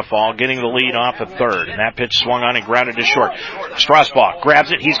 Darmafall getting the lead off at third. And that pitch swung on and grounded to short. Strasbach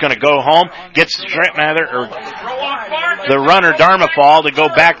grabs it. He's going to go home. Gets the runner, Darmafall, to go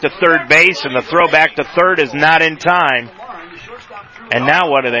back to third base. And the throw back to third is not in time. And now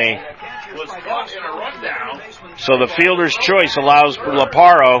what do they? So the fielder's choice allows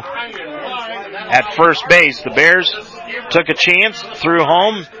Laparo at first base. The Bears took a chance, threw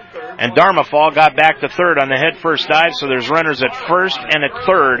home, and Darmafall got back to third on the head first dive, so there's runners at first and at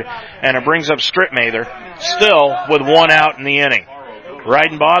third, and it brings up Stripmather, still with 1 out in the inning.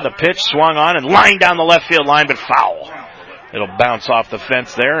 Reidenbaugh, the pitch swung on and lined down the left field line, but foul. It'll bounce off the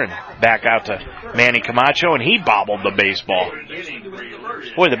fence there and back out to Manny Camacho, and he bobbled the baseball.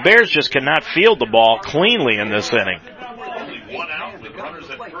 Boy, the Bears just cannot field the ball cleanly in this inning.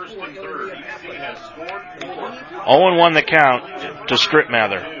 0-1 the count to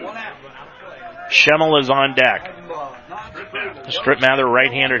Stripmather. Schemmel is on deck. Stripmather,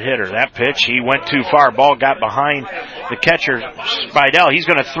 right-handed hitter. That pitch, he went too far. Ball got behind the catcher, Spidell. He's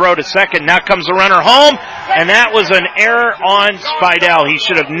going to throw to second. Now comes the runner home, and that was an error on Spidell. He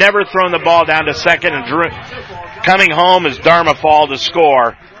should have never thrown the ball down to second, and coming home is Darmafall to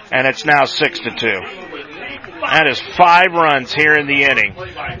score, and it's now 6-2. That is 5 runs here in the inning.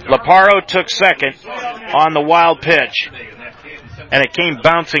 Laparo took second on the wild pitch, and it came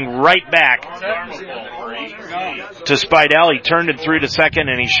bouncing right back to Spidell. He turned it through to second,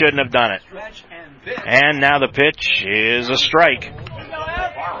 and he shouldn't have done it. And now the pitch is a strike.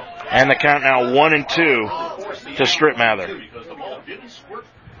 And the count now 1-2 to Stripmather.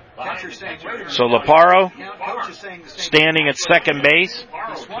 So Laparo standing at second base.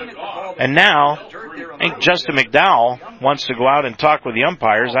 And now, I think Justin McDowell wants to go out and talk with the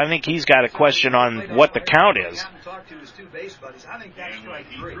umpires. I think he's got a question on what the count is.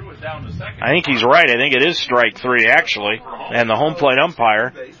 I think he's right. I think it is strike 3, actually. And the home plate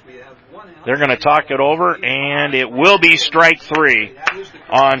umpire, they're going to talk it over, and it will be strike 3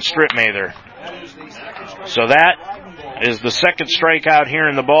 on Stripmather. So that is the second strikeout here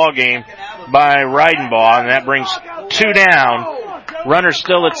in the ball game by Reidenbaugh, and that brings 2 down. Runner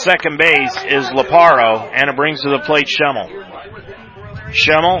still at second base is Laparo, and it brings to the plate Schemmel.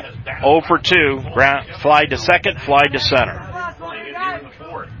 Schemmel 0 for 2, fly to second, fly to center.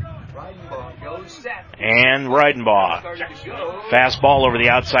 And Reidenbaugh. Fastball over the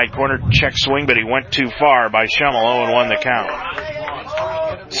outside corner, check swing, but he went too far by Schemmel, 0-1 the count.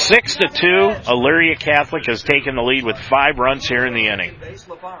 6-2, Elyria Catholic has taken the lead with 5 runs here in the inning.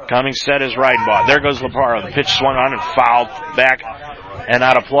 Coming set is Reidenbaugh. There goes Laparo. The pitch swung on and fouled back and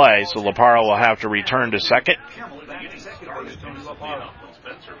out of play, so Laparo will have to return to second.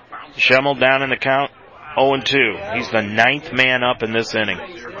 Schemmel down in the count, 0-2. He's the 9th man up in this inning.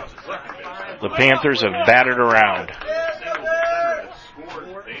 The Panthers have batted around.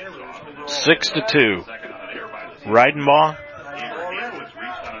 6-2. Reidenbaugh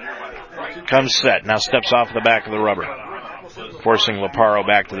comes set. Now steps off the back of the rubber, forcing Laparo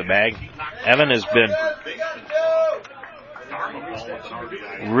back to the bag. Evan has been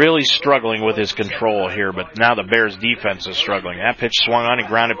really struggling with his control here, but now the Bears defense is struggling. That pitch swung on and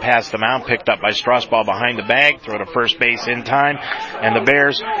grounded past the mound, picked up by Strasbaugh behind the bag, throw to first base in time, and the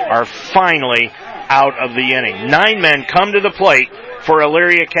Bears are finally out of the inning. 9 men come to the plate for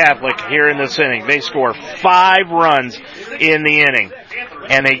Elyria Catholic here in this inning. They score 5 runs in the inning,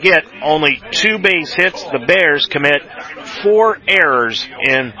 and they get only 2 base hits. The Bears commit 4 errors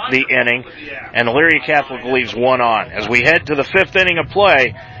in the inning, and Elyria Catholic leaves 1 on. As we head to the 5th inning of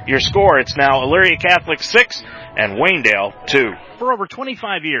play, your score, it's now Elyria Catholic 6 and Waynedale 2. For over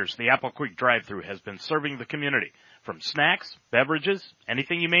 25 years, the Apple Creek Drive-Thru has been serving the community, from snacks, beverages,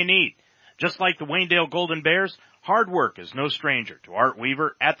 anything you may need. Just like the Waynedale Golden Bears, hard work is no stranger to Art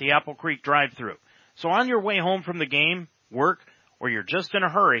Weaver at the Apple Creek Drive-Thru. So on your way home from the game, work, or you're just in a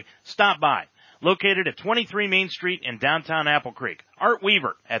hurry, stop by. Located at 23 Main Street in downtown Apple Creek, Art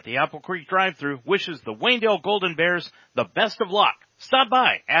Weaver at the Apple Creek Drive-Thru wishes the Waynedale Golden Bears the best of luck. Stop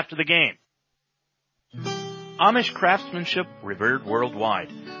by after the game. Amish craftsmanship revered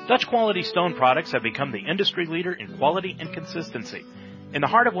worldwide. Dutch Quality Stone products have become the industry leader in quality and consistency. In the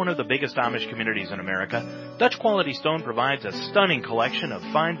heart of one of the biggest Amish communities in America, Dutch Quality Stone provides a stunning collection of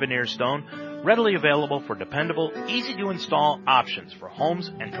fine veneer stone, readily available for dependable, easy-to-install options for homes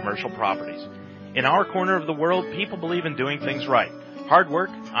and commercial properties. In our corner of the world, people believe in doing things right. Hard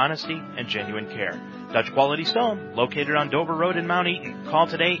work, honesty, and genuine care. Dutch Quality Stone, located on Dover Road in Mount Eaton. Call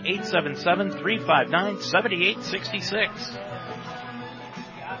today, 877-359-7866.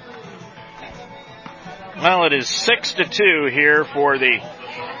 Well, it is 6-2 here for the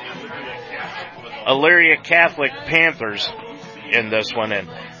Elyria Catholic Panthers in this one. And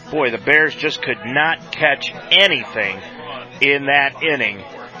boy, the Bears just could not catch anything in that inning.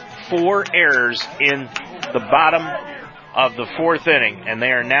 4 errors in the bottom of the 4th inning, and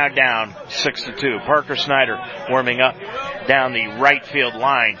they are now down 6-2. Parker Snyder warming up down the right field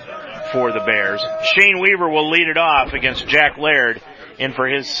line for the Bears. Shane Weaver will lead it off against Jack Laird in for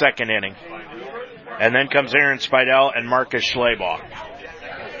his 2nd inning. And then comes Aaron Spidell and Marcus Schleybaugh.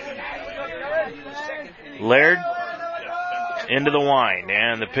 Laird into the wind,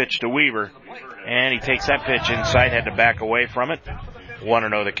 and the pitch to Weaver. And he takes that pitch inside, had to back away from it.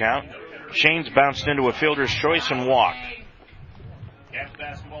 1-0 the count. Shane's bounced into a fielder's choice and walked.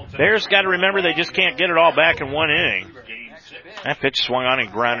 Bears got to remember they just can't get it all back in 1 inning. That pitch swung on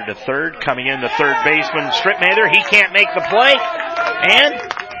and grounded to third. Coming in the third baseman, Stripmather. He can't make the play. And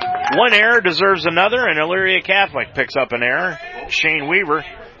 1 error deserves another, and Elyria Catholic picks up an error. Shane Weaver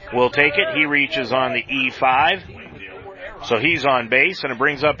will take it. He reaches on the E5. So he's on base, and it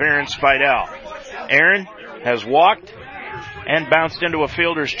brings up Aaron Spidell. Aaron has walked and bounced into a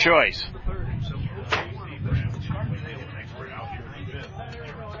fielder's choice.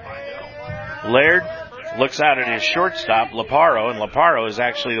 Laird looks out at his shortstop, Laparo, and Laparo is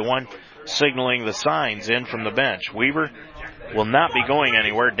actually the one signaling the signs in from the bench. Weaver will not be going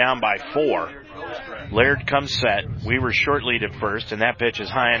anywhere, down by 4. Laird comes set. Weaver short lead at first, and that pitch is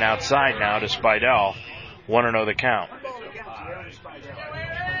high and outside now to Spidell. 1-0 the count.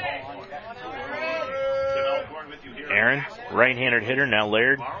 Aaron, right-handed hitter. Now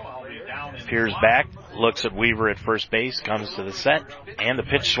Laird peers back, Looks at Weaver at first base, comes to the set, and the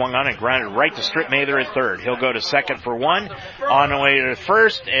pitch swung on and grounded right to Strip Mather at third. He'll go to second for one. On the way to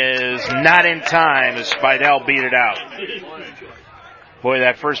first is not in time as Spidell beat it out. Boy,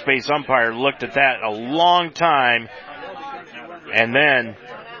 that first base umpire looked at that a long time and then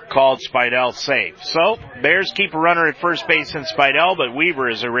called Spidell safe. So, Bears keep a runner at first base in Spidell, but Weaver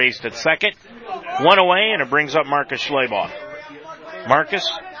is erased at second. One away, and it brings up Marcus Schleybaugh. Marcus,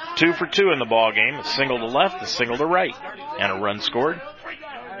 2 for 2 in the ball game. A single to left, a single to right, and a run scored.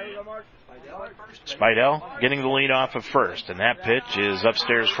 Spidell getting the lead off of first, and that pitch is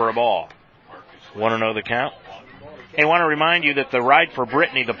upstairs for a ball. 1-0 the count. Hey, I want to remind you that the Ride for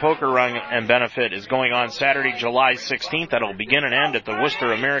Brittany, the poker run and benefit, is going on Saturday, July 16th. That'll begin and end at the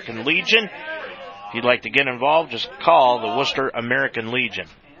Worcester American Legion. If you'd like to get involved, just call the Worcester American Legion.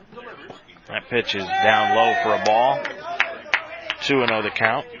 That pitch is down low for a ball. 2-0 the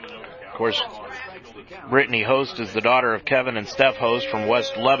count. Of course, Brittany Host is the daughter of Kevin and Steph Host from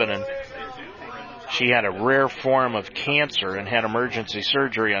West Lebanon. She had a rare form of cancer and had emergency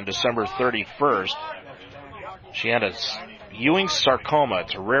surgery on December 31st. She had a Ewing's sarcoma.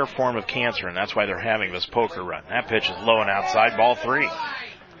 It's a rare form of cancer, and that's why they're having this poker run. That pitch is low and outside, ball 3.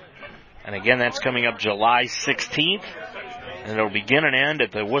 And again, that's coming up July 16th. And it'll begin and end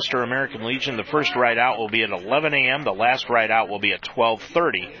at the Worcester American Legion. The first ride out will be at 11 a.m. The last ride out will be at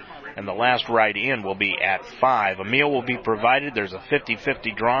 12:30. And the last ride in will be at 5. A meal will be provided. There's a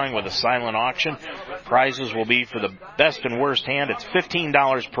 50-50 drawing with a silent auction. Prizes will be for the best and worst hand. It's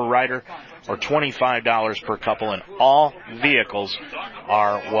 $15 per rider or $25 per couple, and all vehicles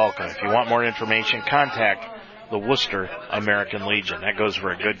are welcome. If you want more information, contact the Worcester American Legion. That goes for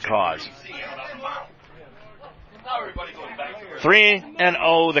a good cause.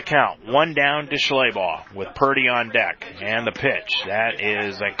 3-0 the count. One down to Schleybaugh with Purdy on deck. And the pitch. That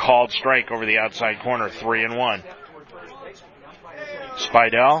is a called strike over the outside corner. 3-1.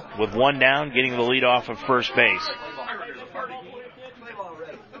 Spidell with one down, getting the lead off of first base.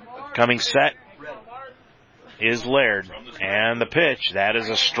 Coming set is Laird. And the pitch. That is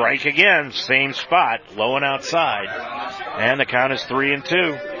a strike again. Same spot. Low and outside. And the count is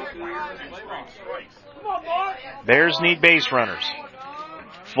 3-2. Bears need base runners.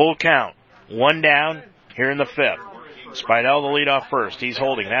 Full count. One down here in the 5th. Spidell the lead off first. He's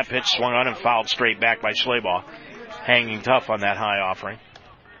holding. That pitch swung on and fouled straight back by Schleybaugh. Hanging tough on that high offering.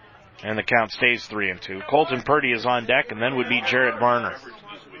 And the count stays 3-2. Colton Purdy is on deck, and then would be Jarrett Varner.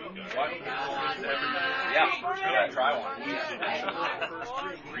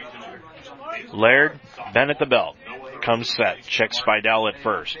 Laird, Ben at the belt. Comes set. Checks Spidell at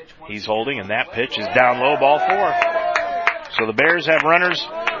first. He's holding, and that pitch is down low, ball 4. So the Bears have runners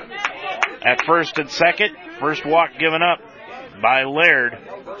at first and second. First walk given up by Laird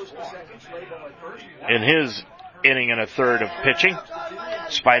in his inning and a third of pitching.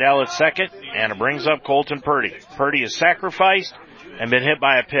 Spidell at second, and it brings up Colton Purdy. Purdy is sacrificed and been hit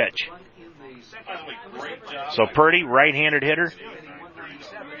by a pitch. So Purdy, right-handed hitter.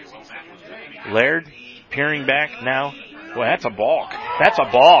 Laird peering back now. Boy, that's a balk. That's a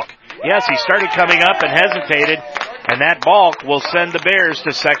balk. Yes, he started coming up and hesitated, and that balk will send the Bears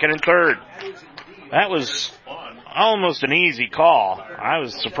to second and third. That was almost an easy call. I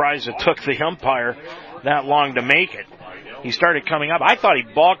was surprised it took the umpire that long to make it. He started coming up. I thought he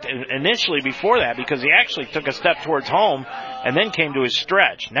balked initially before that because he actually took a step towards home and then came to his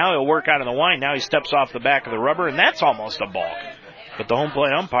stretch. Now he'll work out of the wind. Now he steps off the back of the rubber, and that's almost a balk. But the home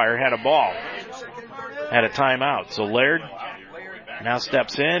plate umpire had a ball. Had a timeout. So Laird now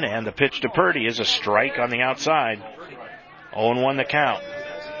steps in, and the pitch to Purdy is a strike on the outside. 0-1 the count.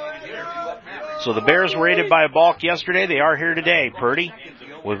 So the Bears were aided by a balk yesterday. They are here today. Purdy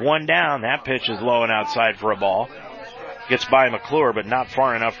with one down. That pitch is low and outside for a ball. Gets by McClure, but not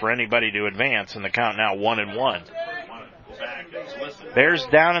far enough for anybody to advance, and the count now 1-1. Bears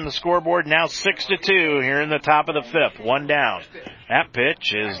down in the scoreboard, now 6-2 here in the top of the 5th. One down. That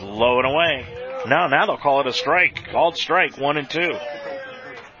pitch is low and away. Now they'll call it a strike. Called strike, 1-2.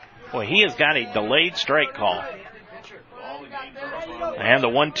 Boy, he has got a delayed strike call. And the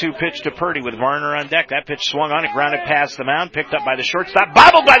 1-2 pitch to Purdy with Varner on deck. That pitch swung on it, grounded past the mound, picked up by the shortstop,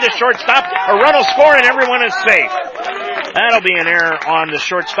 bobbled by the shortstop. A run will score, and everyone is safe. That'll be an error on the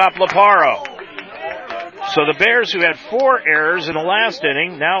shortstop, Laparo. So the Bears, who had 4 errors in the last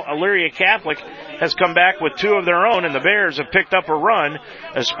inning, now Elyria Catholic has come back with 2 of their own, and the Bears have picked up a run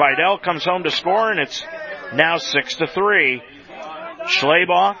as Spidell comes home to score, and it's now 6-3.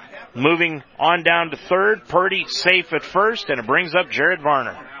 Schleybaugh moving on down to third. Purdy safe at first, and it brings up Jared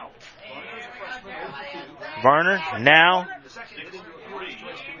Varner. Varner now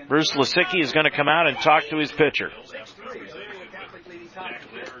Bruce Lisicki is going to come out and talk to his pitcher.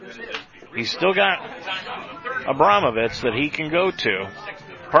 He's still got Abramovitz that he can go to.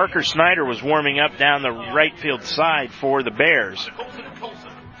 Parker Snyder was warming up down the right field side for the Bears.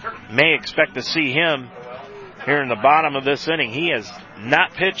 May expect to see him here in the bottom of this inning. He has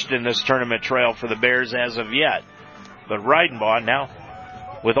not pitched in this tournament trail for the Bears as of yet. But Reidenbaugh now,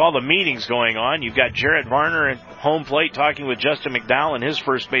 with all the meetings going on, you've got Jarrett Varner at home plate talking with Justin McDowell and his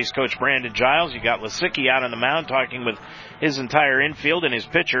first base coach Brandon Giles. You've got Lisicki out on the mound talking with his entire infield and his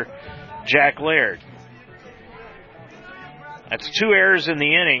pitcher, Jack Laird. That's 2 errors in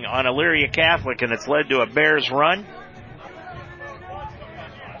the inning on Elyria Catholic, and it's led to a Bears run.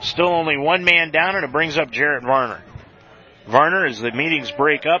 Still only 1 man down, and it brings up Jarrett Varner. Varner, as the meetings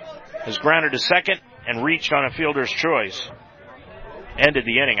break up, has grounded to second and reached on a fielder's choice. Ended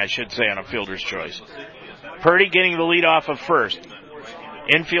the inning, I should say, on a fielder's choice. Purdy getting the lead off of first.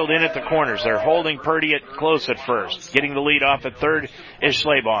 Infield in at the corners. They're holding Purdy at close at first. Getting the lead off at third is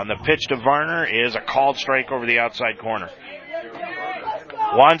Schleybaugh. And the pitch to Varner is a called strike over the outside corner.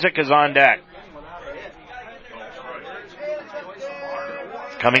 Wanzik is on deck.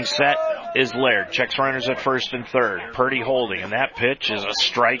 Coming set is Laird. Checks runners at first and third. Purdy holding, and that pitch is a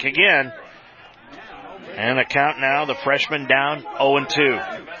strike again. And the count now, the freshman down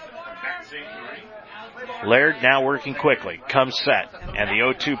 0-2. Laird now working quickly. Comes set. And the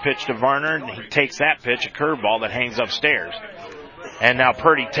 0-2 pitch to Varner, and he takes that pitch, a curveball that hangs upstairs. And now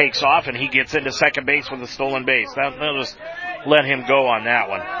Purdy takes off, and he gets into second base with a stolen base. They'll just let him go on that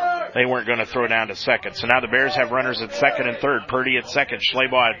one. They weren't going to throw down to second. So now the Bears have runners at second and third. Purdy at second,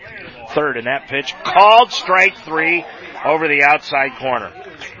 Schleybaugh at third, and that pitch called strike 3 over the outside corner.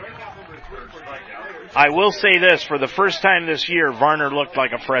 I will say this, for the first time this year, Varner looked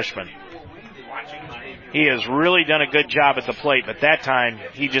like a freshman. He has really done a good job at the plate, but that time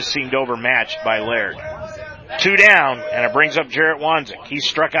he just seemed overmatched by Laird. 2 down, and it brings up Jarrett Wanzik. He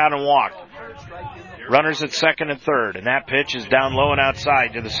struck out and walked. Runners at second and third, and that pitch is down low and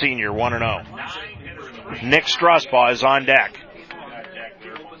outside to the senior, 1-0. Nick Strasbaugh is on deck.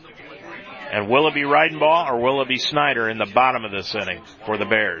 And will it be Reidenbaugh or will it be Snyder in the bottom of this inning for the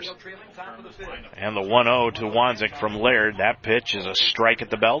Bears? And the 1-0 to Wanzik from Laird. That pitch is a strike at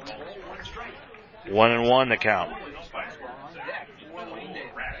the belt. 1-1 the count.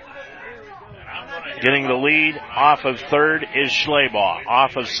 Getting the lead off of third is Schleybaugh.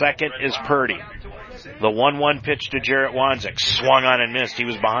 Off of second is Purdy. The 1-1 pitch to Jarrett Wanzik. Swung on and missed. He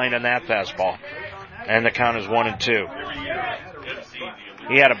was behind on that fastball. And the count is 1-2.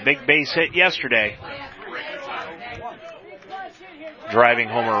 He had a big base hit yesterday. Driving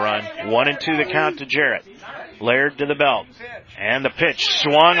homer run. 1-2 the count to Jarrett. Laird to the belt. And the pitch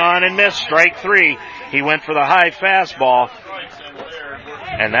swung on and missed. Strike 3. He went for the high fastball.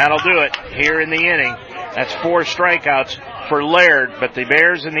 And that'll do it here in the inning. That's 4 strikeouts for Laird. But the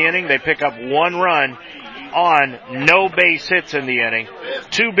Bears in the inning, they pick up 1 run on no base hits in the inning.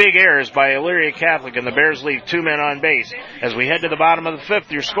 2 big errors by Elyria Catholic, and the Bears leave 2 men on base. As we head to the bottom of the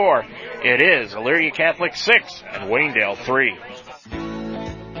 5th, your score, it is Elyria Catholic 6 and Waynedale 3.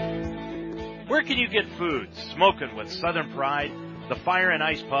 Where can you get food? Smoking with Southern Pride, the Fire and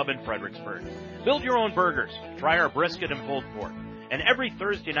Ice Pub in Fredericksburg. Build your own burgers. Try our brisket and pulled pork. And every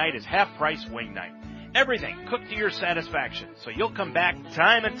Thursday night is half-price wing night. Everything cooked to your satisfaction, so you'll come back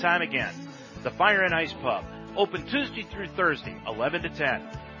time and time again. The Fire and Ice Pub, open Tuesday through Thursday, 11 to 10,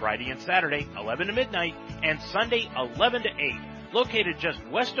 Friday and Saturday, 11 to midnight, and Sunday, 11 to 8, located just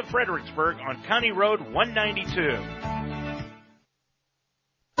west of Fredericksburg on County Road 192.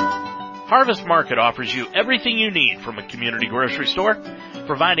 Harvest Market offers you everything you need from a community grocery store,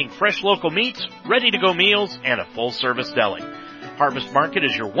 providing fresh local meats, ready-to-go meals, and a full-service deli. Harvest Market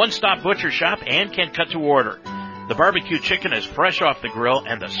is your one-stop butcher shop and can cut to order. The barbecue chicken is fresh off the grill,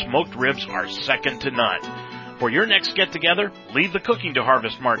 and the smoked ribs are second to none. For your next get-together, leave the cooking to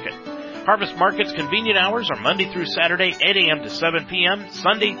Harvest Market. Harvest Market's convenient hours are Monday through Saturday, 8 a.m. to 7 p.m.,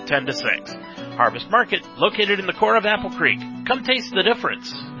 Sunday, 10 to 6. Harvest Market, located in the core of Apple Creek. Come taste the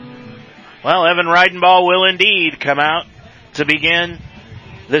difference. Well, Evan Reidenbaugh will indeed come out to begin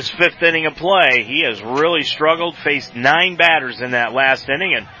this 5th inning of play. He has really struggled, faced 9 batters in that last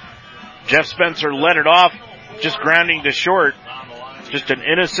inning, and Jeff Spencer led it off, just grounding to short. Just an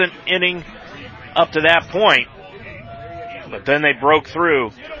innocent inning up to that point. But then they broke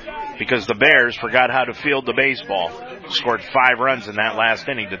through because the Bears forgot how to field the baseball. Scored 5 runs in that last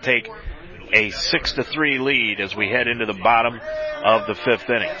inning to take a 6-3 lead as we head into the bottom of the 5th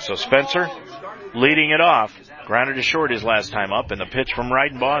inning. So Spencer leading it off. Grounded to short his last time up, and the pitch from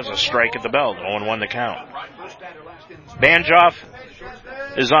Reidenbaugh is a strike at the belt. 0-1 the count. Banjoff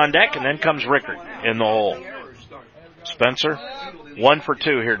is on deck, and then comes Rickard in the hole. Spencer, 1 for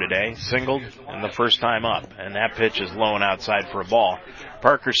 2 here today, singled in the first time up, and that pitch is low and outside for a ball.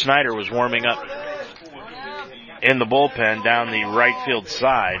 Parker Snyder was warming up in the bullpen down the right field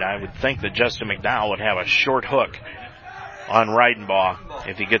side. I would think that Justin McDowell would have a short hook on Reidenbaugh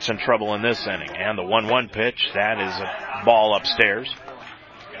if he gets in trouble in this inning. And the 1-1 pitch, that is a ball upstairs.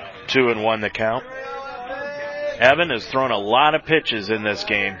 2-1 the count. Evan has thrown a lot of pitches in this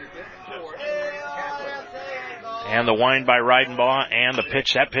game. And the wind by Reidenbaugh and the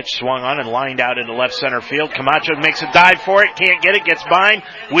pitch. That pitch swung on and lined out into left center field. Camacho makes a dive for it. Can't get it. Gets behind.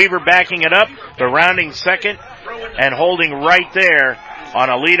 Weaver backing it up. The rounding second. And holding right there on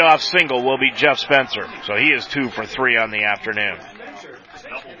a leadoff single will be Jeff Spencer. So he is 2 for 3 on the afternoon.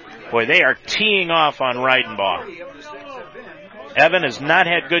 Boy, they are teeing off on Reidenbaugh. Evan has not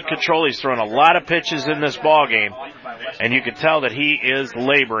had good control. He's thrown a lot of pitches in this ball game. And you can tell that he is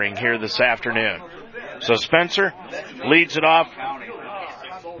laboring here this afternoon. So Spencer leads it off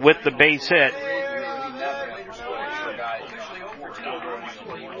with the base hit.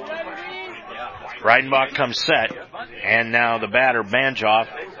 Reidenbaugh comes set, and now the batter, Banjoff,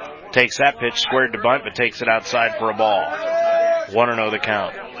 takes that pitch, squared to bunt, but takes it outside for a ball. 1-0 the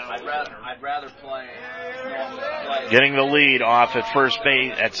count. Getting the lead off at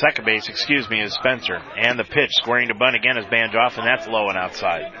second base, is Spencer. And the pitch, squaring to bunt again is Banjoff, and that's low and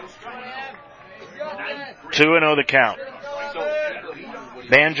outside. 2-0 the count.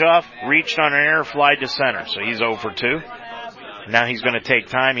 Banjoff reached on an air fly to center, so he's 0 for 2. Now he's going to take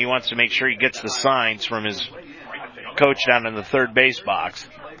time. He wants to make sure he gets the signs from his coach down in the third base box.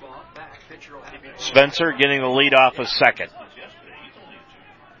 Spencer getting the lead off of second.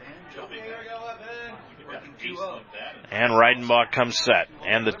 And Reidenbaugh comes set.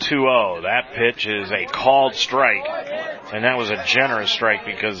 And the 2-0. That pitch is a called strike. And that was a generous strike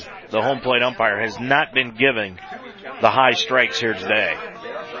because the home plate umpire has not been giving the high strikes here today.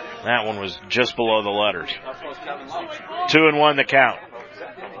 That one was just below the letters. 2-1 the count.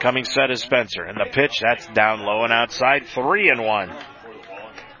 Coming set is Spencer. And the pitch, that's down low and outside. 3-1.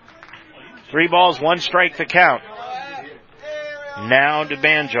 3 balls, 1 strike the count. Now to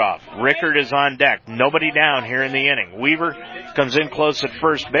Banjoff. Rickard is on deck. Nobody down here in the inning. Weaver comes in close at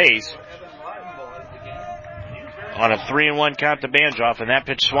first base on a 3-1 count to Banjoff, and that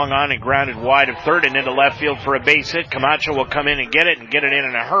pitch swung on and grounded wide of third and into left field for a base hit. Camacho will come in and get it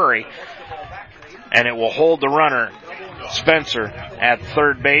in a hurry, and it will hold the runner, Spencer, at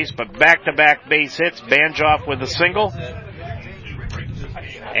third base. But back-to-back base hits. Banjoff with a single,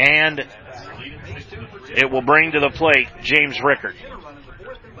 and it will bring to the plate James Rickard.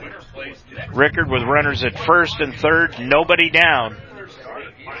 Rickard with runners at first and third, nobody down.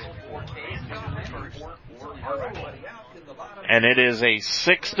 And it is a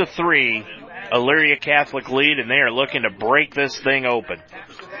 6-3 Elyria Catholic lead, and they are looking to break this thing open.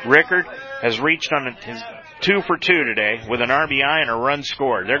 Rickard has reached on his 2 for 2 today with an RBI and a run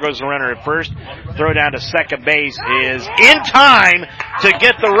scored. There goes the runner at first. Throw down to second base is in time to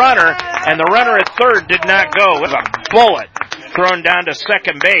get the runner, and the runner at third did not go. It was a bullet thrown down to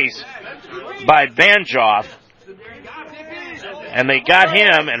second base by Banjoff. And they got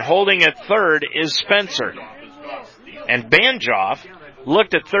him, and holding at third is Spencer. And Banjoff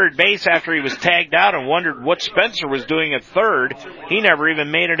looked at third base after he was tagged out and wondered what Spencer was doing at third. He never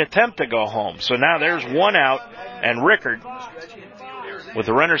even made an attempt to go home. So now there's 1 out, and Rickard, with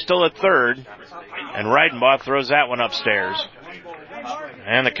the runner still at third, and Reidenbaugh throws that one upstairs.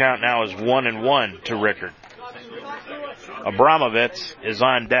 And the count now is 1-1 to Rickard. Abramovitz is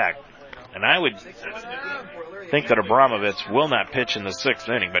on deck. And I would think that Abramovitz will not pitch in the 6th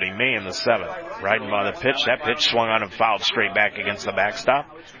inning, but he may in the 7th. Reidenbaugh the pitch. That pitch swung on and fouled straight back against the backstop.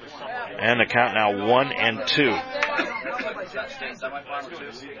 And the count now 1-2.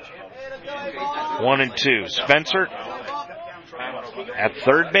 1-2. Spencer at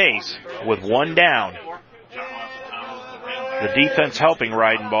third base with 1 down. The defense helping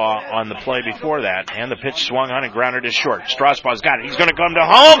Reidenbaugh on the play before that. And the pitch swung on and grounded to short. Strasbaugh's got it. He's going to come to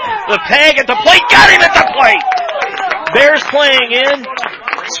home. The tag at the plate. Got him at the plate. Bears playing in.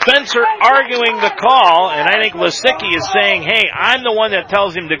 Spencer arguing the call. And I think Lisicki is saying, hey, I'm the one that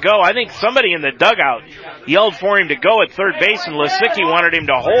tells him to go. I think somebody in the dugout yelled for him to go at third base, and Lisicki wanted him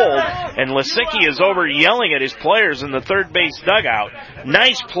to hold. And Lisicki is over yelling at his players in the third base dugout.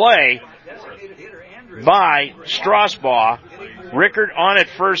 Nice play by Strasbaugh. Rickard on at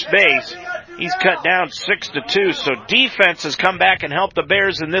first base. He's cut down 6-2. So defense has come back and helped the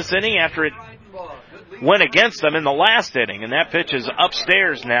Bears in this inning after it went against them in the last inning. And that pitch is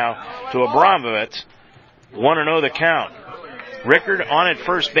upstairs now to Abramovitz. 1-0 the count. Rickard on at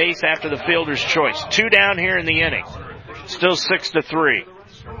first base after the fielder's choice. 2 down here in the inning. Still 6-3.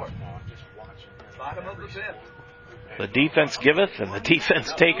 The defense giveth and the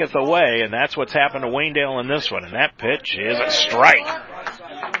defense taketh away, and that's what's happened to Waynedale in this one. And that pitch is a strike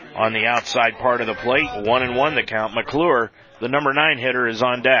on the outside part of the plate. 1-1 the count. McClure, the number 9 hitter, is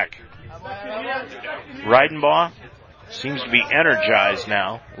on deck. Reidenbaugh seems to be energized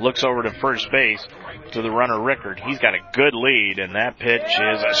now. Looks over to first base to the runner Rickard. He's got a good lead, and that pitch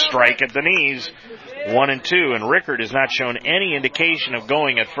is a strike at the knees. 1-2, and Rickard has not shown any indication of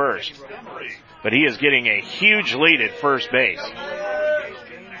going at first. But he is getting a huge lead at first base.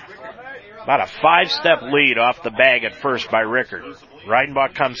 About a 5-step lead off the bag at first by Rickard.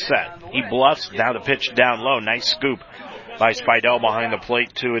 Reidenbaugh comes set. He bluffs. Now the pitch down low. Nice scoop by Spidell behind the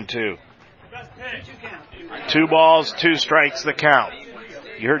plate. 2-2. 2 balls, 2 strikes the count.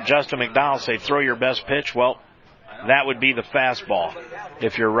 You heard Justin McDonald say throw your best pitch. Well, that would be the fastball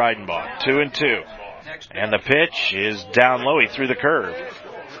if you're Reidenbaugh. 2-2. And the pitch is down low. He threw the curve.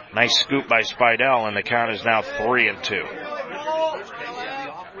 Nice scoop by Spidell, and the count is now 3-2.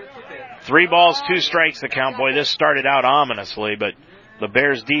 3 balls, 2 strikes the count. Boy, this started out ominously, but the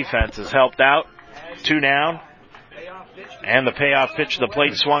Bears defense has helped out. 2 down. And the payoff pitch to the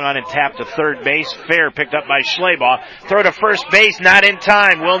plate swung on and tapped to third base. Fair picked up by Schleybaugh. Throw to first base, not in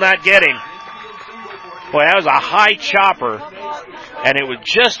time. Will not get him. Boy, that was a high chopper, and it would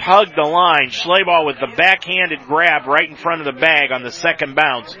just hug the line. Schleybaugh with the backhanded grab right in front of the bag on the second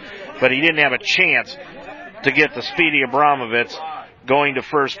bounce, but he didn't have a chance to get the speedy Abramovitz going to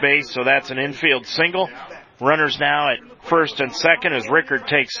first base, so that's an infield single. Runners now at first and second as Rickard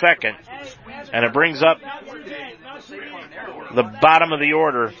takes second, and it brings up the bottom of the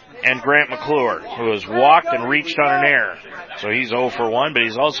order and Grant McClure, who has walked and reached on an error. So he's 0 for 1, but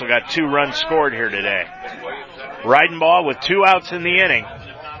he's also got 2 runs scored here today. Reidenbaugh with 2 outs in the inning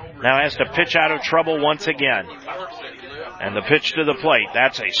now has to pitch out of trouble once again. And the pitch to the plate,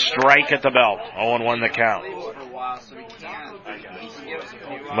 that's a strike at the belt. 0-1 the count.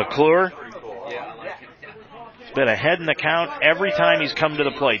 McClure has been ahead in the count every time he's come to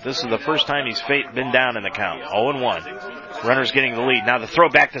the plate. This is the first time he's been down in the count. 0-1. Runners getting the lead. Now the throw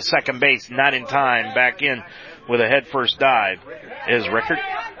back to second base, not in time. Back in with a head-first dive is Rickard.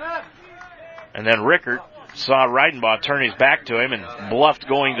 And then Rickard saw Reidenbaugh turn his back to him and bluffed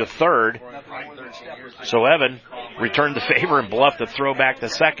going to third. So Evan returned the favor and bluffed the throw back to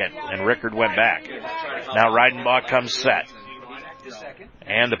second, and Rickard went back. Now Reidenbaugh comes set.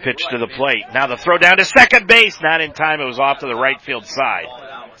 And the pitch to the plate. Now the throw down to second base, not in time. It was off to the right field side.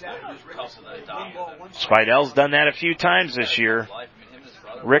 Spidell's done that a few times this year.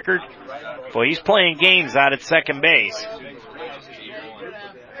 Rickard, boy, he's playing games out at second base.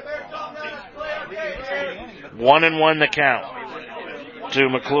 1-1 the count to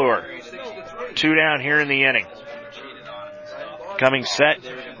McClure. 2 down here in the inning. Coming set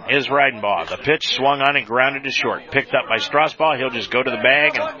is Reidenbaugh. The pitch swung on and grounded to short. Picked up by Strasbaugh. He'll just go to the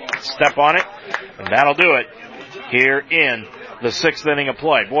bag and step on it, and that'll do it here in the 6th inning of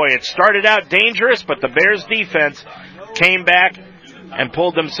play. Boy, it started out dangerous, but the Bears defense came back and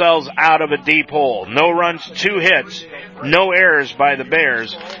pulled themselves out of a deep hole. No runs, 2 hits, no errors by the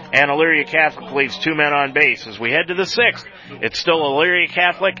Bears, and Elyria Catholic leaves 2 men on base. As we head to the 6th, it's still Elyria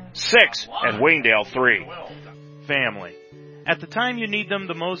Catholic 6 and Waynedale 3. Family. At the time you need them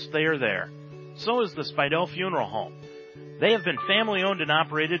the most, they are there. So is the Spidell Funeral Home. They have been family-owned and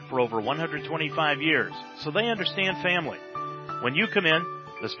operated for over 125 years, so they understand family. When you come in,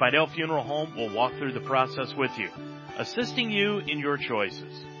 the Spidell Funeral Home will walk through the process with you, assisting you in your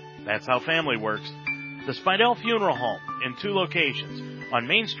choices. That's how family works. The Spidell Funeral Home in 2 locations, on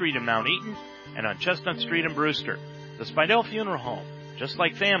Main Street in Mount Eaton and on Chestnut Street in Brewster. The Spidell Funeral Home, just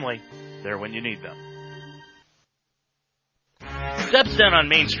like family, there when you need them. Deb's Den on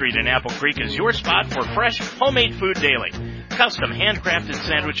Main Street in Apple Creek is your spot for fresh, homemade food daily. Custom handcrafted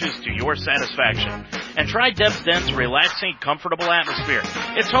sandwiches to your satisfaction. And try Deb's Den's relaxing, comfortable atmosphere.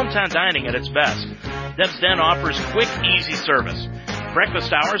 It's hometown dining at its best. Deb's Den offers quick, easy service.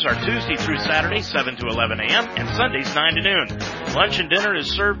 Breakfast hours are Tuesday through Saturday, 7 to 11 a.m., and Sundays, 9 to noon. Lunch and dinner is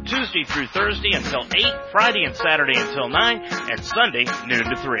served Tuesday through Thursday until 8, Friday and Saturday until 9, and Sunday, noon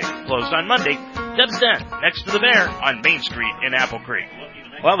to 3. Closed on Monday. Deb's Den, next to the Bear on Main Street in Apple Creek.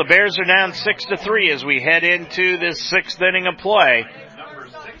 Well, the Bears are down 6-3 as we head into this 6th inning of play.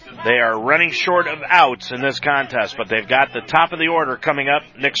 They are running short of outs in this contest, but they've got the top of the order coming up.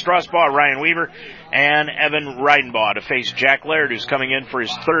 Nick Strasbaugh, Ryan Weaver, and Evan Reidenbaugh to face Jack Laird, who's coming in for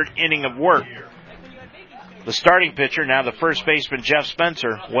his 3rd inning of work. The starting pitcher, now the first baseman, Jeff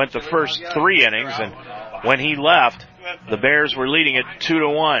Spencer, went the first 3 innings, and when he left, the Bears were leading it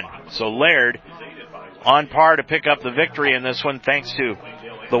 2-1. So Laird on par to pick up the victory in this one, thanks to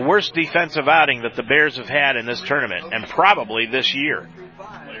the worst defensive outing that the Bears have had in this tournament, and probably this year.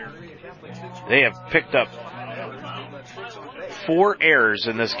 They have picked up 4 errors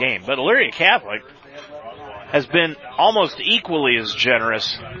in this game, but Elyria Catholic has been almost equally as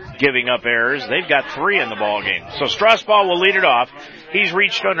generous giving up errors. They've got 3 in the ball game. So Strasbaugh will lead it off. He's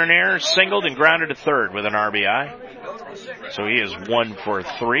reached on an error, singled, and grounded to third with an RBI. So he is 1 for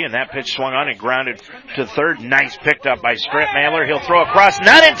 3, and that pitch swung on and grounded to third. Nice picked up by Strentmailer. He'll throw across.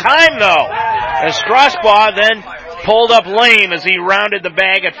 Not in time, though. As Strasbaugh then pulled up lame as he rounded the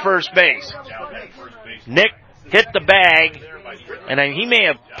bag at first base. Nick hit the bag, and he may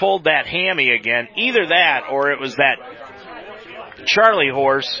have pulled that hammy again. Either that or it was that Charlie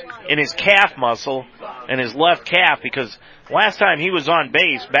horse in his calf muscle and his left calf, because last time he was on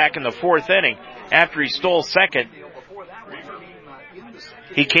base back in the 4th inning after he stole second,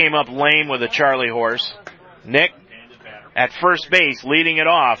 he came up lame with a Charlie horse. Nick at first base leading it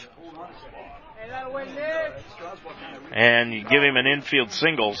off. And you give him an infield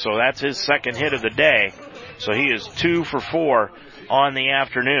single, so that's his second hit of the day. So he is 2 for 4 on the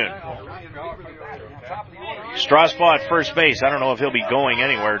afternoon. Strasbaugh at first base. I don't know if he'll be going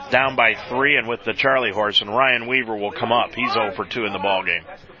anywhere. Down by 3 and with the Charlie horse, and Ryan Weaver will come up. He's 0 for 2 in the ballgame.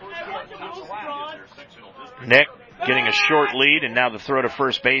 Nick getting a short lead, and now the throw to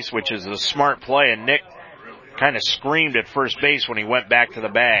first base, which is a smart play, and Nick kind of screamed at first base when he went back to the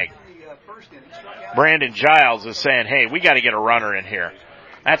bag. Brandon Giles is saying, hey, we got to get a runner in here.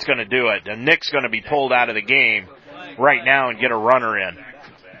 That's going to do it. And Nick's going to be pulled out of the game right now and get a runner in.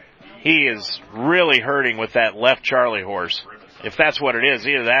 He is really hurting with that left Charlie horse. If that's what it is,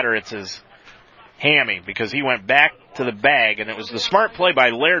 either that or it's his hammy, because he went back to the bag, and it was the smart play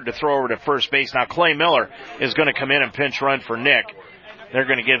by Laird to throw over to first base. Now Clay Miller is going to come in and pinch run for Nick. They're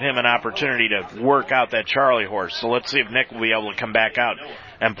going to give him an opportunity to work out that Charlie horse. So let's see if Nick will be able to come back out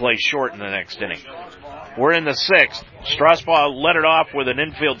and play short in the next inning. We're in the 6th. Strasbaugh led it off with an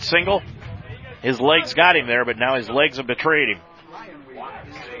infield single. His legs got him there, but now his legs have betrayed him.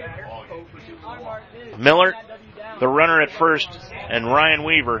 Miller, the runner at first, and Ryan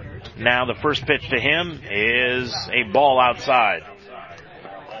Weaver. Now the first pitch to him is a ball outside.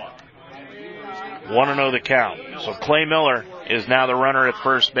 1-0 the count. So Clay Miller is now the runner at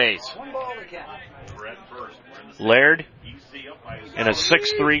first base. Laird in a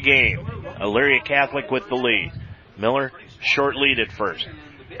 6-3 game. Elyria Catholic with the lead. Miller, short lead at first.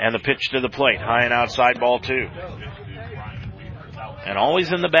 And the pitch to the plate, high and outside, ball 2. And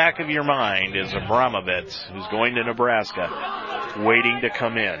always in the back of your mind is Abramovitz, who's going to Nebraska, waiting to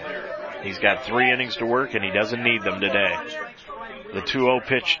come in. He's got 3 innings to work, and he doesn't need them today. The 2-0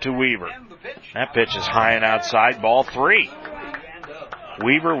 pitch to Weaver. That pitch is high and outside, ball 3.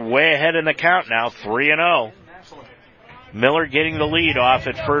 Weaver way ahead in the count now, 3-0. Miller getting the lead off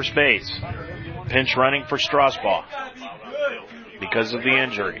at first base. Pinch running for Strasbaugh because of the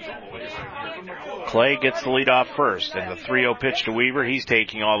injury. Clay gets the lead off first, and the 3-0 pitch to Weaver, he's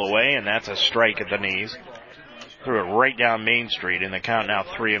taking all the way, and that's a strike at the knees. Threw it right down Main Street, in the count now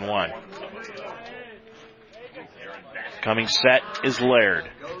 3-1. Coming set is Laird.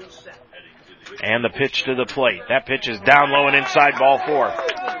 And the pitch to the plate. That pitch is down low and inside, ball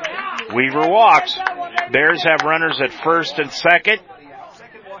 4. Weaver walks. Bears have runners at first and second.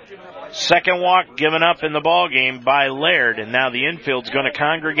 Second walk given up in the ball game by Laird, and now the infield's going to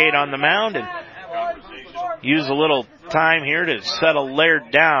congregate on the mound and use a little time here to settle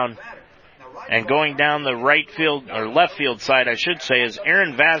Laird down. And going down the right field, or left field side, I should say, is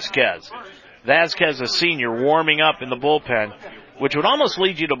Aaron Vasquez. Vasquez, a senior, warming up in the bullpen, which would almost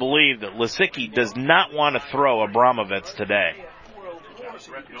lead you to believe that Lisicki does not want to throw Abramovitz today.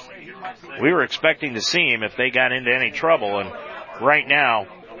 We were expecting to see him if they got into any trouble, and right now,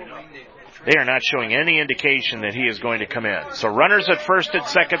 they are not showing any indication that he is going to come in. So runners at first and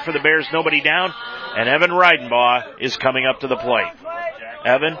second for the Bears, nobody down, and Evan Reidenbaugh is coming up to the plate.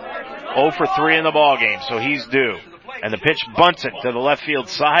 Evan, 0 for 3 in the ball game, so he's due. And the pitch bunts it to the left field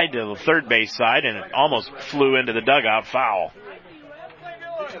side, to the third base side, and it almost flew into the dugout, foul.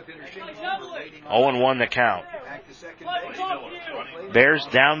 0-1 the count. Bears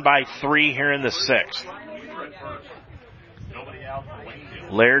down by 3 here in the 6th.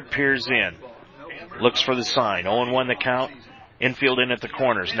 Laird peers in. Looks for the sign. 0-1 the count. Infield in at the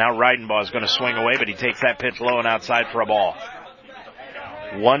corners. Now Reidenbaugh is going to swing away, but he takes that pitch low and outside for a ball.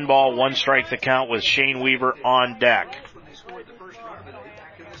 1 ball, 1 strike the count with Shane Weaver on deck.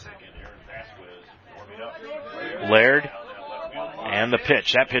 Laird And the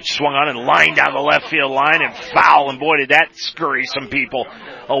pitch. That pitch swung on and lined down the left field line and foul. And boy, did that scurry some people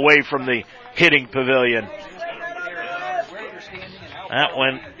away from the hitting pavilion. That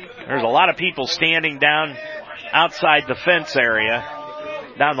one, there's a lot of people standing down outside the fence area,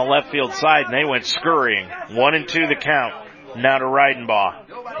 down the left field side, and they went scurrying. 1-2 the count. Now to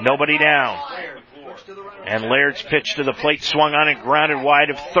Reidenbaugh. Nobody down. And Laird's pitch to the plate swung on and grounded wide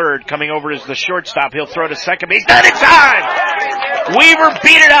of third. Coming over is the shortstop. He'll throw to second base. Not in time! Weaver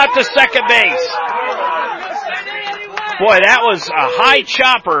beat it out to second base. Boy, that was a high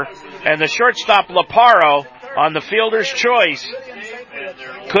chopper, and the shortstop Laparo on the fielder's choice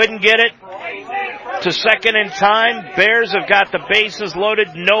couldn't get it to second in time. Bears have got the bases loaded,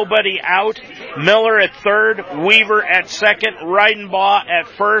 nobody out. Miller at third, Weaver at second, Reidenbaugh at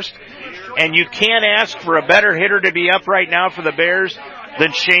first. And you can't ask for a better hitter to be up right now for the Bears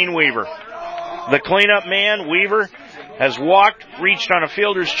than Shane Weaver. The cleanup man, Weaver, has walked, reached on a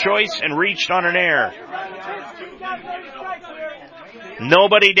fielder's choice, and reached on an error.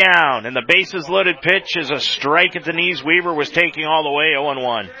 Nobody down, and the bases loaded pitch is a strike at the knees. Weaver was taking all the way,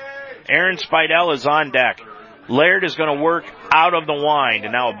 0-1. Aaron Spidell is on deck. Laird is going to work out of the wind,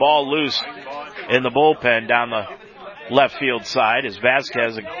 and now a ball loose in the bullpen down the left field side as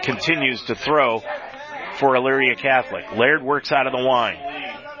Vasquez continues to throw for Elyria Catholic. Laird works out of the wind.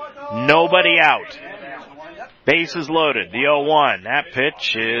 Nobody out. Bases loaded. The 0-1. That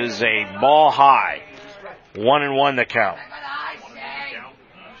pitch is a ball high. 1-1 the count.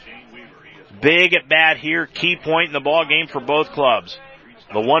 Big at bat here. Key point in the ball game for both clubs.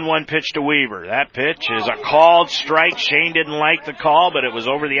 The 1-1 pitch to Weaver. That pitch is a called strike. Shane didn't like the call, but it was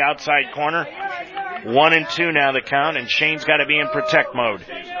over the outside corner. 1-2 now the count, and Shane's got to be in protect mode.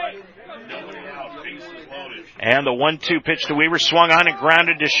 And the 1-2 pitch to Weaver swung on and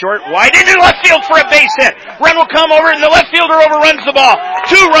grounded to short. Wide into left field for a base hit. Run will come over, and the left fielder overruns the ball.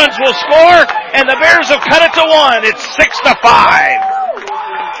 2 runs will score, and the Bears have cut it to 1. It's 6-5.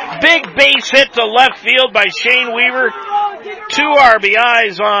 Big base hit to left field by Shane Weaver. 2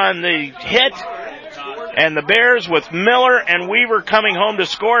 RBIs on the hit. And the Bears, with Miller and Weaver coming home to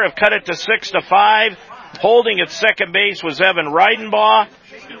score, have cut it to 6-5. Holding at second base was Evan Reidenbaugh.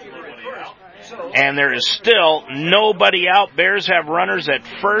 And there is still nobody out. Bears have runners at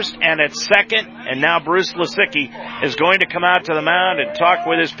first and at second. And now Bruce Lisicki is going to come out to the mound and talk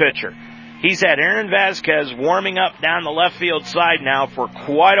with his pitcher. He's had Aaron Vasquez warming up down the left field side now for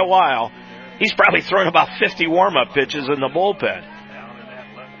quite a while. He's probably thrown about 50 warm-up pitches in the bullpen.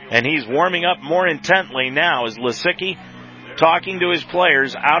 And he's warming up more intently now as Lisicki talking to his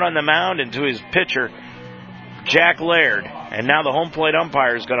players out on the mound and to his pitcher, Jack Laird. And now the home plate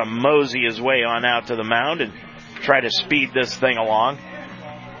umpire is going to mosey his way on out to the mound and try to speed this thing along.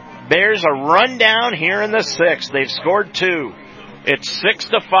 Bears a run down here in the 6th. They've scored 2. It's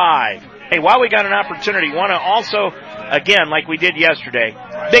 6-5. Hey, while we got an opportunity, want to also, again, like we did yesterday,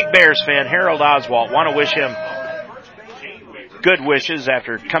 big Bears fan, Harold Oswalt, want to wish him good wishes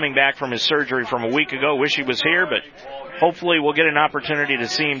after coming back from his surgery from a week ago. Wish he was here, but hopefully we'll get an opportunity to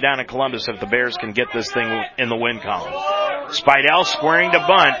see him down in Columbus if the Bears can get this thing in the win column. Spidell squaring to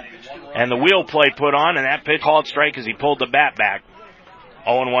bunt, and the wheel play put on, and that pitch called strike as he pulled the bat back.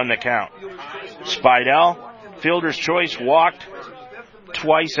 0-1 the count. Spidell, fielder's choice, walked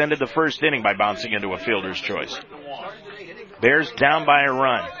twice, ended the first inning by bouncing into a fielder's choice. Bears down by a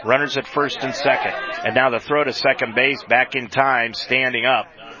run. Runners at first and second. And now the throw to second base, back in time, standing up,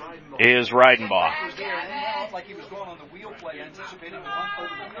 is Reidenbaugh.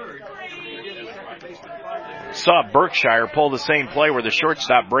 Saw Berkshire pull the same play where the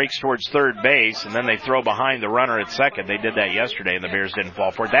shortstop breaks towards third base, and then they throw behind the runner at second. They did that yesterday, and the Bears didn't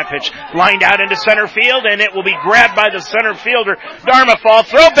fall for it. That pitch lined out into center field, and it will be grabbed by the center fielder, Darmafall.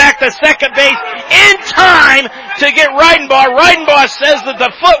 Throw back to second base in time to get Reidenbaugh. Reidenbaugh says that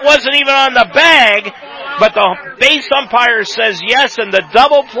the foot wasn't even on the bag, but the base umpire says yes, and the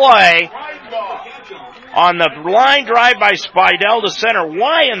double play on the line drive by Spidell to center.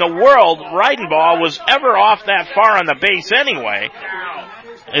 Why in the world Reidenbaugh was ever off that far on the base anyway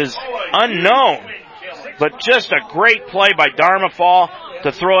is unknown. But just a great play by Darmafall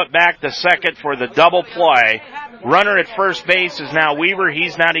to throw it back to second for the double play. Runner at first base is now Weaver.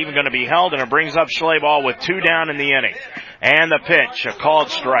 He's not even going to be held, and it brings up Schlaball with 2 down in the inning. And the pitch, a called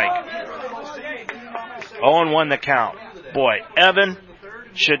strike. 0-1 the count. Boy, Evan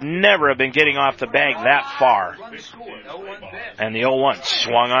should never have been getting off the bag that far. And the 0-1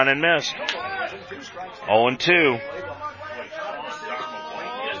 swung on and missed. 0-2.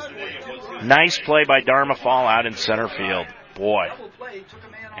 Nice play by Darmafall out in center field. Boy,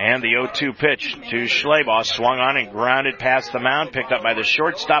 And the 0-2 pitch to Schleybaugh, swung on and grounded past the mound, picked up by the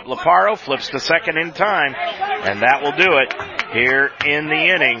shortstop Laparo, flips to second in time, and that will do it here in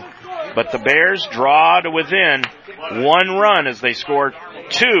the inning. But the Bears draw to within 1 run as they score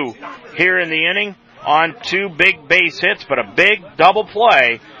 2 here in the inning on 2 big base hits, but a big double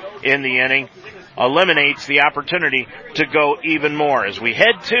play in the inning eliminates the opportunity to go even more. As we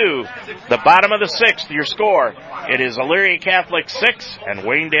head to the bottom of the 6th, your score, it is Elyria Catholic 6 and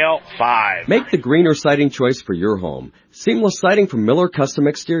Waynedale 5. Make the greener siding choice for your home. Seamless siding from Miller Custom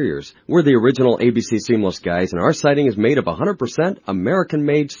Exteriors. We're the original ABC Seamless guys, and our siding is made of 100%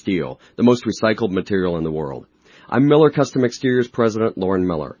 American-made steel, the most recycled material in the world. I'm Miller Custom Exteriors President Lauren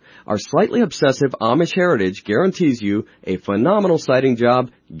Miller. Our slightly obsessive Amish heritage guarantees you a phenomenal siding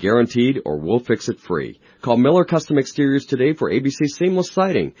job, guaranteed, or we'll fix it free. Call Miller Custom Exteriors today for ABC Seamless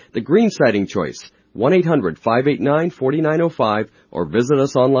Siding, the green siding choice. 1-800-589-4905 or visit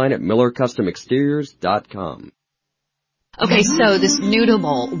us online at millercustomexteriors.com. Okay, so this noodle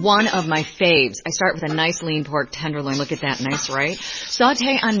bowl, one of my faves. I start with a nice lean pork tenderloin. Look at that, nice, right?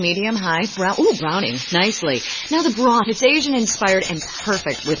 Saute on medium-high, browning nicely. Now the broth, it's Asian-inspired and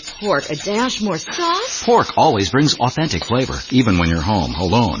perfect with pork, a dash more sauce. Pork always brings authentic flavor, even when you're home,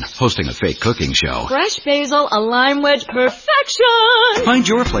 alone, hosting a fake cooking show. Fresh basil, a lime wedge, perfection! Find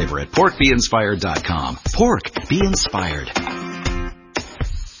your flavor at porkbeinspired.com. Pork, be inspired.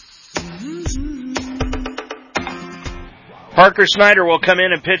 Parker Snyder will come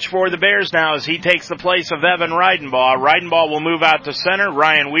in and pitch for the Bears now as he takes the place of Evan Reidenbaugh. Reidenbaugh will move out to center.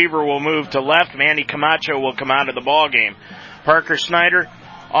 Ryan Weaver will move to left. Manny Camacho will come out of the ball game. Parker Snyder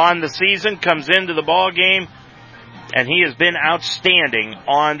on the season comes into the ball game, and he has been outstanding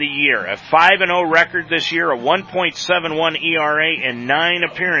on the year. A 5-0 record this year, a 1.71 ERA in 9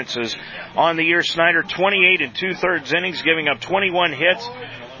 appearances on the year. Snyder 28 2/3 innings, giving up 21 hits.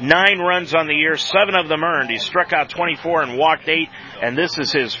 9 runs on the year, 7 of them earned. He struck out 24 and walked 8, and this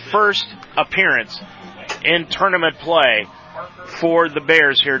is his first appearance in tournament play for the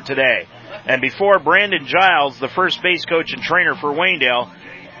Bears here today. And before Brandon Giles, the first base coach and trainer for Waynedale,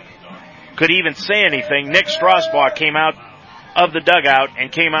 could even say anything, Nick Strasbaugh came out of the dugout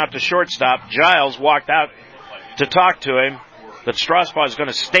and came out to shortstop. Giles walked out to talk to him, but Strasbaugh is going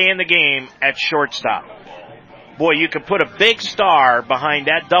to stay in the game at shortstop. Boy, you could put a big star behind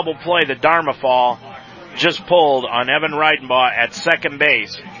that double play that Darmafal just pulled on Evan Reidenbaugh at second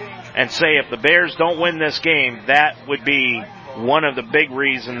base and say if the Bears don't win this game, that would be one of the big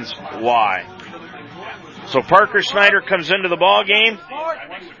reasons why. So Parker Snyder comes into the ball game,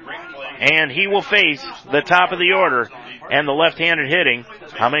 and he will face the top of the order and the left-handed hitting.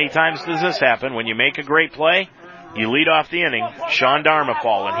 How many times does this happen? When you make a great play, you lead off the inning. Sean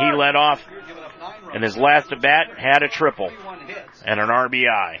Darmafal, and he led off in his last at-bat, had a triple and an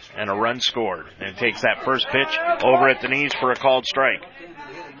RBI and a run scored, and takes that first pitch over at the knees for a called strike.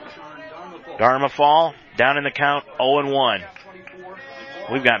 Darmafal down in the count 0-1.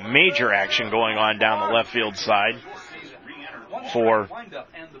 We've got major action going on down the left field side for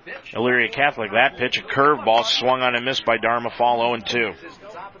Elyria Catholic. That pitch, a curveball, swung on and missed by Darmafal, 0-2.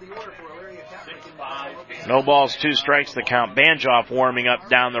 No balls, 2 strikes, the count. Banjoff warming up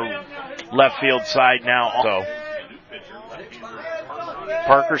down the left field side now also.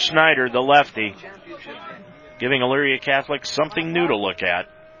 Parker Snyder, the lefty, giving Elyria Catholic something new to look at.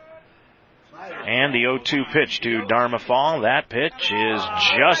 And the 0-2 pitch to Darmafal. That pitch is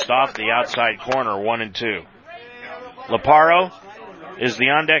just off the outside corner, 1-2. Laparo is the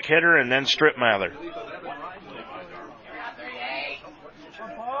on-deck hitter, and then Stripmiller.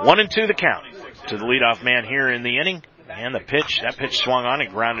 1-2 the count to the leadoff man here in the inning. And that pitch swung on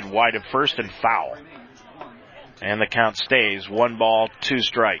and grounded wide at first and foul. And the count stays 1 ball, 2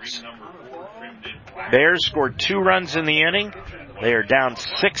 strikes. Bears scored 2 runs in the inning. They are down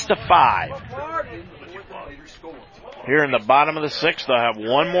 6-5. Here in the bottom of the 6th, they'll have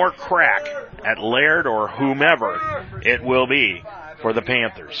one more crack at Laird or whomever it will be for the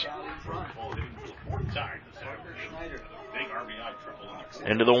Panthers.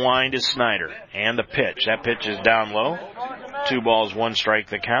 Into the wind is Snyder. And the pitch. That pitch is down low. 2 balls, 1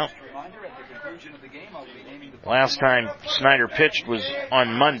 strike the count. Last time Snyder pitched was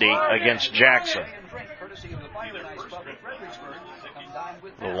on Monday against Jackson.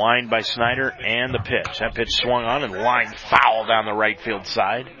 The wind by Snyder and the pitch. That pitch swung on and lined foul down the right field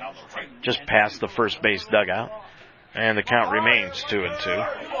side. Just past the first base dugout. And the count remains 2-2.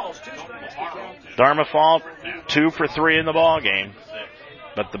 Darmafal 2 for 3 in the ball game.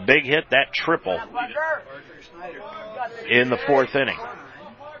 But the big hit, that triple in the 4th inning.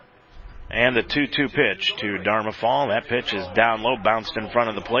 And the 2-2 pitch to Dharma Fall. That pitch is down low, bounced in front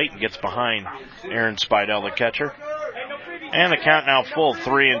of the plate, and gets behind Aaron Spidell, the catcher. And the count now full,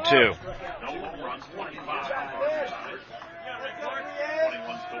 3-2.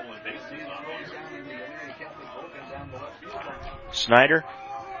 Snyder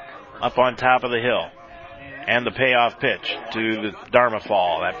up on top of the hill. And the payoff pitch to the Dharma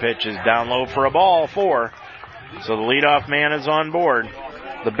Fall. That pitch is down low for a ball, 4. So the leadoff man is on board.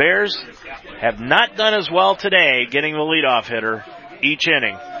 The Bears have not done as well today getting the leadoff hitter each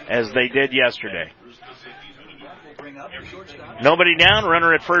inning as they did yesterday. Nobody down,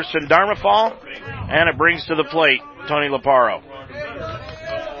 runner at first in Dharma Fall, and it brings to the plate Tony Laparo.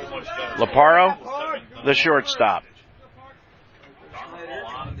 Laparo, the shortstop.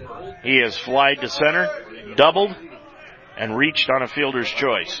 He has flied to center, doubled, and reached on a fielder's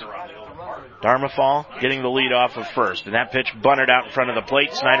choice. Dharma Fall getting the lead off of first, and that pitch bunted out in front of the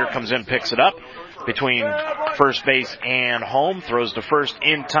plate. Snyder comes in, picks it up between first base and home, throws to first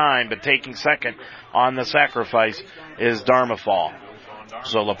in time, but taking second on the sacrifice is Dharma Fall.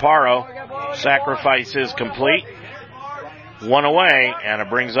 So Laparo, sacrifice is complete. 1 away, and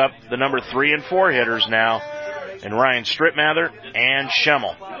it brings up the number 3 and 4 hitters now, and Ryan Strittmather and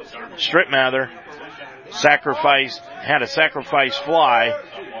Schemmel. Strittmather had a sacrifice fly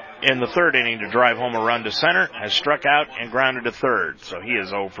in the third inning to drive home a run to center, has struck out and grounded to third. So he is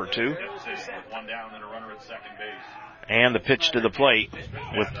 0 for 2. And the pitch to the plate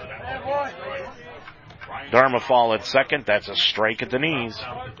with Dharma Fall at second. That's a strike at the knees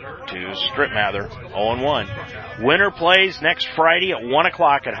to Strittmather, 0-1. Winner plays next Friday at 1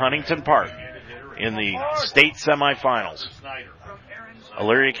 o'clock at Huntington Park in the state semifinals.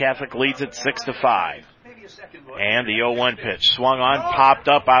 Elyria Catholic leads it 6-5. And the 0-1 pitch swung on, popped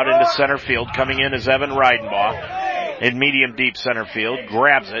up out into center field. Coming in is Evan Reidenbaugh in medium deep center field,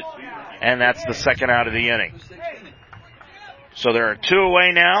 grabs it, and that's the second out of the inning. So there are 2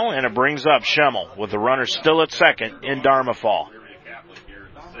 away now, and it brings up Schemmel with the runner still at second in Dharma Fall.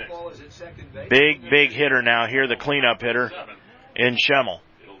 Big hitter now here, the cleanup hitter in Schemmel.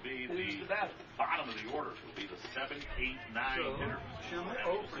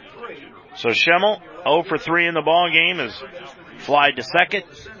 So Schemmel, 0 for 3 in the ball game, is flied to second,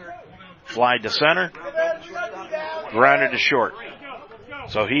 flied to center, grounded to short.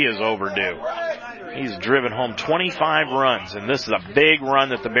 So he is overdue. He's driven home 25 runs, and this is a big run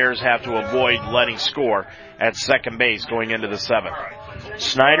that the Bears have to avoid letting score at second base going into the 7th.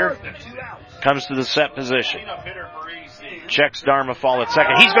 Snyder comes to the set position. Checks Dharma Fall at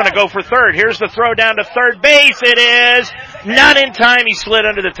second. He's going to go for third. Here's the throw down to third base. It is not in time. He slid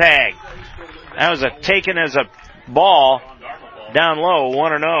under the tag. That was taken as a ball down low,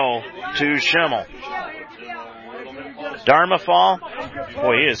 1-0 to Schemmel. Dharma Fall,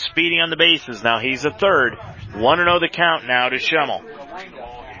 boy, he is speeding on the bases now. He's at third. 1-0 the count now to Schemmel.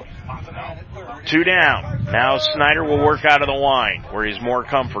 2 down. Now Snyder will work out of the line where he's more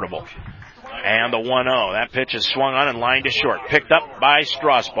comfortable. And the 1-0. That pitch is swung on and lined to short. Picked up by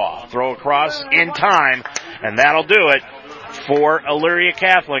Strasbaugh. Throw across in time, and that'll do it for Elyria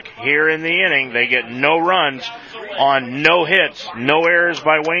Catholic here in the inning. They get no runs on no hits, no errors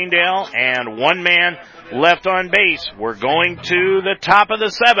by Waynedale, and 1 man left on base. We're going to the top of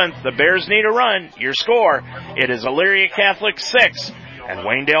the 7th. The Bears need a run. Your score, it is Elyria Catholic 6 and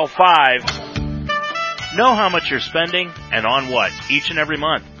Waynedale 5. Know how much you're spending and on what each and every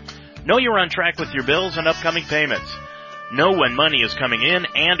month. Know you're on track with your bills and upcoming payments. Know when money is coming in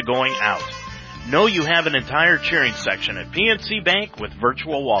and going out. Know you have an entire cheering section at PNC Bank with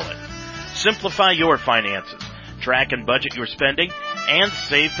Virtual Wallet. Simplify your finances, track and budget your spending, and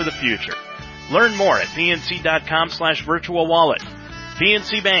save for the future. Learn more at pnc.com/virtual wallet.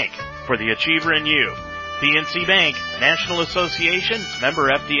 PNC Bank, for the achiever in you. PNC Bank, National Association, member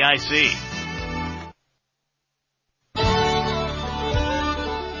FDIC.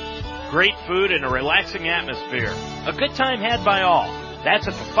 Great food and a relaxing atmosphere. A good time had by all. That's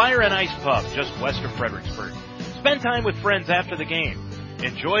at the Fire and Ice Pub, just west of Fredericksburg. Spend time with friends after the game.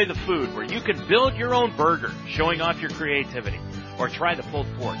 Enjoy the food where you can build your own burger, showing off your creativity. Or try the pulled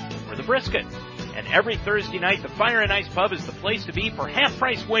pork or the brisket. And every Thursday night, the Fire and Ice Pub is the place to be for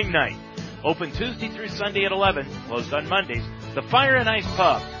half-price wing night. Open Tuesday through Sunday at 11, closed on Mondays. The Fire and Ice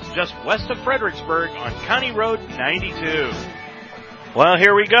Pub, just west of Fredericksburg on County Road 92. Well,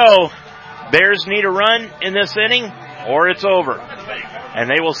 here we go. Bears need a run in this inning, or it's over. And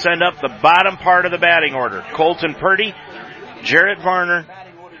they will send up the bottom part of the batting order. Colton Purdy, Jarrett Varner,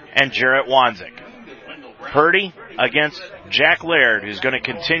 and Jarrett Wanzik. Purdy against Jack Laird, who's going to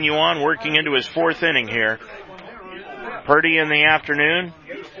continue on working into his 4th inning here. Purdy in the afternoon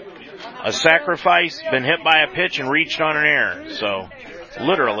a sacrifice, been hit by a pitch, and reached on an error. So,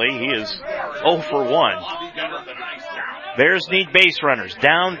 literally, he is 0 for 1. Bears need base runners.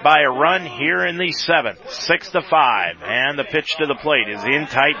 Down by a run here in the 7th. 6-5. And the pitch to the plate is in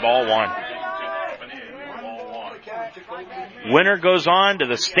tight, ball 1. Winner goes on to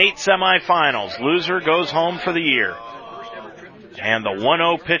the state semifinals. Loser goes home for the year. And the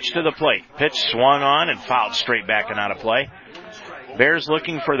 1-0 pitch to the plate. Pitch swung on and fouled straight back and out of play. Bears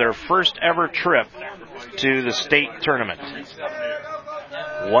looking for their first ever trip to the state tournament.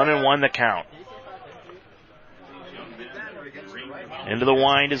 1-1 the count. Into the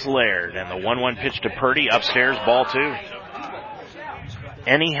wind is Laird, and the 1-1 pitch to Purdy, upstairs, ball 2.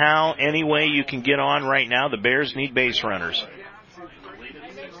 Anyhow, any way you can get on right now, the Bears need base runners.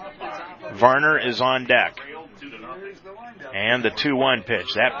 Varner is on deck. And the 2-1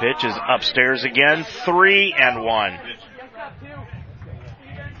 pitch. That pitch is upstairs again, 3-1.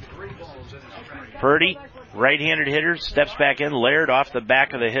 Purdy, right-handed hitter, steps back in. Laird off the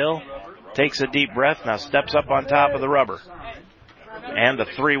back of the hill, takes a deep breath, now steps up on top of the rubber. And the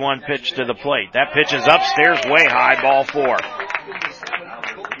 3-1 pitch to the plate. That pitch is upstairs, way high, ball 4.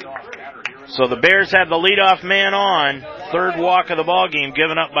 So the Bears have the leadoff man on. Third walk of the ball game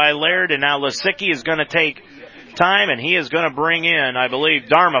given up by Laird, and now Lisicki is going to take time, and he is going to bring in, I believe,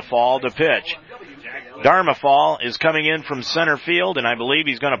 Darmafal to pitch. Darmafal is coming in from center field, and I believe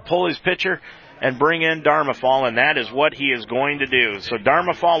he's going to pull his pitcher and bring in Darmafal, and that is what he is going to do. So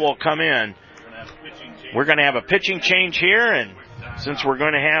Darmafal will come in. We're going to have a pitching change here, and since we're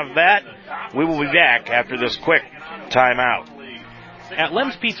going to have that, we will be back after this quick timeout. At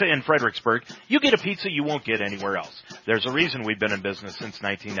Lem's Pizza in Fredericksburg, you get a pizza you won't get anywhere else. There's a reason we've been in business since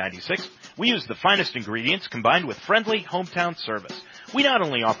 1996. We use the finest ingredients combined with friendly hometown service. We not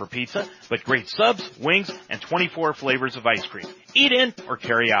only offer pizza, but great subs, wings, and 24 flavors of ice cream. Eat in or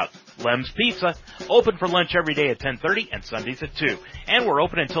carry out. Lem's Pizza, open for lunch every day at 10:30 and Sundays at 2. And we're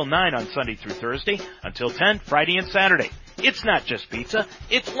open until 9 on Sunday through Thursday, until 10 Friday and Saturday. It's not just pizza,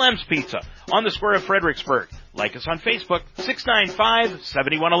 it's Lem's Pizza on the square of Fredericksburg. Like us on Facebook,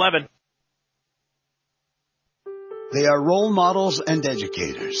 695-7111. They are role models and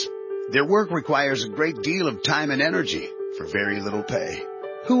educators. Their work requires a great deal of time and energy for very little pay.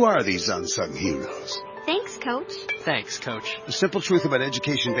 Who are these unsung heroes? Thanks, Coach. Thanks, Coach. The simple truth about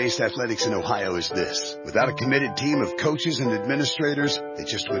education-based athletics in Ohio is this. Without a committed team of coaches and administrators, it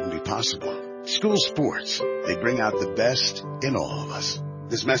just wouldn't be possible. School sports, they bring out the best in all of us.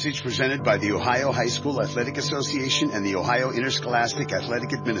 This message presented by the Ohio High School Athletic Association and the Ohio Interscholastic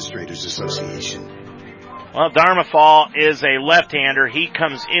Athletic Administrators Association. Well, Darmafal is a left-hander. He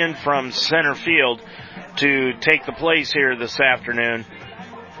comes in from center field to take the place here this afternoon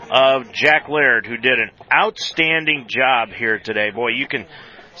of Jack Laird, who did an outstanding job here today. Boy, you can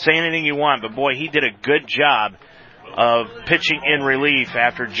say anything you want, but boy, he did a good job of pitching in relief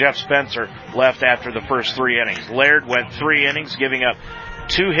after Jeff Spencer left after the first 3 innings. Laird went 3 innings, giving up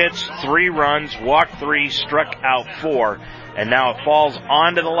 2 hits, 3 runs, walked 3, struck out 4, and now it falls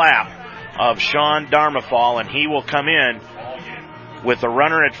onto the lap of Sean Darmafal, and he will come in with a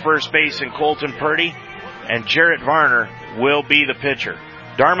runner at first base in Colton Purdy, and Jarrett Varner will be the pitcher.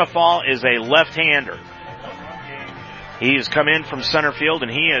 Darmafal is a left-hander. He has come in from center field,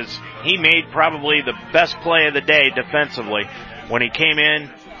 and he made probably the best play of the day defensively when he came in,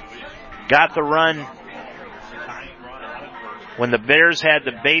 got the run. When the Bears had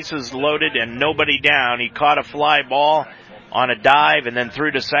the bases loaded and nobody down, he caught a fly ball on a dive and then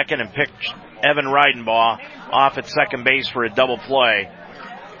threw to second and picked Evan Reidenbaugh off at second base for a double play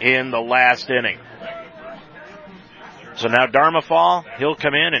in the last inning. So now Darmafal, he'll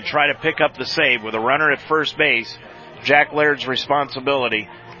come in and try to pick up the save with a runner at first base. Jack Laird's responsibility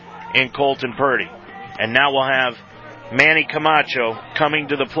in Colton Purdy. And now we'll have Manny Camacho coming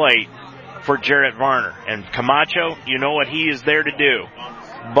to the plate for Jarrett Varner. And Camacho, you know what he is there to do.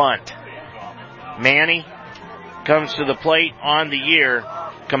 Bunt. Manny comes to the plate on the year.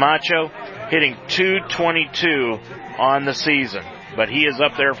 Camacho hitting .222 on the season. But he is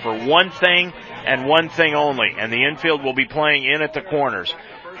up there for one thing and one thing only. And the infield will be playing in at the corners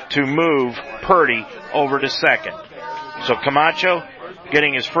to move Purdy over to second. So Camacho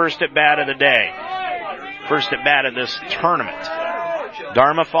getting his first at bat of the day. First at bat of this tournament.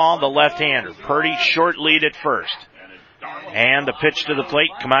 Darmafal, the left-hander. Purdy short lead at first. And the pitch to the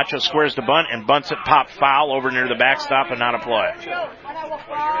plate. Camacho squares the bunt and bunts it pop foul over near the backstop and not a play.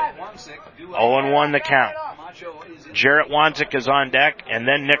 0-1 the count. Jarrett Wanzik is on deck, and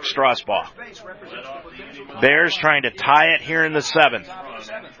then Nick Strasbaugh. Bears trying to tie it here in the 7th.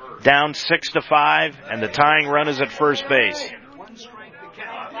 Down 6-5, and the tying run is at first base.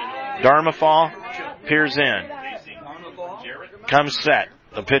 Darmafall peers in. Comes set.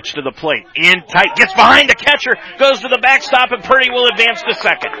 The pitch to the plate. In tight. Gets behind the catcher. Goes to the backstop, and Purdy will advance to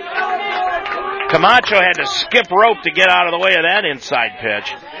second. Camacho had to skip rope to get out of the way of that inside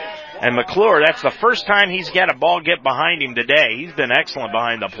pitch. And McClure, that's the first time he's got a ball get behind him today. He's been excellent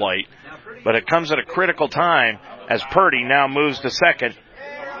behind the plate. But it comes at a critical time as Purdy now moves to second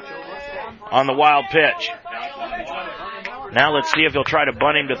on the wild pitch. Now let's see if he'll try to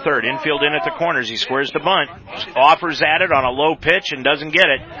bunt him to third. Infield in at the corners. He squares the bunt. Offers at it on a low pitch and doesn't get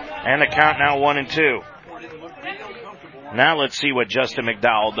it. And the count now 1-2. Now let's see what Justin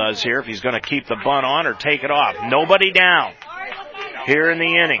McDowell does here. If he's going to keep the bunt on or take it off. Nobody down here in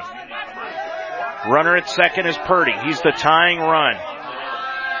the inning. Runner at second is Purdy. He's the tying run.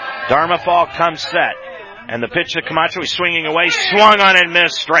 Darmafall comes set. And the pitch to Camacho. He's swinging away. Swung on and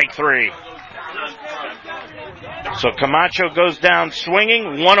missed. Strike 3. So Camacho goes down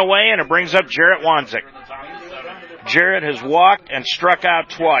swinging, one away, and it brings up Jarrett Wanzik. Jarrett has walked and struck out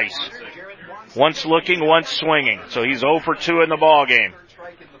twice. Once looking, once swinging. So he's 0 for 2 in the ball game.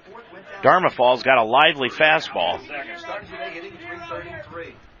 Darmafall's got a lively fastball.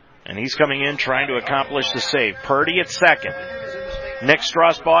 And he's coming in trying to accomplish the save. Purdy at second. Nick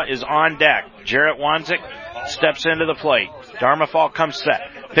Strasbaugh is on deck. Jarrett Wanzik steps into the plate. Darmafall comes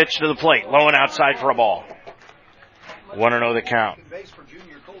set. Pitch to the plate. Low and outside for a ball. 1-0 the count.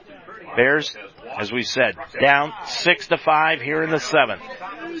 Bears, as we said, down 6-5 here in the 7th.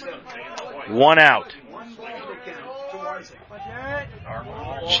 1 out.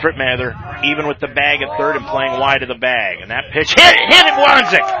 Stripmather, even with the bag at third and playing wide of the bag. And that pitch hit him,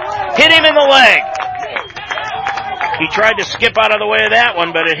 Wanzik. Hit him in the leg. He tried to skip out of the way of that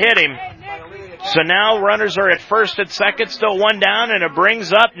one, but it hit him. So now runners are at first and second, still 1 down, and it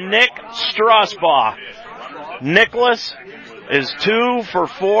brings up Nick Strasbaugh. Nicholas is 2 for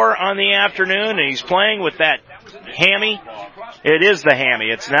 4 on the afternoon, and he's playing with that hammy. It is the hammy.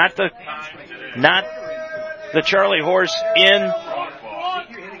 It's not the Charlie horse in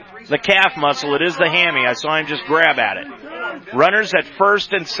the calf muscle. It is the hammy. I saw him just grab at it. Runners at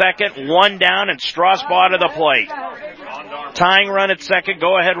first and second, 1 down, and Strasbaugh to the plate. Tying run at second,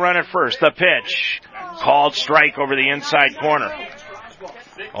 go ahead run at first. The pitch. Called strike over the inside corner.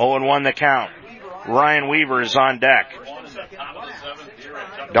 0-1 the count. Ryan Weaver is on deck.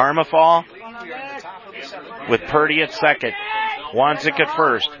 Darmafall with Purdy at second. Wanzik at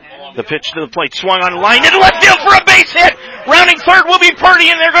first. The pitch to the plate. Swung on line into left field for a base hit. Rounding third will be Purdy,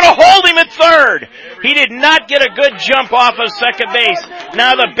 and they're going to hold him at third. He did not get a good jump off of second base.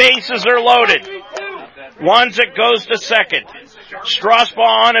 Now the bases are loaded. Wanzik goes to second. Strasbaugh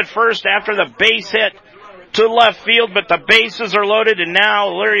on at first after the base hit to left field, but the bases are loaded, and now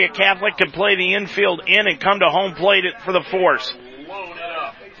Elyria Catholic can play the infield in and come to home plate for the force.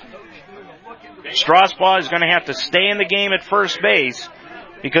 Strasbaugh is going to have to stay in the game at first base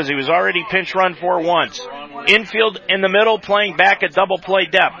because he was already pinch run for once. Infield in the middle, playing back at double play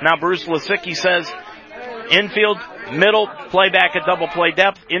depth. Now Bruce Lisicki says infield, middle, play back at double play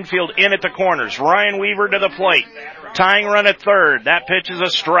depth. Infield in at the corners. Ryan Weaver to the plate. Tying run at third. That pitch is a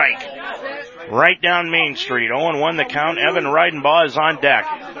strike. Right down Main Street. 0-1 the count. Evan Reidenbaugh is on deck.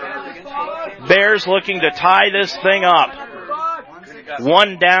 Bears looking to tie this thing up.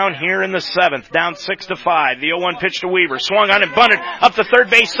 1 down here in the 7th. Down 6-5. The 0-1 pitch to Weaver. Swung on and bunted up the third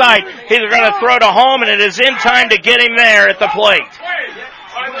base side. He's going to throw to home, and it is in time to get him there at the plate.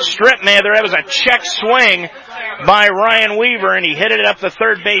 Stripmather, that was a check swing by Ryan Weaver, and he hit it up the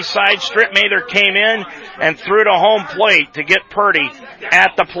third base side. Stripmather came in and threw to home plate to get Purdy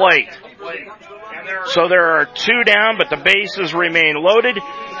at the plate. So there are 2 down, but the bases remain loaded.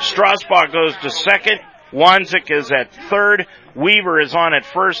 Strasbaugh goes to second. Wanzik is at third. Weaver is on at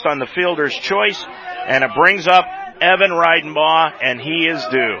first on the fielder's choice. And it brings up Evan Reidenbaugh, and he is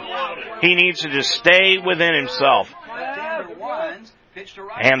due. He needs to just stay within himself.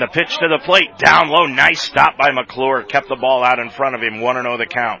 And the pitch to the plate, down low. Nice stop by McClure. Kept the ball out in front of him. 1-0 the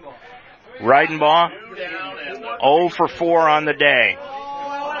count. Reidenbaugh, 0 for 4 on the day.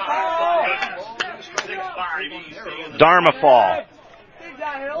 Darmafall,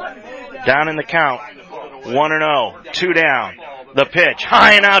 down in the count. 1-0. 2 down. The pitch,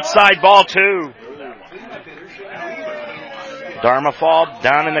 high and outside, ball 2. Darmafall,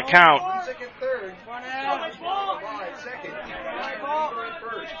 down in the count.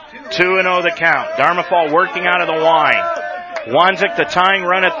 2-0 the count. Darmafall working out of the line. Wanzik the tying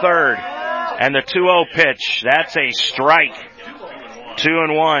run at third. And the 2-0 pitch. That's a strike.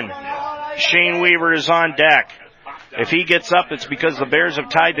 2-1. Shane Weaver is on deck. If he gets up, it's because the Bears have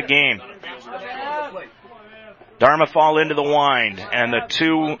tied the game. Darmafall into the wind, and the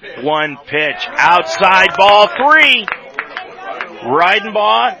 2-1 pitch. Outside ball 3.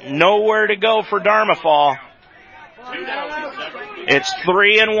 Reidenbaugh, nowhere to go for Darmafall. It's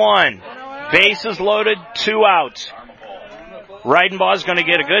 3-1. Bases loaded, 2 outs. Reidenbaugh's going to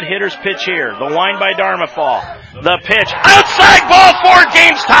get a good hitter's pitch here. The wind by Darmafall. The pitch. Outside ball 4,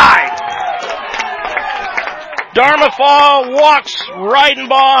 game's tied. Darmafall walks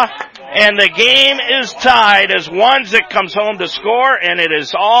Reidenbaugh, and the game is tied as Wanzik comes home to score, and it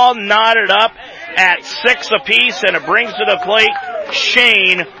is all knotted up at 6 apiece, and it brings to the plate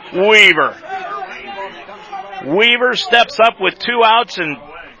Shane Weaver. Weaver steps up with 2 outs, and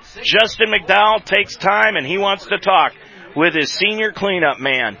Justin McDowell takes time, and he wants to talk with his senior cleanup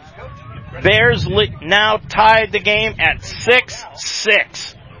man. Bears now tied the game at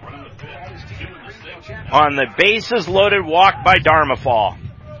 6-6 on the bases loaded walk by Darmafall.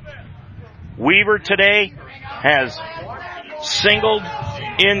 Weaver today has singled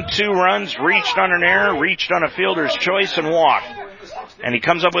in 2 runs, reached on an error, reached on a fielder's choice, and walked. And he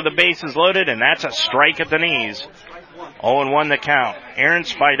comes up with the bases loaded, and that's a strike at the knees. 0-1 the count. Aaron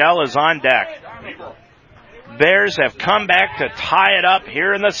Spidell is on deck. Bears have come back to tie it up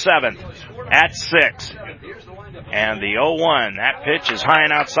here in the 7th at 6. And the 0-1, that pitch is high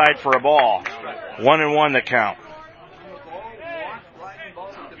and outside for a ball. 1-1 the count.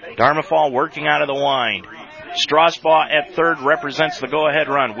 Darmafall working out of the wind. Strasbaugh at third represents the go-ahead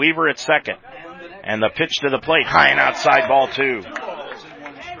run. Weaver at second. And the pitch to the plate, high and outside, ball 2.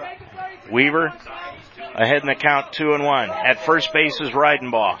 Weaver ahead in the count, 2-1. At first base is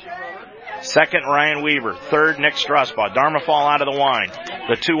Reidenbaugh. Second, Ryan Weaver. Third, Nick Strasbaugh. Darmafall out of the wind.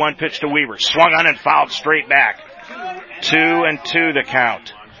 The 2-1 pitch to Weaver. Swung on and fouled straight back. 2-2 the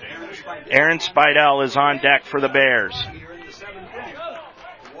count. Aaron Spidell is on deck for the Bears.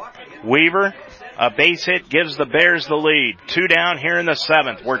 Weaver, a base hit, gives the Bears the lead. 2 down here in the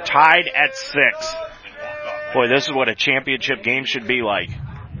 7th. We're tied at 6. Boy, this is what a championship game should be like.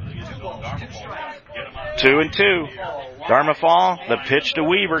 2-2. Darmafall, the pitch to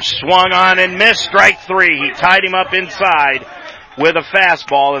Weaver, swung on and missed, strike 3. He tied him up inside with a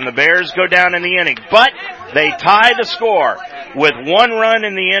fastball, and the Bears go down in the inning. But they tie the score with 1 run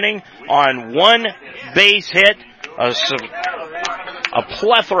in the inning on 1 base hit, a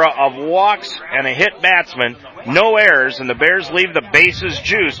plethora of walks, and a hit batsman. No errors, and the Bears leave the bases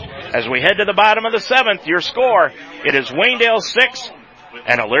juiced. As we head to the bottom of the 7th, your score, it is Waynedale 6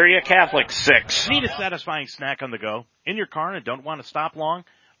 and Elyria Catholic 6. Need a satisfying snack on the go, in your car, and don't want to stop long?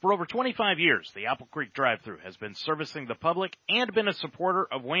 For over 25 years, the Apple Creek Drive-Thru has been servicing the public and been a supporter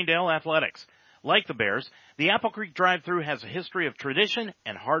of Waynedale athletics. Like the Bears, the Apple Creek Drive-Thru has a history of tradition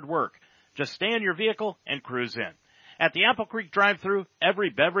and hard work. Just stay in your vehicle and cruise in. At the Apple Creek Drive-Thru, every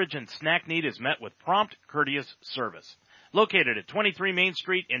beverage and snack need is met with prompt, courteous service. Located at 23 Main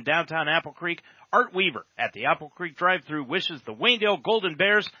Street in downtown Apple Creek, Art Weaver at the Apple Creek Drive-Thru wishes the Waynedale Golden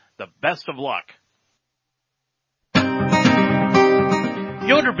Bears the best of luck.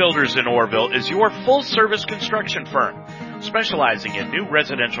 Yoder Builders in Orrville is your full-service construction firm, specializing in new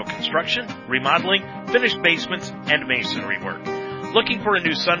residential construction, remodeling, finished basements, and masonry work. Looking for a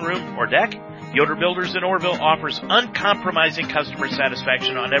new sunroom or deck? Yoder Builders in Orrville offers uncompromising customer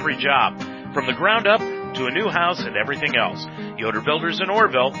satisfaction on every job, from the ground up to a new house and everything else. Yoder Builders in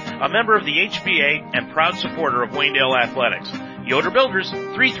Orrville, a member of the HBA and proud supporter of Waynedale Athletics. Yoder Builders,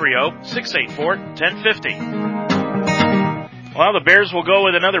 330-684-1050. Well, the Bears will go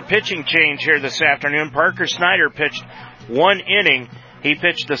with another pitching change here this afternoon. Parker Snyder pitched 1 inning. He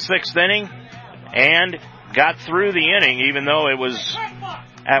pitched the 6th inning and got through the inning, even though it was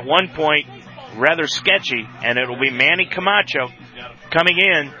at one point rather sketchy, and it will be Manny Camacho coming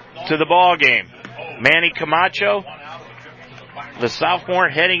in to the ball game. Manny Camacho, the sophomore,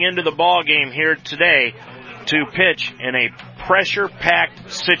 heading into the ball game here today to pitch in a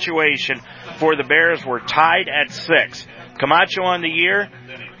pressure-packed situation for the Bears. We're tied at 6. Camacho on the year,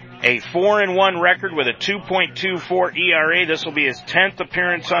 a 4-1 record with a 2.24 ERA. This will be his 10th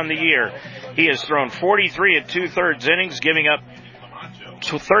appearance on the year. He has thrown 43 2/3 innings, giving up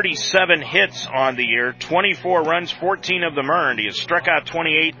 37 hits on the year, 24 runs, 14 of them earned. He has struck out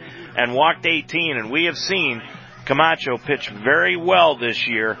 28 and walked 18, and we have seen Camacho pitch very well this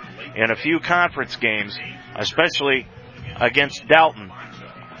year in a few conference games, especially against Dalton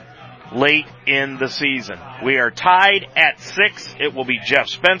late in the season. We are tied at 6. It will be Jeff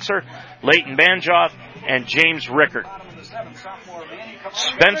Spencer, Leighton Banjoff, and James Rickert.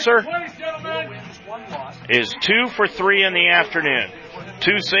 Spencer is 2 for 3 in the afternoon.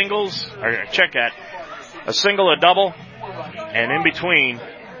 2 singles, or check that, a single, a double, and in between,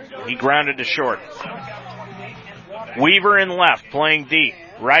 he grounded to short. Weaver in left, playing deep.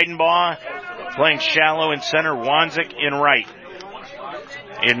 Reidenbaugh playing shallow in center. Wanzik in right.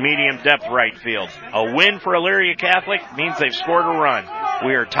 In medium depth right field. A win for Elyria Catholic means they've scored a run.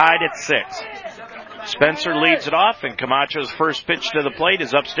 We are tied at 6. Spencer leads it off, and Camacho's first pitch to the plate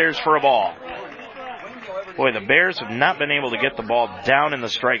is upstairs for a ball. Boy, the Bears have not been able to get the ball down in the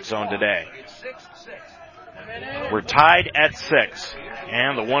strike zone today. We're tied at 6.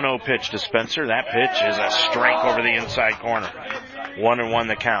 And the 1-0 pitch to Spencer. That pitch is a strike over the inside corner. 1-1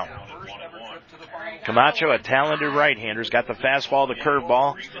 the count. Camacho, a talented right-hander, has got the fastball, the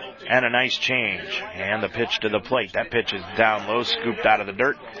curveball, and a nice change. And the pitch to the plate. That pitch is down low, scooped out of the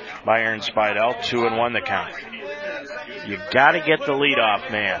dirt by Aaron Spidell. 2-1 the count. You got to get the leadoff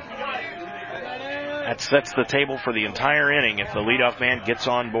man. That sets the table for the entire inning if the leadoff man gets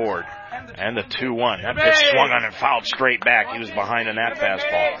on board. And the 2-1. That pitch swung on and fouled straight back. He was behind on that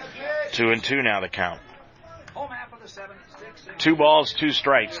fastball. 2-2 now the count. 2 balls, 2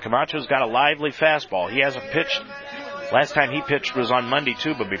 strikes. Camacho's got a lively fastball. He hasn't pitched. Last time he pitched was on Monday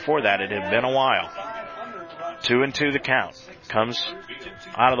too, but before that it had been a while. 2-2 the count. Comes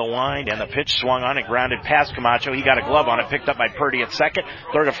out of the wind, and the pitch swung on and grounded past Camacho. He got a glove on it, picked up by Purdy at second.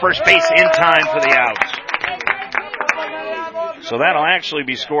 Throw to first base in time for the out. So that'll actually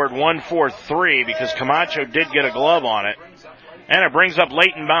be scored 1-4-3 because Camacho did get a glove on it. And it brings up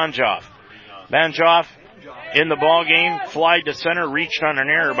Leighton Bonjoff. Bonjoff in the ball game, flied to center, reached on an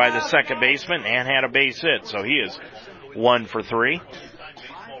error by the second baseman, and had a base hit. So he is 1-for-3.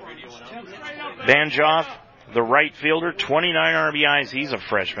 Bonjoff, the right fielder, 29 RBIs. He's a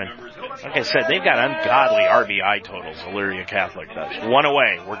freshman. Like I said, they've got ungodly RBI totals, Elyria Catholic does. 1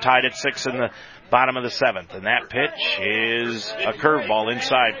 away. We're tied at 6 in the bottom of the 7th, and that pitch is a curveball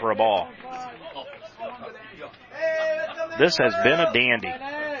inside for a ball. This has been a dandy.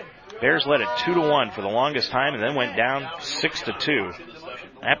 Bears led it 2-1 for the longest time and then went down 6-2.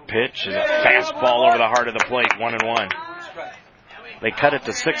 That pitch is a fastball over the heart of the plate, 1-1. They cut it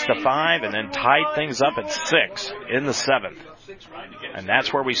to 6-5 and then tied things up at 6 in the 7th. And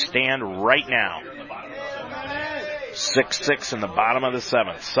that's where we stand right now. 6-6 in the bottom of the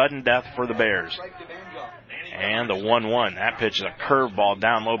 7th. Sudden death for the Bears. And the 1-1. That pitch is a curveball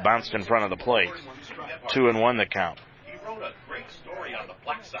down low, bounced in front of the plate. 2-1 the count.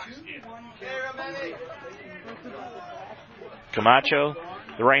 Camacho,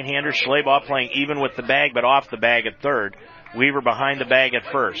 the right-hander. Schleybaugh playing even with the bag, but off the bag at third. Weaver behind the bag at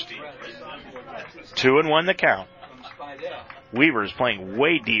first. 2-1 the count. Weaver is playing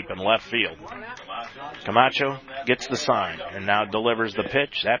way deep in left field. Camacho gets the sign and now delivers the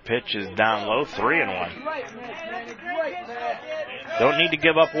pitch. That pitch is down low, 3-1. Don't need to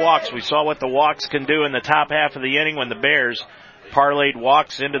give up walks. We saw what the walks can do in the top half of the inning when the Bears parlayed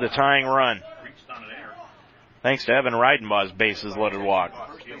walks into the tying run. Thanks to Evan Reidenbaugh's bases loaded walk.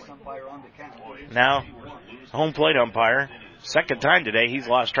 Now, home plate umpire. Second time today he's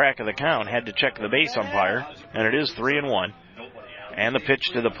lost track of the count. Had to check the base umpire. And it is 3-1. And the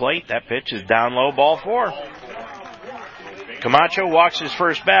pitch to the plate. That pitch is down low, ball 4. Camacho walks his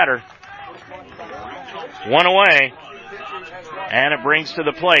first batter. 1 away. And it brings to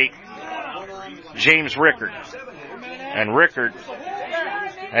the plate James Rickard. And Rickard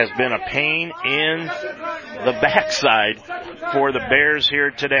has been a pain in the backside for the Bears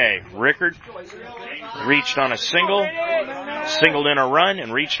here today. Rickard reached on a single, singled in a run,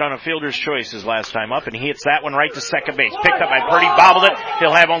 and reached on a fielder's choice his last time up, and he hits that one right to second base. Picked up by Purdy, bobbled it.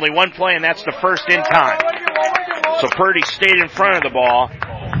 He'll have only one play, and that's the first in time. So Purdy stayed in front of the ball,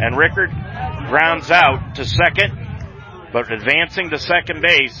 and Rickard grounds out to second, but advancing to second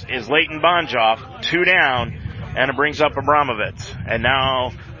base is Leighton Bonjoff, 2 down, and it brings up Abramovitz. And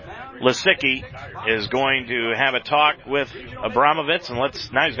now Lisicki is going to have a talk with Abramovitz, and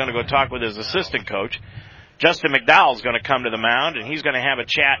now he's going to go talk with his assistant coach. Justin McDowell is going to come to the mound, and he's going to have a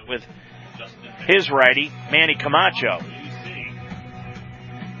chat with his righty, Manny Camacho.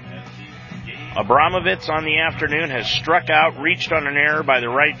 Abramovitz on the afternoon has struck out, reached on an error by the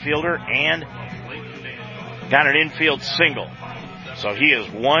right fielder, and got an infield single. So he is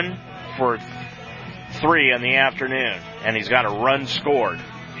 1 for 3 in the afternoon, and he's got a run scored.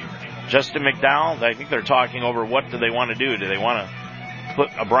 Justin McDowell, I think they're talking over what do they want to do. Do they want to put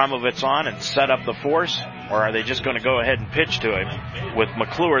Abramovitz on and set up the force, or are they just going to go ahead and pitch to him with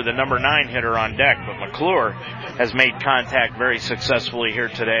McClure, the number 9 hitter, on deck? But McClure has made contact very successfully here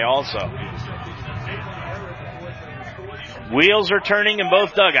today also. Wheels are turning in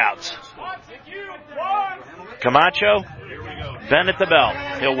both dugouts. Camacho, then at the belt.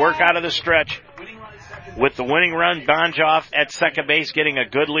 He'll work out of the stretch. With the winning run, Bonjoff at second base getting a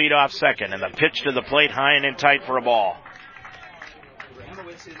good lead off second. And the pitch to the plate, high and in tight for a ball.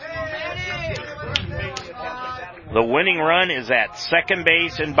 The winning run is at second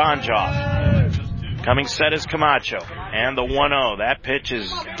base in Bonjoff. Coming set is Camacho. And the 1-0. That pitch is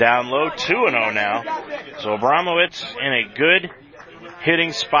down low, 2-0 now. So Abramowitz in a good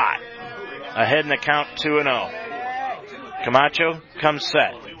hitting spot. Ahead in the count, 2-0. Camacho comes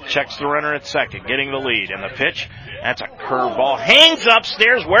set. Checks the runner at second, getting the lead. And the pitch, that's a curveball. Hangs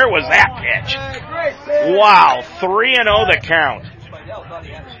upstairs. Where was that pitch? Wow, 3-0 the count.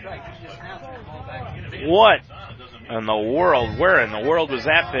 What in the world? Where in the world was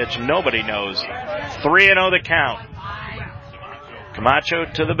that pitch? Nobody knows. 3-0 the count. Camacho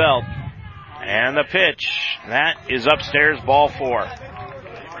to the belt. And the pitch, that is upstairs, ball 4.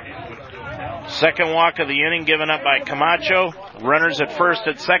 Second walk of the inning given up by Camacho. Runners at first,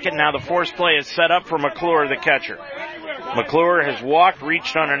 at second. Now the force play is set up for McClure, the catcher. McClure has walked,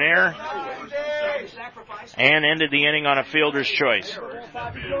 reached on an error, and ended the inning on a fielder's choice.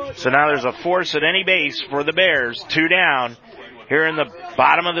 So now there's a force at any base for the Bears. 2 down. Here in the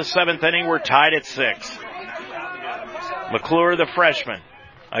bottom of the 7th inning, we're tied at 6. McClure, the freshman,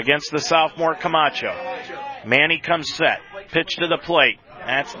 against the sophomore Camacho. Manny comes set. Pitch to the plate.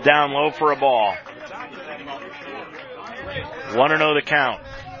 That's down low for a ball. 1-0 the count.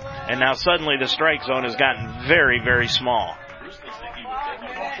 And now suddenly the strike zone has gotten very, very small.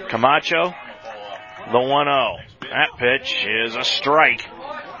 Camacho, the 1-0. That pitch is a strike.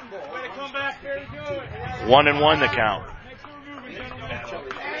 1-1 the count.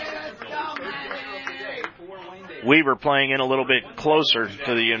 Weaver playing in a little bit closer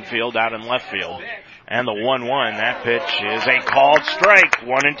to the infield out in left field. And the 1-1, that pitch is a called strike.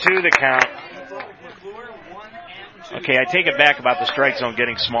 1-2 the count. Okay, I take it back about the strike zone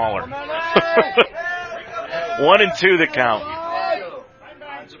getting smaller. 1-2 the count.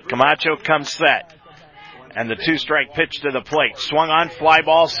 Camacho comes set. And the 2-strike pitch to the plate. Swung on, fly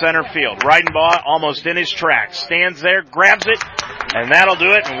ball, center field. Reidenbaugh almost in his tracks. Stands there, grabs it, and that'll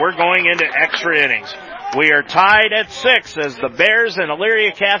do it, and we're going into extra innings. We are tied at 6 as the Bears and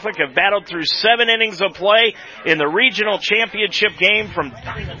Elyria Catholic have battled through 7 innings of play in the regional championship game from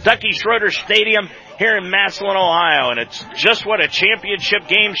Ducky Schroeder Stadium here in Massillon, Ohio. And it's just what a championship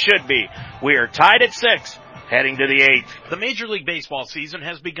game should be. We are tied at 6, heading to the 8th. The Major League Baseball season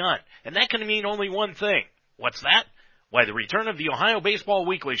has begun, and that can mean only one thing. What's that? Why, the return of the Ohio Baseball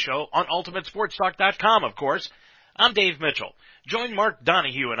Weekly Show on UltimateSportsTalk.com, of course. I'm Dave Mitchell. Join Mark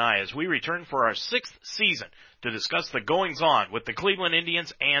Donahue and I as we return for our 6th season to discuss the goings-on with the Cleveland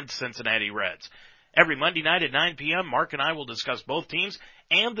Indians and Cincinnati Reds. Every Monday night at 9 p.m., Mark and I will discuss both teams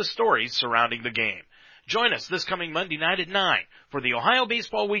and the stories surrounding the game. Join us this coming Monday night at 9 for the Ohio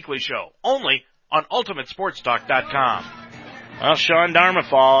Baseball Weekly Show, only on UltimateSportsTalk.com. Well, Sean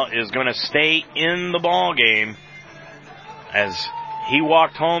Darmafal is going to stay in the ball game as he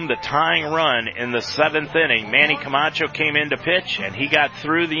walked home the tying run in the 7th inning. Manny Camacho came in to pitch, and he got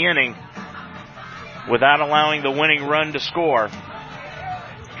through the inning without allowing the winning run to score.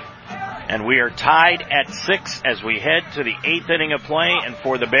 And we are tied at 6 as we head to the 8th inning of play. And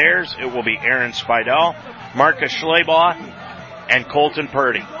for the Bears, it will be Aaron Spidell, Marcus Schleybaugh, and Colton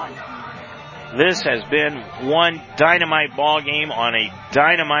Purdy. This has been one dynamite ball game on a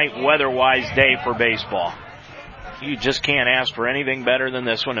dynamite weather-wise day for baseball. You just can't ask for anything better than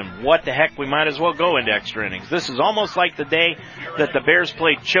this one, and what the heck, we might as well go into extra innings. This is almost like the day that the Bears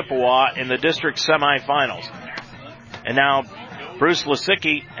played Chippewa in the district semifinals. And now Bruce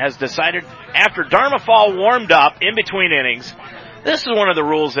Lisicki has decided, after Darmafal warmed up in between innings, this is one of the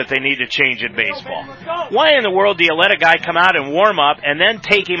rules that they need to change in baseball. Why in the world do you let a guy come out and warm up and then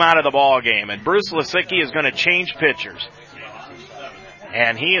take him out of the ball game? And Bruce Lisicki is going to change pitchers.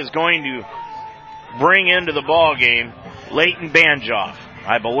 And he is going to bring into the ball game Leighton Banjoff.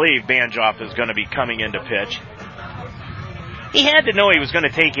 I believe Banjoff is going to be coming into pitch. He had to know he was going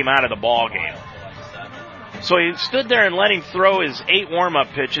to take him out of the ball game. So he stood there and let him throw his 8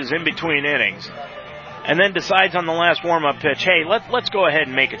 warm-up pitches in between innings, and then decides on the last warm-up pitch, hey, let's go ahead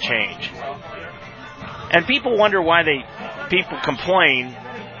and make a change. And people wonder why people complain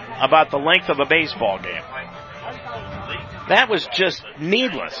about the length of a baseball game. That was just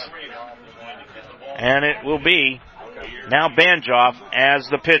needless. And it will be now Banjoff as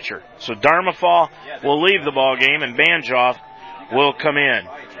the pitcher. So Darmafal will leave the ball game and Banjoff will come in.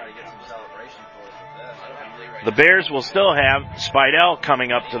 The Bears will still have Spidell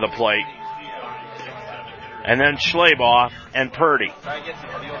coming up to the plate. And then Schleybaugh and Purdy.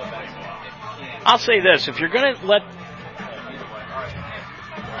 I'll say this, if you're going to let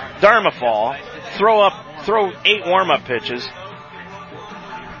Darmafal throw 8 warm-up pitches,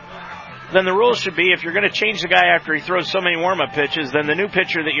 then the rule should be if you're going to change the guy after he throws so many warm-up pitches, then the new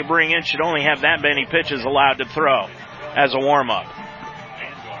pitcher that you bring in should only have that many pitches allowed to throw as a warm-up.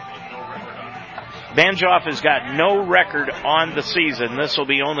 Banjoff has got no record on the season. This will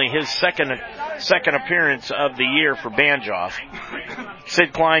be only his second appearance of the year for Banjoff.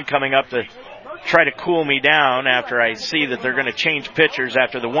 Sid Klein coming up to try to cool me down after I see that they're going to change pitchers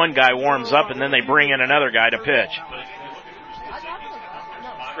after the one guy warms up and then they bring in another guy to pitch.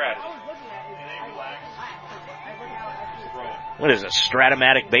 What is it,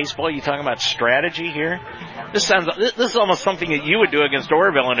 Stratomatic baseball? You talking about strategy here? This is almost something that you would do against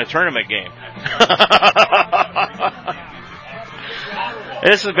Orville in a tournament game.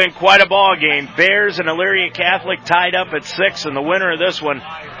 This has been quite a ball game. Bears and Elyria Catholic tied up at 6, and the winner of this one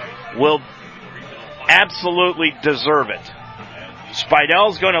will absolutely deserve it.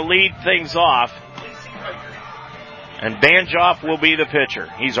 Spidell's going to lead things off, and Banjoff will be the pitcher.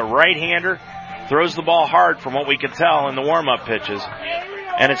 He's a right-hander. Throws the ball hard from what we can tell in the warm-up pitches.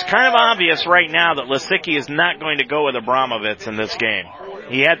 And it's kind of obvious right now that Lisicki is not going to go with Abramovitz in this game.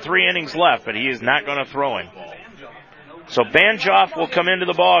 He had 3 innings left, but he is not going to throw him. So Banjoff will come into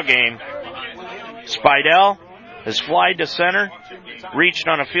the ball game. Spidell has flied to center, reached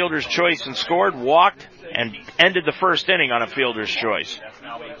on a fielder's choice and scored, walked, and ended the first inning on a fielder's choice.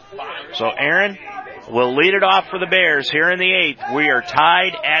 So Aaron will lead it off for the Bears here in the 8th. We are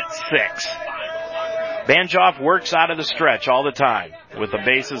tied at 6. Banjoff works out of the stretch all the time with the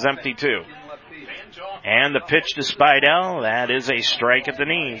bases empty too. And the pitch to Spidell, that is a strike at the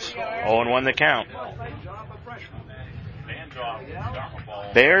knees. 0-1 the count.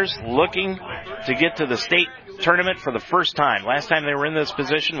 Bears looking to get to the state tournament for the first time. Last time they were in this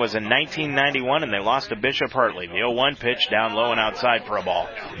position was in 1991 and they lost to Bishop Hartley. The 0-1 pitch down low and outside for a ball.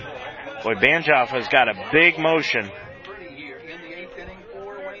 Boy, Banjoff has got a big motion,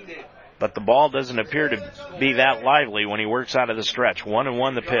 but the ball doesn't appear to be that lively when he works out of the stretch.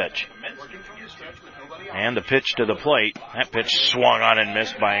 1-1 the pitch. And the pitch to the plate. That pitch swung on and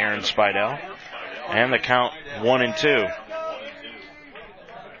missed by Aaron Spidell. And the count 1-2.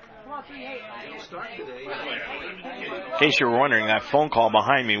 In case you were wondering, that phone call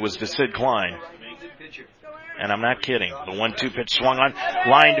behind me was to Sid Klein. And I'm not kidding. The 1-2 pitch swung on,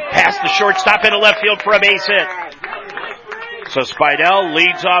 lined past the shortstop into left field for a base hit. So Spidell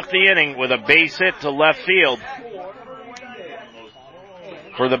leads off the inning with a base hit to left field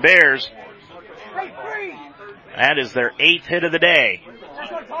for the Bears. That is their 8th hit of the day.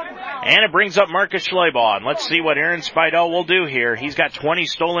 And it brings up Marcus Schleybaugh. And let's see what Aaron Spidell will do here. He's got 20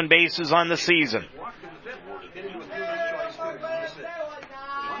 stolen bases on the season.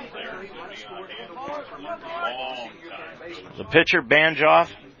 The pitcher, Banjoff.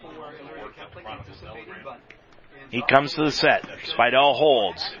 He comes to the set. Spidell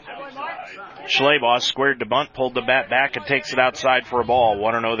holds. Schleybaugh squared to bunt, pulled the bat back, and takes it outside for a ball.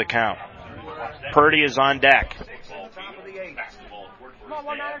 1-0 the count. Purdy is on deck.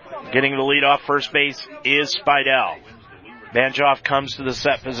 Getting the lead off first base is Spidell. Banjoff comes to the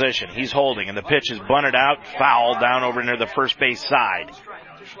set position. He's holding, and the pitch is bunted out, foul down over near the first base side.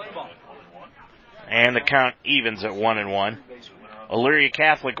 And the count evens at 1-1. Elyria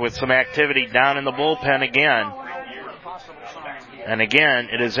Catholic with some activity down in the bullpen again. And again,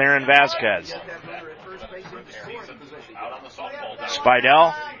 it is Aaron Vasquez.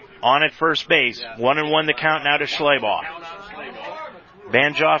 Spidell on at first base. 1-1 the count now to Schleybaugh.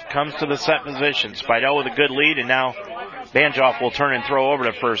 Banjoff comes to the set position. Spidell with a good lead, and now Banjoff will turn and throw over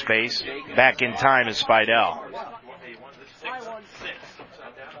to first base. Back in time is Spidell.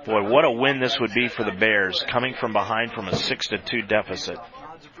 Boy, what a win this would be for the Bears, coming from behind from a 6-2 deficit.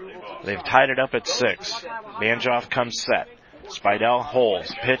 They've tied it up at 6. Banjoff comes set. Spidell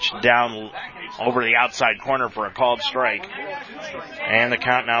holds. Pitch down over the outside corner for a called strike. And the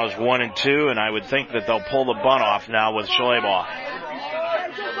count now is 1-2, and I would think that they'll pull the bunt off now with Schleybaugh.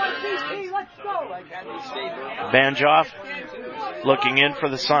 Banjoff looking in for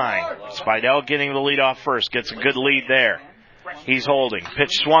the sign. Spidell getting the lead off first. Gets a good lead there. He's holding.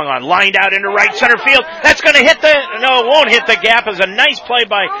 Pitch swung on. Lined out into right center field. That's going to hit no, it won't hit the gap. It's a nice play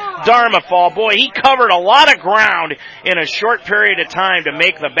by Darmafal. Boy, he covered a lot of ground in a short period of time to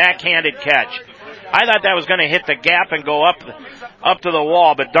make the backhanded catch. I thought that was going to hit the gap and go up to the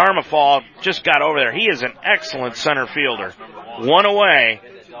wall, but Darmafal just got over there. He is an excellent center fielder. 1 away.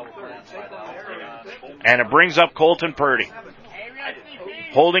 And it brings up Colton Purdy.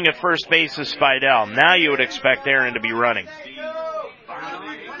 Holding at first base is Spidell. Now you would expect Aaron to be running.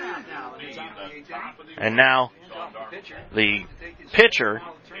 And now the pitcher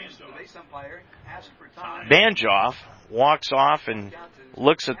Banjoff walks off and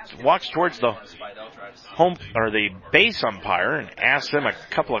walks towards the home or the base umpire and asks him a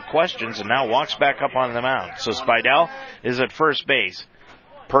couple of questions, and now walks back up on the mound. So Spidell is at first base.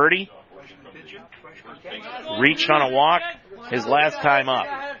 Purdy reached on a walk his last time up.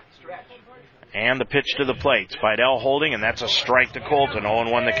 And the pitch to the plate. Spidell holding, and that's a strike to Colton.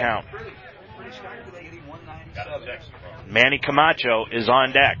 0-1 the count. Manny Camacho is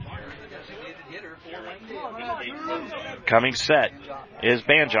on deck. Coming set is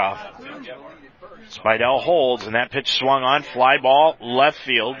Banjoff. Spidell holds, and that pitch swung on. Fly ball, left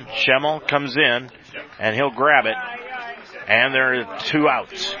field. Schemmel comes in, and he'll grab it. And there are 2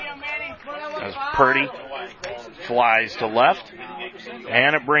 outs. As Purdy flies to left,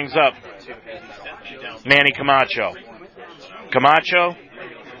 and it brings up Manny Camacho. Camacho,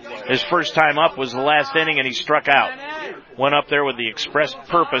 his first time up was the last inning, and he struck out. Went up there with the express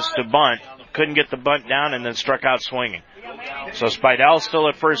purpose to bunt. Couldn't get the bunt down, and then struck out swinging. So Spidell still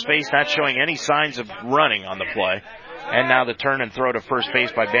at first base, not showing any signs of running on the play. And now the turn and throw to first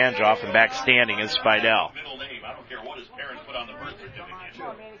base by Banjoff, and back standing is Spidell.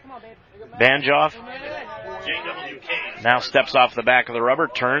 Banjoff now steps off the back of the rubber,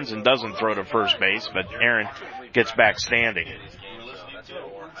 turns and doesn't throw to first base, but Aaron gets back standing.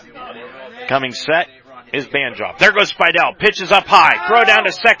 Coming set is Banjoff. There goes Spidell. Pitches up high. Throw down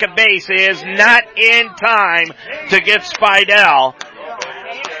to second base is not in time to get Spidell.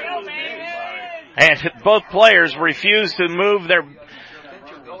 And both players refused to move their...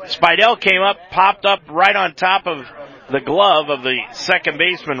 Spidell came up, popped up right on top of the glove of the second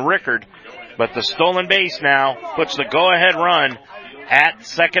baseman, Rickard. But the stolen base now puts the go-ahead run at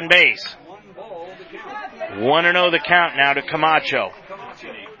second base. 1-0 the count now to Camacho.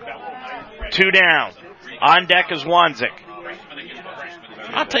 2 down. On deck is Wanzik.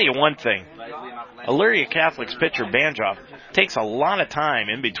 I'll tell you one thing. Elyria Catholic's pitcher, Banjoff, takes a lot of time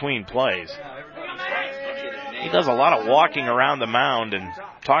in between plays. He does a lot of walking around the mound and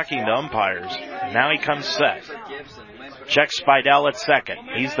talking to umpires. Now he comes set. Checks Spidell at second.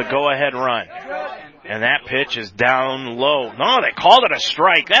 He's the go-ahead run. And that pitch is down low. No, they called it a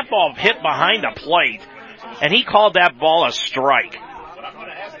strike. That ball hit behind the plate. And he called that ball a strike.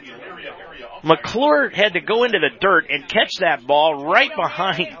 McClure had to go into the dirt and catch that ball right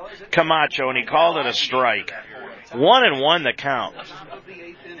behind Camacho, and he called it a strike. 1-1 the count.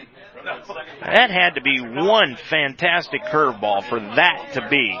 That had to be one fantastic curveball for that to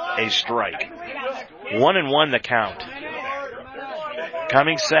be a strike. 1-1 the count.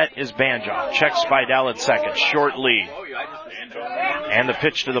 Coming set is Banjoff. Checks Spidell at second. Short lead. And the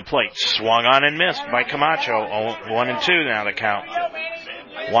pitch to the plate. Swung on and missed by Camacho. 1-2 now the count.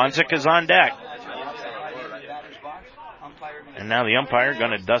 Wanzik is on deck. And now the umpire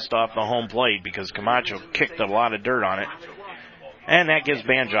going to dust off the home plate because Camacho kicked a lot of dirt on it. And that gives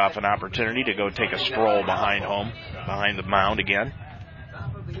Banjoff an opportunity to go take a stroll behind the mound again.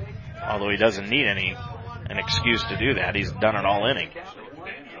 Although he doesn't need an excuse to do that. He's done it all inning.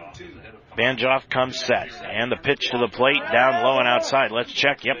 Banjoff comes set. And the pitch to the plate, down low and outside. Let's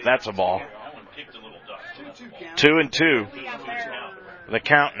check. Yep, that's a ball. 2-2. The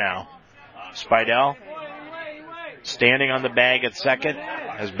count now. Spidell standing on the bag at second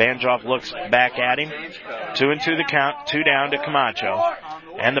as Banjoff looks back at him. 2-2 the count. 2 down to Camacho.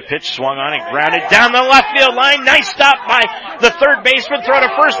 And the pitch swung on and grounded down the left field line. Nice stop by the third baseman. Throw to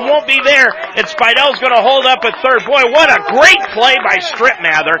first won't be there. And Spidell's going to hold up at third. Boy, what a great play by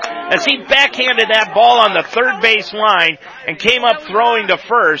Strittmather as he backhanded that ball on the third base line and came up throwing to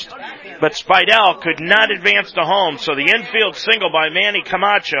first. But Spidell could not advance to home. So the infield single by Manny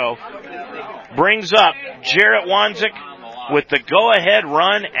Camacho brings up Jarrett Wanzik with the go-ahead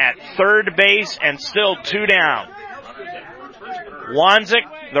run at third base and still 2 down.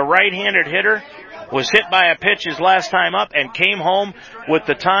 Wanzik, the right-handed hitter, was hit by a pitch his last time up and came home with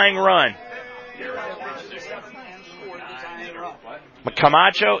the tying run.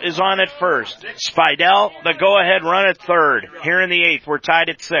 Camacho is on at first. Spidell, the go-ahead run at third. Here in the 8th, we're tied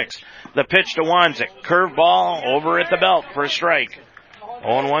at 6. The pitch to Wanzik. Curveball over at the belt for a strike.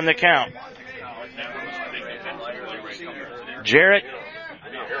 0-1 the count. Jarrett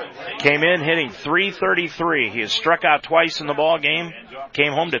came in hitting .333. He has struck out twice in the ball game.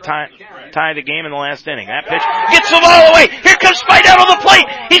 Came home to tie the game in the last inning. That pitch gets the ball away. Here comes Spidell on the plate.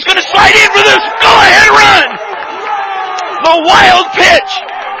 He's going to slide in for this go-ahead run. The wild pitch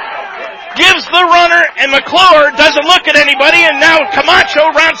gives the runner, and McClure doesn't look at anybody, and now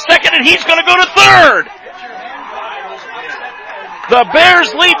Camacho rounds second, and he's going to go to third. The Bears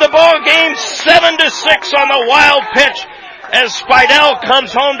lead the ball game 7-6 on the wild pitch as Spidell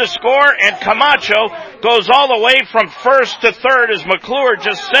comes home to score, and Camacho goes all the way from first to third as McClure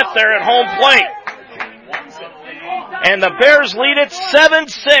just sit there at home plate. And the Bears lead it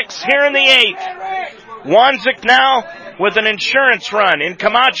 7-6 here in the 8th. Wanzik now with an insurance run, in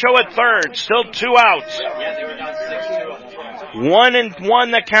Camacho at third, still 2 outs.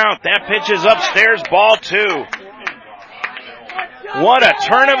 1-1 the count. That pitch is upstairs, ball 2. What a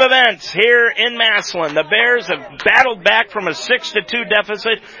turn of events here in Massillon. The Bears have battled back from a 6-2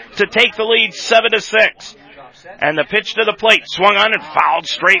 deficit to take the lead 7-6. And the pitch to the plate, swung on and fouled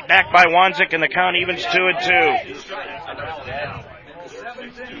straight back by Wanzik, and the count evens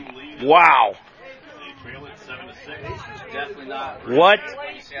 2-2. Wow. What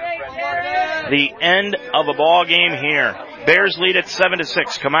the end of a ball game here. Bears lead at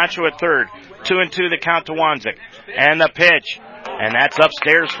 7-6. Camacho at third. 2-2 the count to Wanzik. And the pitch. And that's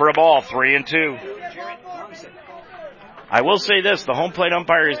upstairs for a ball. 3-2. I will say this, the home plate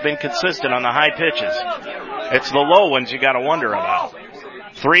umpire has been consistent on the high pitches. It's the low ones you gotta wonder about.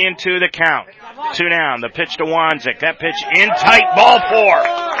 3-2 the count. 2 down. The pitch to Wanzik. That pitch in tight, ball 4.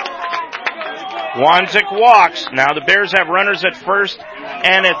 Wanzik walks. Now the Bears have runners at first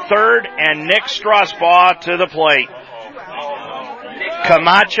and at third, and Nick Strasbaugh to the plate.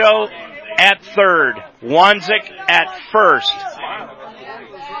 Camacho at third. Wanzik at first.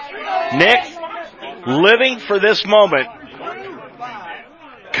 Nick living for this moment.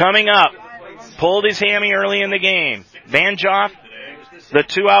 Coming up. Pulled his hammy early in the game. Banjoff, the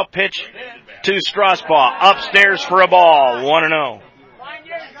 2-out pitch to Strasbaugh. Upstairs for a ball. 1-0.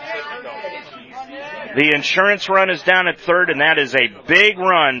 The insurance run is down at third, and that is a big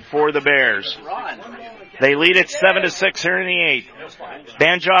run for the Bears. They lead at 7-6 here in the 8th.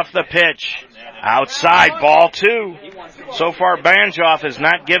 Banjoff the pitch. Outside, ball 2. So far, Banjoff has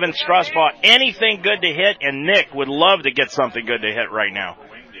not given Strasbaugh anything good to hit, and Nick would love to get something good to hit right now.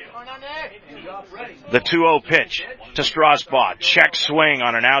 The 2-0 pitch to Strasbaugh. Check swing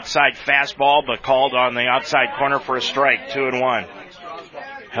on an outside fastball, but called on the outside corner for a strike. 2-1.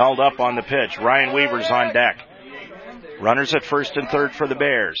 Held up on the pitch. Ryan Weaver's on deck. Runners at first and third for the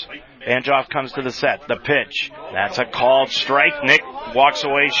Bears. Banjoff comes to the set. The pitch. That's a called strike. Nick walks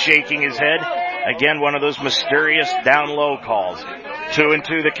away shaking his head. Again, one of those mysterious down-low calls.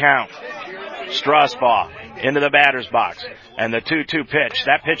 2-2 the count. Strasbaugh into the batter's box. And the 2-2 pitch.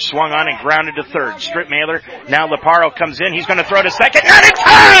 That pitch swung on and grounded to third. Strip Mailer. Now Leparo comes in. He's going to throw to second. Not in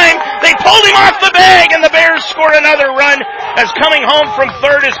time! They pulled him off the bag, and the Bears score another run as coming home from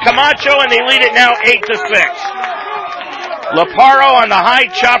third is Camacho, and they lead it now 8-6. Leparo on the high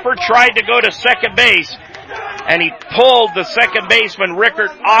chopper tried to go to second base, and he pulled the second baseman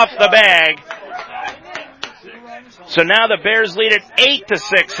Rickert off the bag. So now the Bears lead it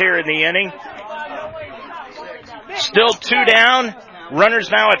 8-6 here in the inning. Still 2 down. Runners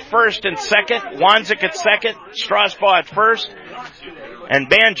now at first and second. Wanzik at second. Strasbaugh at first. And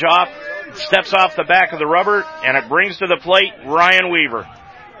Banjoff steps off the back of the rubber, and it brings to the plate Ryan Weaver.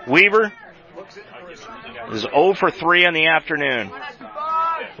 Weaver is 0 for 3 in the afternoon.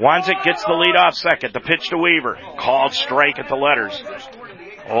 Wanzik gets the lead off second. The pitch to Weaver. Called strike at the letters.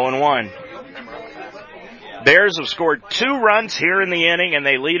 0-1. Bears have scored 2 runs here in the inning, and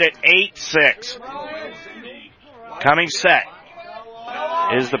they lead at 8-6. Coming set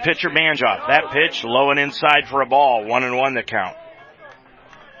is the pitcher Banjoff. That pitch low and inside for a ball. 1-1 the count.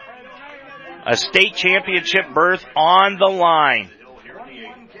 A state championship berth on the line.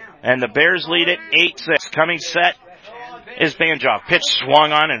 And the Bears lead it 8-6. Coming set is Banjoff. Pitch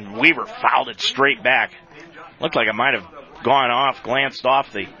swung on and Weaver fouled it straight back. Looked like it might have gone off, glanced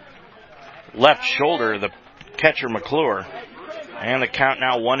off the left shoulder of the catcher McClure. And the count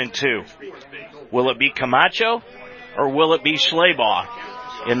now 1-2. Will it be Camacho or will it be Schleybaugh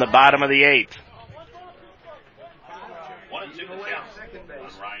in the bottom of the 8th?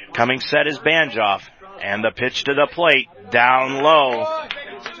 Coming set is Banjoff. And the pitch to the plate. Down low.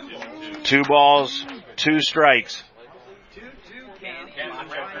 2 balls, 2 strikes.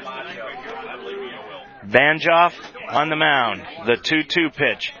 Banjoff on the mound. The 2-2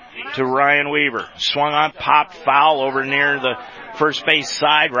 pitch to Ryan Weaver. Swung on, popped foul over near the first base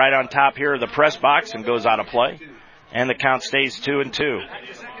side, right on top here of the press box, and goes out of play. And the count stays 2-2.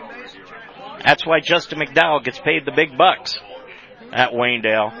 That's why Justin McDowell gets paid the big bucks at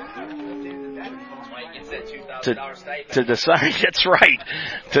Waynedale. To decide, that's right,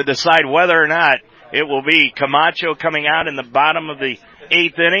 to decide whether or not it will be Camacho coming out in the bottom of the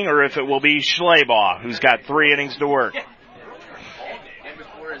 8th inning or if it will be Schleybaugh, who's got 3 innings to work.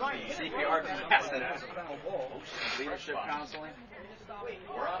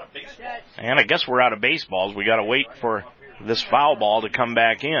 And I guess we're out of baseballs. We got to wait for this foul ball to come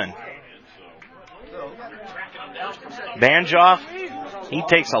back in. Banjoff, he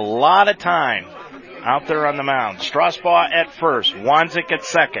takes a lot of time out there on the mound. Strasbaugh at first, Wanzik at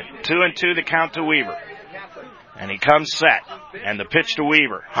second. 2-2 the count to Weaver. And he comes set. And the pitch to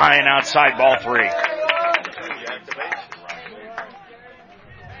Weaver. High and outside, ball 3.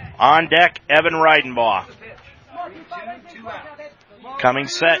 On deck, Evan Reidenbaugh. Coming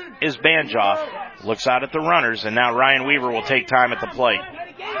set is Banjoff. Looks out at the runners, and now Ryan Weaver will take time at the plate.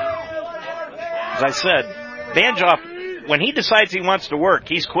 As I said, Banjoff, when he decides he wants to work,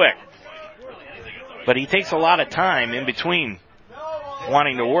 he's quick. But he takes a lot of time in between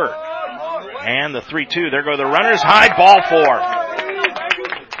wanting to work. And the 3-2, there go the runners. High, ball 4.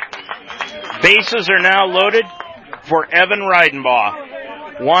 Bases are now loaded for Evan Reidenbaugh.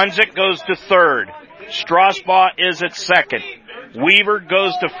 Wanzik goes to third. Strasbaugh is at second. Weaver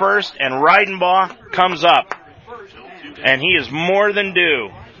goes to first, and Reidenbaugh comes up. And he is more than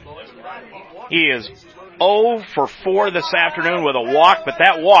due. He is 0 for 4 this afternoon with a walk, but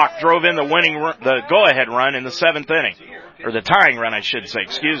that walk drove in the go-ahead run in the 7th inning. Or the tying run, I should say,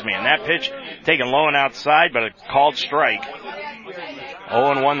 excuse me. And that pitch taken low and outside, but a called strike.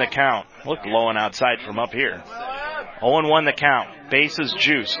 0-1 the count. Look low and outside from up here. 0-1 the count. Bases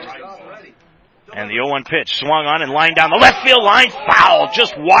juiced. And the 0-1 pitch swung on and lined down the left field line. Foul,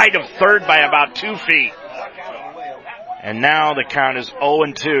 just wide of third by about 2 feet. And now the count is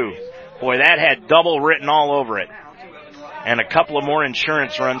 0-2. Boy, that had double written all over it. And a couple of more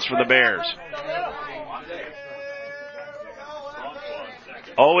insurance runs for the Bears.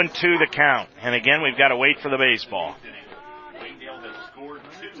 0-2 the count. And again, we've got to wait for the baseball.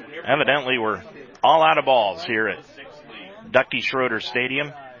 Evidently, we're all out of balls here at Ducky Schroeder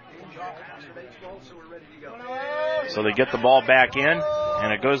Stadium. So they get the ball back in,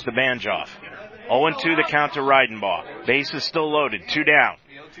 and it goes to Banjoff. 0-2 the count to Reidenbaugh. Base is still loaded, 2 down.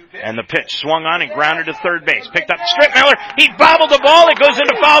 And the pitch swung on and grounded to third base. Picked up Strittmiller. He bobbled the ball. It goes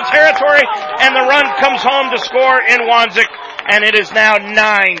into foul territory, and the run comes home to score in Wanzik, and it is now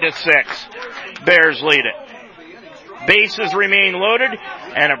 9-6. Bears lead it. Bases remain loaded,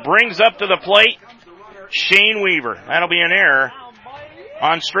 and it brings up to the plate Shane Weaver. That'll be an error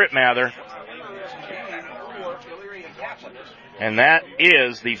on Strittmatter. And that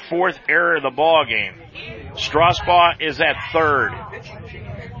is the 4th error of the ball game. Strasbaugh is at third.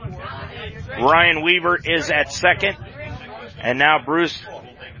 Ryan Weaver is at second. And now Bruce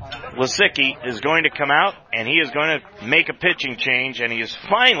Lisicki is going to come out, and he is going to make a pitching change, and he is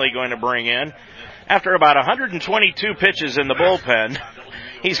finally going to bring in, after about 122 pitches in the bullpen,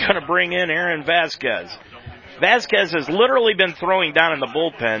 he's going to bring in Aaron Vasquez. Vasquez has literally been throwing down in the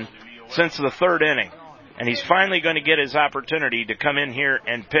bullpen since the 3rd inning. And he's finally going to get his opportunity to come in here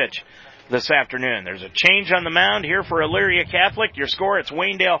and pitch this afternoon. There's a change on the mound here for Elyria Catholic. Your score, it's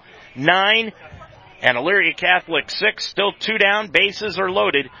Waynedale 9 and Elyria Catholic 6. Still 2 down. Bases are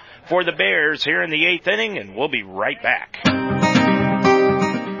loaded for the Bears here in the 8th inning, and we'll be right back.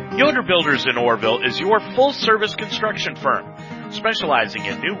 Yoder Builders in Orrville is your full-service construction firm, specializing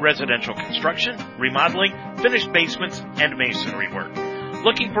in new residential construction, remodeling, finished basements, and masonry work.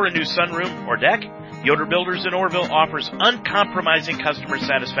 Looking for a new sunroom or deck? Yoder Builders in Orrville offers uncompromising customer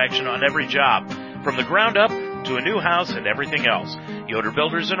satisfaction on every job, from the ground up to a new house and everything else. Yoder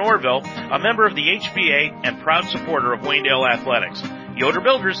Builders in Orrville, a member of the HBA and proud supporter of Waynedale Athletics. Yoder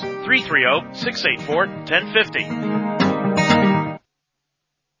Builders, 330-684-1050.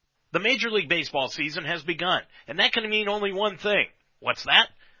 The Major League Baseball season has begun, and that can mean only one thing. What's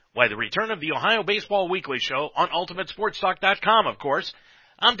that? Why, the return of the Ohio Baseball Weekly Show on UltimateSportsTalk.com, of course.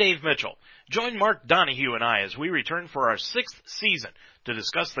 I'm Dave Mitchell. Join Mark Donahue and I as we return for our 6th season to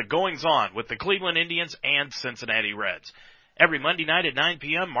discuss the goings-on with the Cleveland Indians and Cincinnati Reds. Every Monday night at 9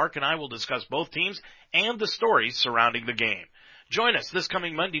 p.m., Mark and I will discuss both teams and the stories surrounding the game. Join us this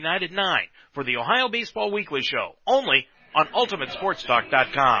coming Monday night at 9 for the Ohio Baseball Weekly Show, only on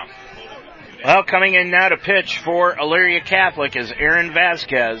UltimateSportsTalk.com. Well, coming in now to pitch for Elyria Catholic is Aaron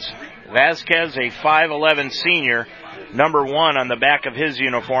Vasquez. Vasquez, a 5'11 senior, number 1 on the back of his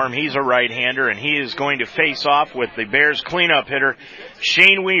uniform. He's a right-hander, and he is going to face off with the Bears cleanup hitter,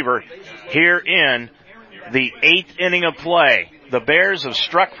 Shane Weaver, here in the 8th inning of play. The Bears have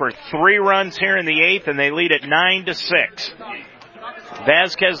struck for 3 runs here in the 8th, and they lead at 9-6.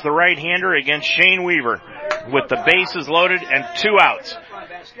 Vasquez, the right-hander, against Shane Weaver, with the bases loaded and 2 outs.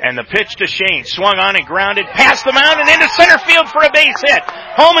 And the pitch to Shane, swung on and grounded past the mound and into center field for a base hit.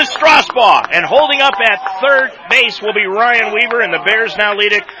 Home is Strasbaugh, and holding up at third base will be Ryan Weaver, and the Bears now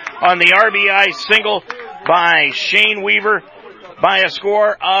lead it on the RBI single by Shane Weaver. by a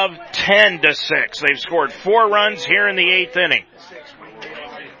score of 10-6. They've scored 4 runs here in the 8th inning.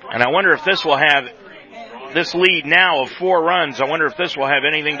 And I wonder if this will have this lead now of 4 runs. I wonder if this will have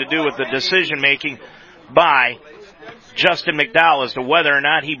anything to do with the decision making by Justin McDowell as to whether or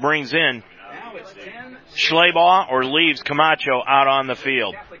not he brings in Schleybaugh or leaves Camacho out on the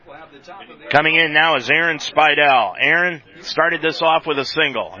field. Coming in now is Aaron Spidell. Aaron started this off with a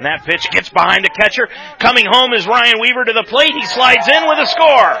single, and that pitch gets behind the catcher. Coming home is Ryan Weaver to the plate. He slides in with a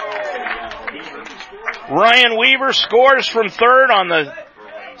score. Ryan Weaver scores from third on the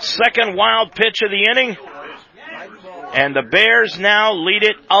second wild pitch of the inning, and the Bears now lead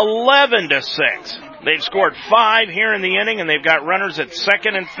it 11-6. They've scored 5 here in the inning, and they've got runners at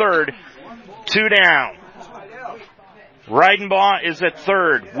second and third, 2 down. Reidenbaugh is at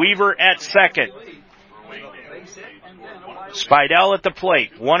third. Weaver at second. Spidell at the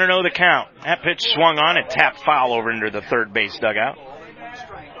plate. 1-0 the count. That pitch swung on and tapped foul over into the third base dugout.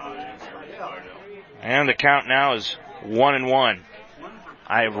 And the count now is 1-1.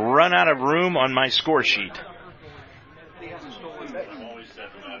 I have run out of room on my score sheet.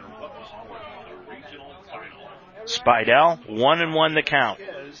 Spidell, 1-1 the count.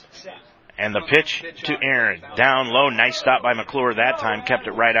 And the pitch to Aaron. Down low, nice stop by McClure that time. Kept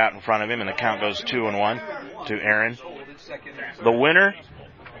it right out in front of him, and the count goes 2-1 to Aaron. The winner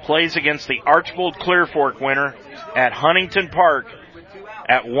plays against the Archbold Clear Fork winner at Huntington Park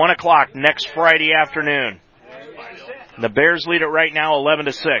at 1 o'clock next Friday afternoon. The Bears lead it right now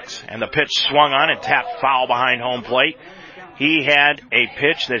 11-6, and the pitch swung on and tapped foul behind home plate. He had a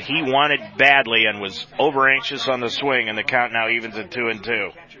pitch that he wanted badly and was over anxious on the swing, and the count now evens at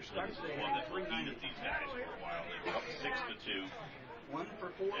 2-2.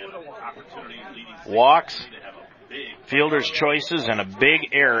 Walks, fielder's choices, and a big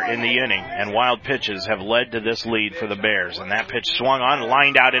error in the inning, and wild pitches have led to this lead for the Bears. And that pitch swung on,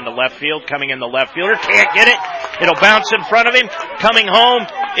 lined out into left field. Coming in the left fielder, can't get it. It'll bounce in front of him. Coming home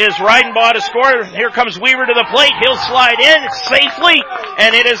is Reidenbaugh to score. Here comes Weaver to the plate. He'll slide in safely,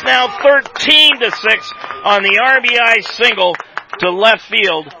 and it is now 13-6 on the RBI single to left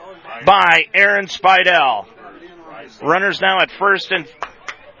field by Aaron Spidell. Runners now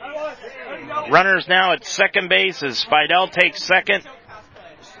at second base as Spidell takes second,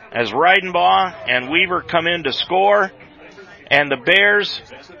 as Reidenbaugh and Weaver come in to score, and the Bears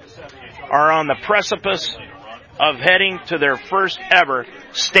are on the precipice of heading to their first ever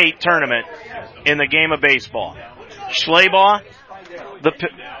state tournament in the game of baseball. Schleybaugh, the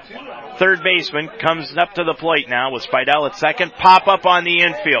third baseman, comes up to the plate now with Spidell at second. Pop up on the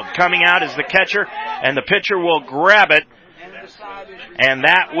infield. Coming out is the catcher, and the pitcher will grab it, and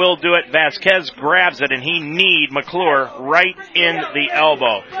that will do it. Vasquez grabs it, and he kneed McClure right in the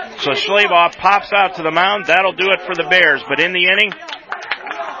elbow. So Schleybaugh pops out to the mound. That'll do it for the Bears. But in the inning,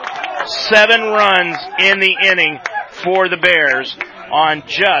 7 runs in the inning for the Bears on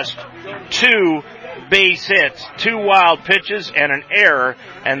just 2 base hits, 2 wild pitches, and an error,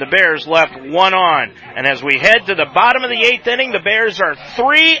 and the Bears left 1 on. And as we head to the bottom of the 8th inning, the Bears are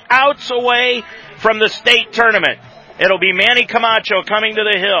 3 outs away from the state tournament. It'll be Manny Camacho coming to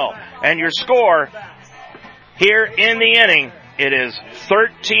the hill. And your score here in the inning, it is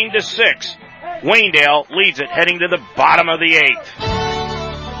 13-6. Waynedale leads it heading to the bottom of the 8th.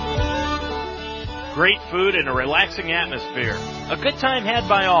 Great food and a relaxing atmosphere. A good time had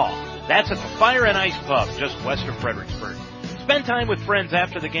by all. That's at the Fire and Ice Pub just west of Fredericksburg. Spend time with friends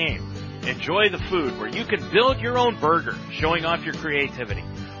after the game. Enjoy the food where you can build your own burger, showing off your creativity.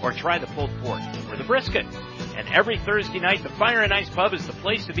 Or try the pulled pork or the brisket. And every Thursday night, the Fire and Ice Pub is the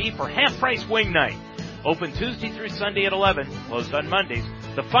place to be for half-price wing night. Open Tuesday through Sunday at 11, closed on Mondays.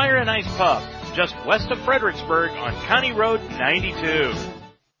 The Fire and Ice Pub, just west of Fredericksburg on County Road 92.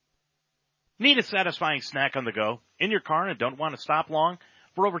 Need a satisfying snack on the go, in your car, and don't want to stop long?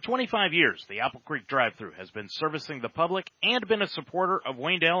 For over 25 years, the Apple Creek Drive-Thru has been servicing the public and been a supporter of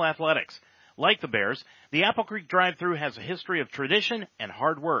Waynedale athletics. Like the Bears, the Apple Creek Drive-Thru has a history of tradition and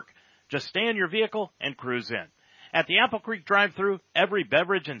hard work. Just stay in your vehicle and cruise in. At the Apple Creek Drive-Thru, every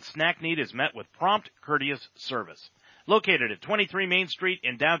beverage and snack need is met with prompt, courteous service. Located at 23 Main Street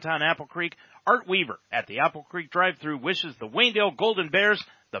in downtown Apple Creek, Art Weaver at the Apple Creek Drive-Thru wishes the Waynedale Golden Bears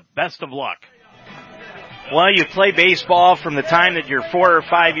the best of luck. Well, you play baseball from the time that you're 4 or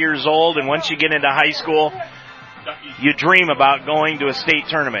 5 years old, and once you get into high school, you dream about going to a state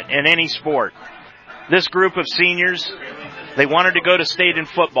tournament in any sport. This group of seniors, they wanted to go to state in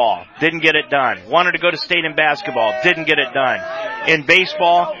football, didn't get it done. Wanted to go to state in basketball, didn't get it done. In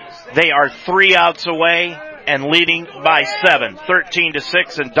baseball, they are 3 outs away and leading by 7,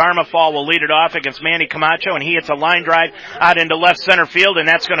 13-6, and Darmafal will lead it off against Manny Camacho, and he hits a line drive out into left center field, and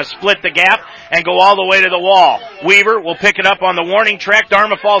that's going to split the gap and go all the way to the wall. Weaver will pick it up on the warning track.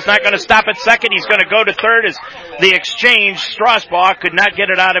 Darmafal's not going to stop at second. He's going to go to third as the exchange. Strasbaugh could not get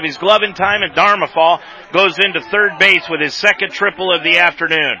it out of his glove in time, and Darmafal goes into third base with his second triple of the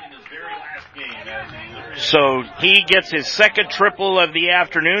afternoon. So he gets his second triple of the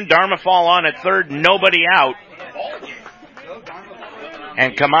afternoon. Darmafal on at third, nobody out.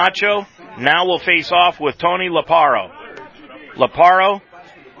 And Camacho now will face off with Tony Laparo. Laparo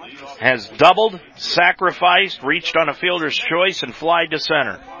has doubled, sacrificed, reached on a fielder's choice, and flied to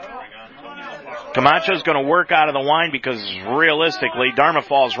center. Camacho's going to work out of the line because realistically,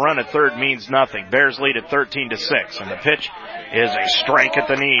 Darmafal's run at third means nothing. Bears lead at 13-6, and the pitch is a strike at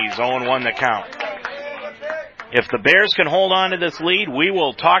the knees, 0-1 the count. If the Bears can hold on to this lead, we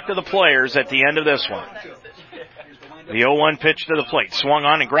will talk to the players at the end of this one. The 0-1 pitch to the plate, swung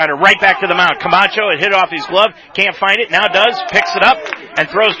on and grounded right back to the mound. Camacho had hit off his glove, can't find it, now does, picks it up, and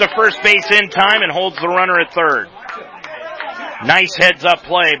throws to first base in time and holds the runner at third. Nice heads-up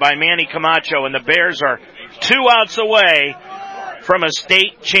play by Manny Camacho, and the Bears are 2 outs away from a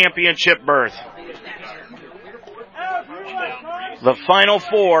state championship berth. The Final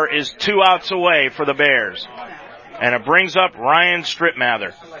Four is 2 outs away for the Bears. And it brings up Ryan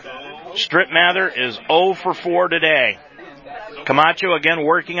Stripmather. Stripmather is 0 for 4 today. Camacho again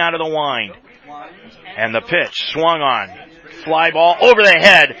working out of the wind. And the pitch swung on. Fly ball over the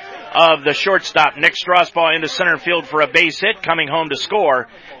head of the shortstop. Nick Strasbaugh into center field for a base hit. Coming home to score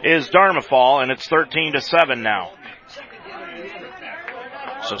is Darmafal, and it's 13-7 now.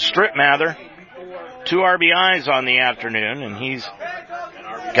 So Stripmather, 2 RBIs on the afternoon, and he's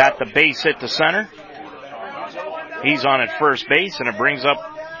got the base hit to center. He's on at first base, and it brings up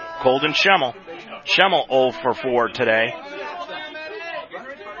Colden Schemmel. Schemmel 0 for 4 today.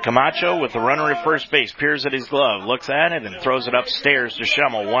 Camacho with the runner at first base, peers at his glove, looks at it, and throws it upstairs to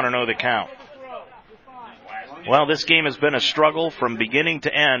Schemmel. 1-0 the count. Well, this game has been a struggle from beginning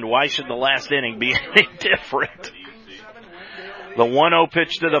to end. Why should the last inning be any different? The 1-0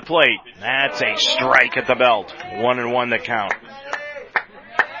 pitch to the plate. That's a strike at the belt. 1-1 the count.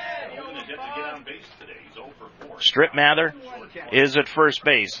 Stripmather is at first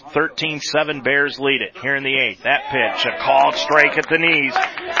base. 13-7 Bears lead it here in the 8th. That pitch, a called strike at the knees.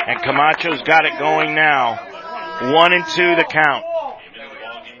 And Camacho's got it going now. 1-2 the count.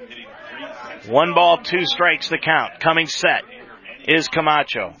 1 ball, 2 strikes the count. Coming set is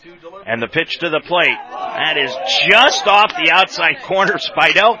Camacho. And the pitch to the plate. That is just off the outside corner.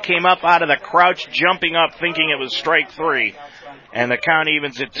 Spidell came up out of the crouch, jumping up, thinking it was strike 3. And the count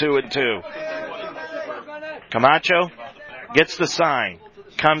evens at 2-2. Camacho gets the sign,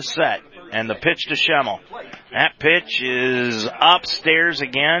 comes set, and the pitch to Schemmel. That pitch is upstairs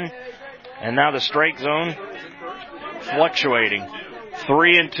again, and now the strike zone fluctuating.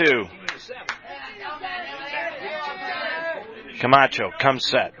 3-2. Camacho comes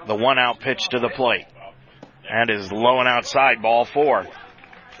set, the 1-out pitch to the plate. That is low and outside, ball 4.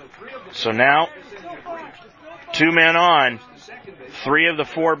 So now, 2 men on, 3 of the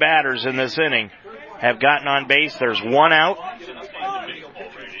 4 batters in this inning have gotten on base. There's 1 out,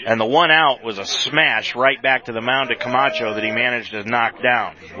 and the 1 out was a smash right back to the mound to Camacho that he managed to knock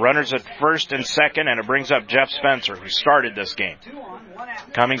down. Runners at first and second, and it brings up Jeff Spencer, who started this game.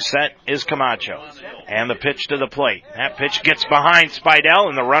 Coming set is Camacho, and the pitch to the plate. That pitch gets behind Spidell,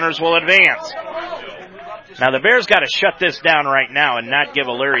 and the runners will advance. Now the Bears got to shut this down right now and not give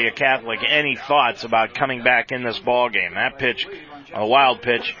Elyria Catholic any thoughts about coming back in this ball game. That pitch, a wild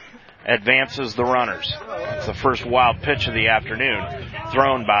pitch, advances the runners. It's the first wild pitch of the afternoon,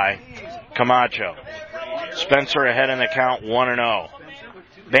 thrown by Camacho. Spencer ahead in the count, 1-0.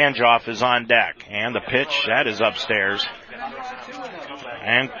 Banjoff is on deck, and the pitch, that is upstairs.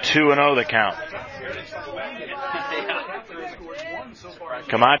 And 2-0 the count.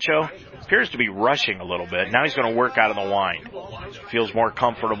 Camacho appears to be rushing a little bit. Now he's going to work out of the wind. Feels more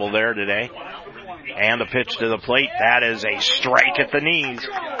comfortable there today. And the pitch to the plate, that is a strike at the knees.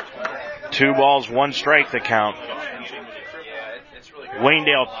 2 balls, 1 strike the count.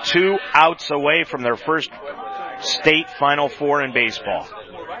 Waynedale 2 outs away from their first state Final Four in baseball.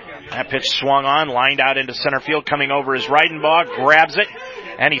 That pitch swung on, lined out into center field, coming over his Reidenbaugh, grabs it,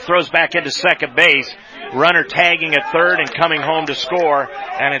 and he throws back into second base. Runner tagging at third and coming home to score,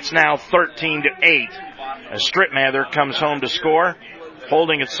 and it's now 13-8. As Stripmather comes home to score,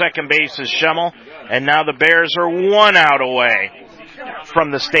 holding at second base is Schemmel, and now the Bears are 1 out away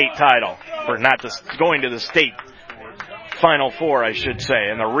from the state title, or not going to the state Final Four, I should say,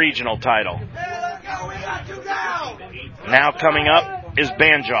 and the regional title. Now coming up is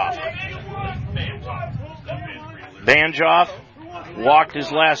Banjoff. Banjoff walked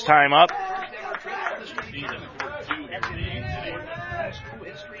his last time up.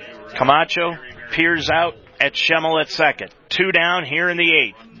 Camacho peers out at Schemmel at second. 2 down here in the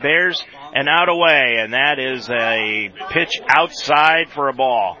 8th. Bears and out away, and that is a pitch outside for a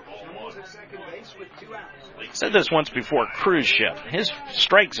ball. I said this once before, cruise ship. His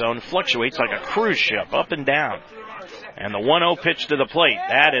strike zone fluctuates like a cruise ship, up and down. And the 1-0 pitch to the plate.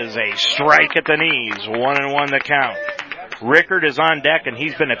 That is a strike at the knees. 1-1 the count. Rickard is on deck, and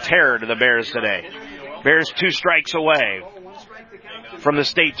he's been a terror to the Bears today. Bears 2 strikes away from the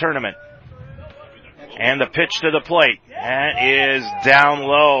state tournament. And the pitch to the plate. That is down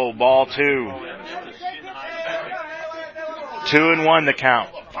low. Ball 2. 2-1 the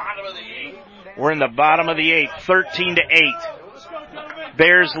count. We're in the bottom of the 8th, 13-8.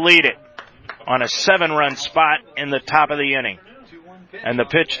 Bears lead it on a 7-run spot in the top of the inning. And the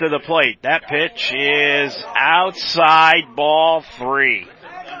pitch to the plate. That pitch is outside, ball 3.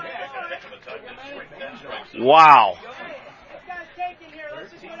 Wow.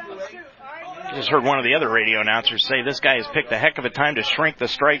 Just heard one of the other radio announcers say this guy has picked a heck of a time to shrink the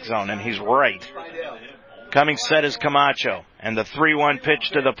strike zone, and he's right. Coming set is Camacho, and the 3-1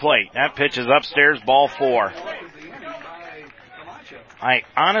 pitch to the plate. That pitch is upstairs, ball 4. I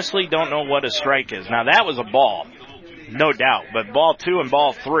honestly don't know what a strike is. Now, that was a ball, no doubt, but ball 2 and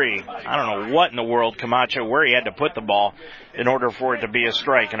ball 3, I don't know what in the world Camacho, where he had to put the ball in order for it to be a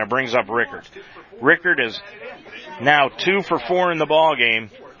strike, and it brings up Rickard. Rickard is now 2 for 4 in the ball game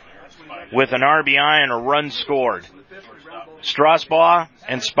with an RBI and a run scored. Strasbaugh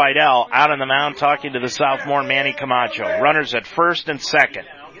and Spidell out on the mound talking to the sophomore Manny Camacho. Runners at first and second.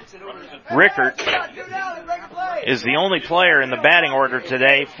 Rickard is the only player in the batting order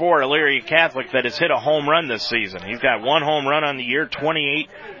today for Elyria Catholic that has hit a home run this season. He's got 1 home run on the year, 28,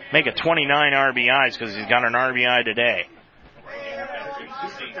 make it 29 RBIs because he's got an RBI today.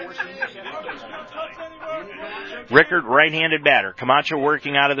 Rickard, right-handed batter. Camacho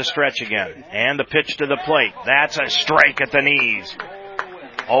working out of the stretch again. And the pitch to the plate. That's a strike at the knees.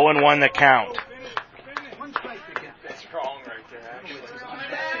 0-1 the count.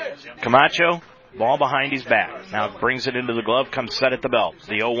 Camacho, ball behind his back. Now brings it into the glove, comes set at the belt.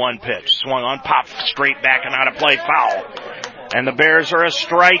 The 0-1 pitch. Swung on, pop straight back and out of play. Foul. And the Bears are a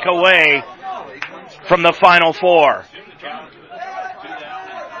strike away from the Final Four.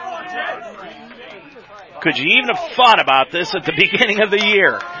 Could you even have thought about this at the beginning of the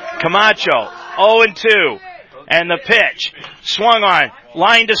year? Camacho, 0-2. And the pitch, swung on,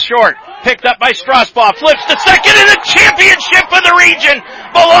 line to short, picked up by Strasbaugh, flips to second, and the championship of the region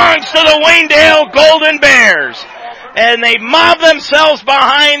belongs to the Waynedale Golden Bears. And they mob themselves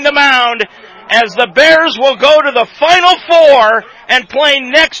behind the mound as the Bears will go to the Final Four and play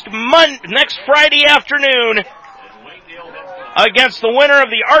next Friday afternoon against the winner of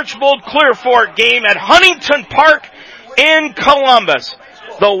the Archbold Clearfork game at Huntington Park in Columbus.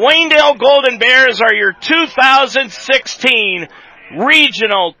 The Waynedale Golden Bears are your 2016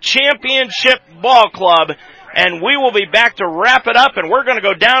 Regional Championship Ball Club, and we will be back to wrap it up, and we're going to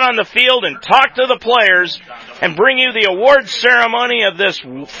go down on the field and talk to the players and bring you the award ceremony of this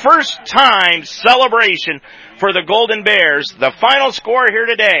first-time celebration for the Golden Bears. The final score here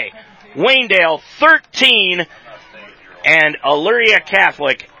today, Waynedale 13 and Elyria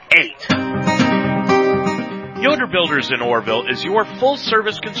Catholic 8. Yoder Builders in Orrville is your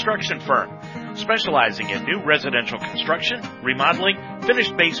full-service construction firm, specializing in new residential construction, remodeling,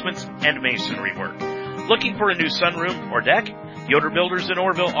 finished basements, and masonry work. Looking for a new sunroom or deck? Yoder Builders in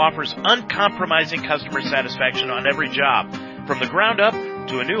Orrville offers uncompromising customer satisfaction on every job, from the ground up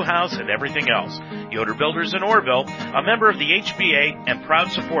to a new house and everything else. Yoder Builders in Orrville, a member of the HBA and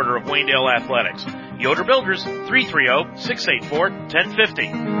proud supporter of Waynedale Athletics. Yoder Builders,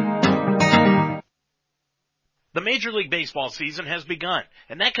 330-684-1050. The Major League Baseball season has begun,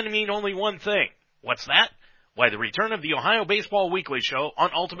 and that can mean only one thing. What's that? Why, the return of the Ohio Baseball Weekly Show on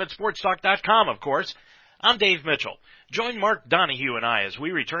UltimateSportsTalk.com, of course. I'm Dave Mitchell. Join Mark Donahue and I as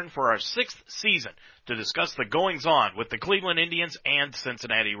we return for our 6th season to discuss the goings-on with the Cleveland Indians and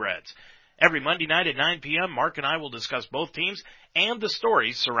Cincinnati Reds. Every Monday night at 9 p.m., Mark and I will discuss both teams and the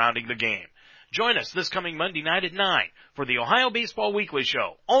stories surrounding the game. Join us this coming Monday night at 9 for the Ohio Baseball Weekly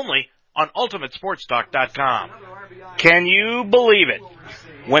Show, only on UltimateSportsTalk.com. Can you believe it?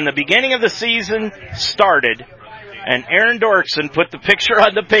 When the beginning of the season started and Aaron Dorkson put the picture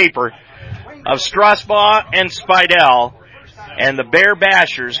on the paper of Strasbaugh and Spidell and the Bear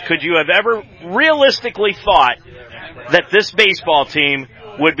Bashers, could you have ever realistically thought that this baseball team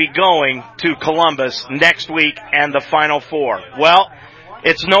would be going to Columbus next week and the Final Four. Well,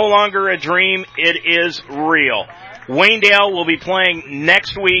 it's no longer a dream. It is real. Waynedale will be playing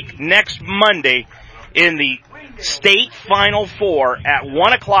next week, next Monday, in the state Final Four at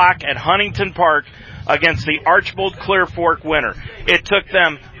 1 o'clock at Huntington Park against the Archbold Clear Fork winner. It took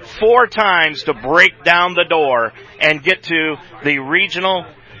them 4 times to break down the door and get to the regional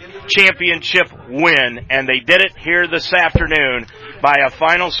championship win, and they did it here this afternoon by a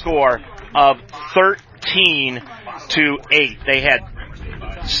final score of 13-8. They had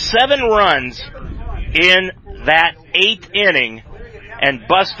 7 runs in that 8th inning and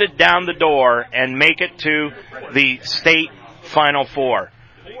busted down the door and make it to the state Final Four.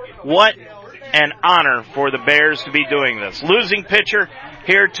 What an honor for the Bears to be doing this. Losing pitcher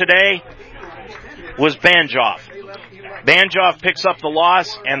here today was Banjoff. Banjoff picks up the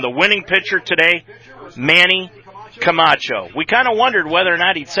loss, and the winning pitcher today, Manny Camacho. We kind of wondered whether or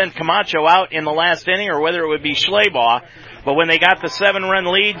not he'd send Camacho out in the last inning or whether it would be Schleybaugh, but when they got the 7-run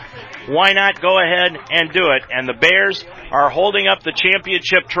lead, why not go ahead and do it? And the Bears are holding up the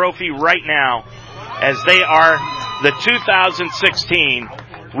championship trophy right now as they are the 2016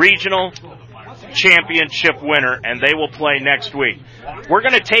 regional championship winner, and they will play next week. We're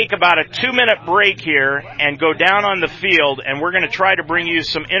going to take about a 2-minute break here and go down on the field, and we're going to try to bring you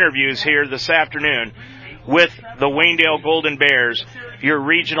some interviews here this afternoon with the Waynedale Golden Bears, your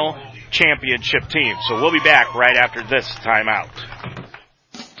regional championship team. So we'll be back right after this timeout.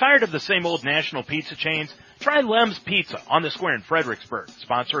 Tired of the same old national pizza chains? Try Lem's Pizza on the Square in Fredericksburg,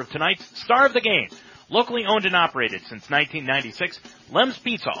 sponsor of tonight's Star of the Game. Locally owned and operated since 1996, Lem's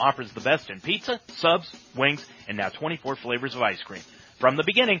Pizza offers the best in pizza, subs, wings, and now 24 flavors of ice cream. From the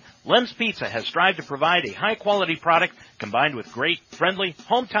beginning, Lem's Pizza has strived to provide a high-quality product combined with great, friendly,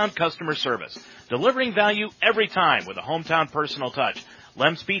 hometown customer service, delivering value every time with a hometown personal touch.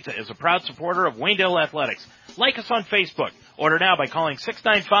 Lem's Pizza is a proud supporter of Waynedale Athletics. Like us on Facebook. Order now by calling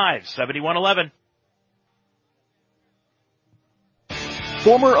 695-7111.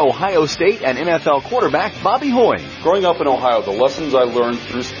 Former Ohio State and NFL quarterback Bobby Hoy. Growing up in Ohio, the lessons I learned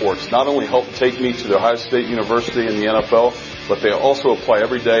through sports not only helped take me to the Ohio State University and the NFL, but they also apply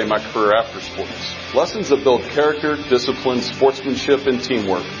every day in my career after sports. Lessons that build character, discipline, sportsmanship, and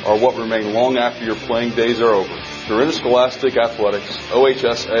teamwork are what remain long after your playing days are over. Through Interscholastic Athletics,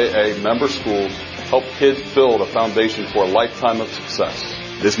 OHSAA member schools help kids build a foundation for a lifetime of success.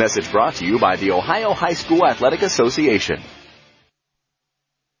 This message brought to you by the Ohio High School Athletic Association.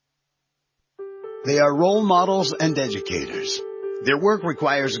 They are role models and educators. Their work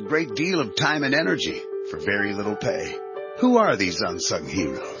requires a great deal of time and energy for very little pay. Who are these unsung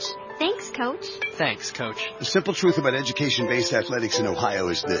heroes? Thanks, Coach. Thanks, Coach. The simple truth about education-based athletics in Ohio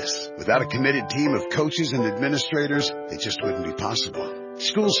is this. Without a committed team of coaches and administrators, it just wouldn't be possible.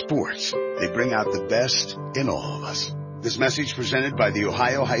 School sports, they bring out the best in all of us. This message presented by the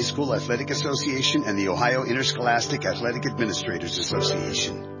Ohio High School Athletic Association and the Ohio Interscholastic Athletic Administrators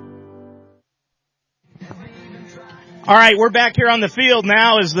Association. All right, we're back here on the field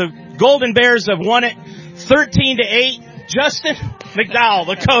now as the Golden Bears have won it 13-8. Justin McDowell,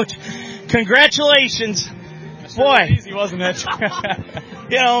 the coach, congratulations. Boy, easy, wasn't it?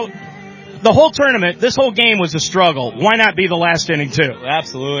 You know, the whole tournament, this whole game was a struggle. Why not be the last inning too?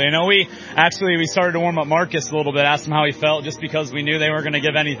 Absolutely. You know, we started to warm up Marcus a little bit, asked him how he felt, just because we knew they weren't going to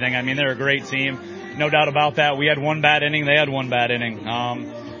give anything. I mean, they're a great team, no doubt about that. We had one bad inning, they had one bad inning.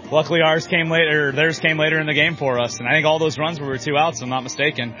 Luckily, theirs came later in the game for us, and I think all those runs were 2 outs, if I'm not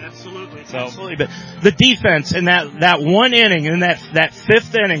mistaken. Absolutely. But the defense in that one inning, in that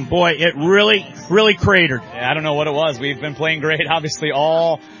 5th inning, boy, it really cratered. Yeah, I don't know what it was. We've been playing great, obviously,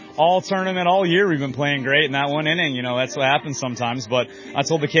 all tournament, all year we've been playing great. In that one inning, you know, that's what happens sometimes. But I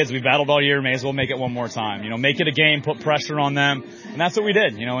told the kids, we battled all year, may as well make it one more time. You know, make it a game, put pressure on them. And that's what we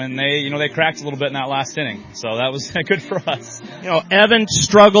did, you know, and they cracked a little bit in that last inning. So that was good for us. You know, Evan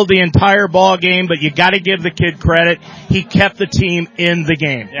struggled the entire ball game, but you gotta give the kid credit. He kept the team in the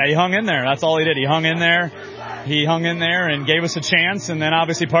game. Yeah, he hung in there. That's all he did. He hung in there. He hung in there and gave us a chance, and then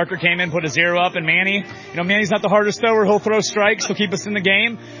obviously Parker came in, put a 0 up, and Manny's not the hardest thrower. He'll throw strikes. He'll keep us in the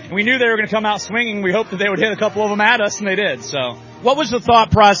game. And we knew they were going to come out swinging. We hoped that they would hit a couple of them at us, and they did. So, what was the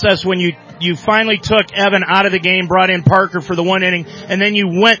thought process when you finally took Evan out of the game, brought in Parker for the one inning, and then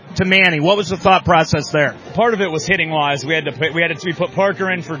you went to Manny? What was the thought process there? Part of it was hitting wise. We put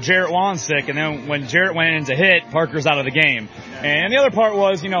Parker in for Jarrett Wansick, and then when Jarrett went in to hit, Parker's out of the game. And the other part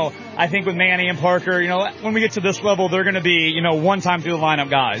was, you know, I think with Manny and Parker, you know, when we get to this level, they're going to be, you know, one time through the lineup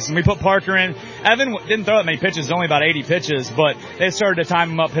guys. And we put Parker in. Evan didn't throw that many pitches, only about 80 pitches, but they started to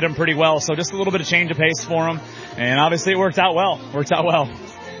time him up, hit him pretty well. So just a little bit of change of pace for him. And obviously it worked out well.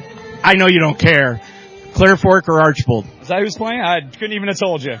 I know you don't care. Clear Fork or Archbold? Is that who's playing? I couldn't even have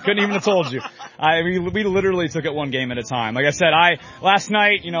told you. We literally took it one game at a time. Like I said, last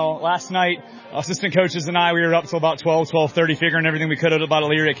night, assistant coaches and we were up till about 12:30, figuring everything we could about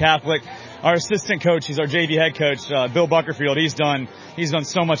Elyria Catholic. Our assistant coach, he's our JV head coach, Bill Buckerfield. He's done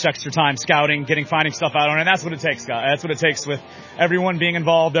so much extra time scouting, finding stuff out on it. And that's what it takes, guys. That's what it takes with everyone being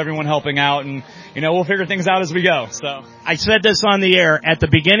involved, everyone helping out, and, you know, we'll figure things out as we go. So I said this on the air at the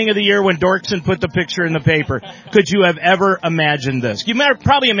beginning of the year when Dorkson put the picture in the paper. Could you have ever imagined this? You might have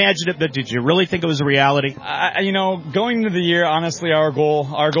probably imagined it, but did you really think it was a reality? Going into the year, honestly, our goal,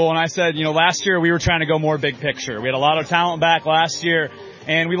 and I said, you know, last year we were trying to go more big picture. We had a lot of talent back last year,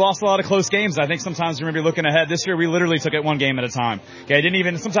 and we lost a lot of close games. I think sometimes we're going to be looking ahead. This year we literally took it one game at a time. Okay,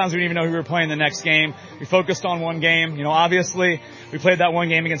 sometimes we didn't even know who we were playing the next game. We focused on one game. You know, obviously we played that one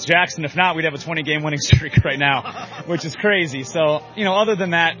game against Jackson. If not, we'd have a 20-game winning streak right now, which is crazy. So, you know, other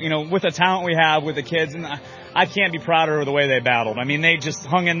than that, you know, with the talent we have with the kids, and I can't be prouder of the way they battled. I mean, they just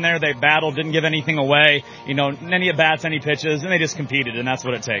hung in there, they battled, didn't give anything away, you know, any at bats, any pitches, and they just competed, and that's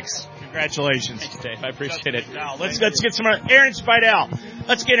what it takes. Congratulations. Thanks, Dave. I appreciate it. Now, let's get some Aaron Spidell.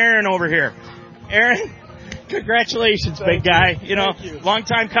 Let's get Aaron over here. Aaron, congratulations, big guy. You know, long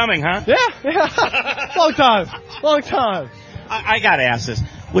time coming, huh? Yeah. Long time. I gotta ask this.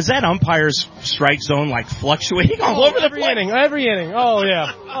 Was that umpire's strike zone like fluctuating all over the place? Every inning. Oh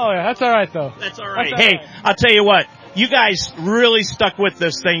yeah. That's all right though. That's all right. Hey, I'll tell you what. You guys really stuck with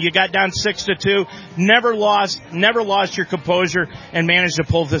this thing. You got down 6-2, never lost your composure, and managed to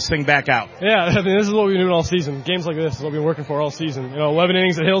pull this thing back out. Yeah, I mean, this is what we've been doing all season. Games like this is what we've been working for all season. You know, 11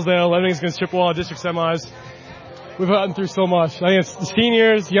 innings at Hillsdale, 11 innings against Chippewa, district semis. We've gotten through so much. I think it's the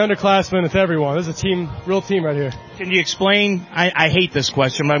seniors, the underclassmen, it's everyone. This is a team, real team right here. Can you explain, I hate this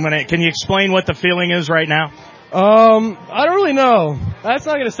question, but can you explain what the feeling is right now? I don't really know. That's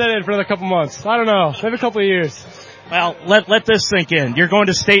not going to set in for another couple months. I don't know. Maybe a couple of years. Well, let this sink in. You're going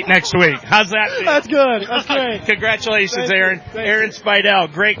to state next week. How's that feel? That's good. That's great. Congratulations, Aaron. Aaron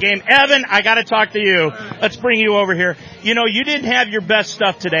Spidell. Great game. Evan, I got to talk to you. Let's bring you over here. You know, you didn't have your best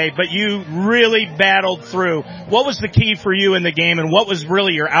stuff today, but you really battled through. What was the key for you in the game, and what was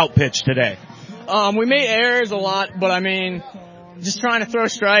really your out pitch today? We made errors a lot, but I mean, just trying to throw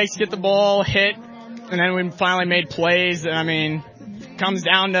strikes, get the ball, hit, and then we finally made plays. And I mean, it comes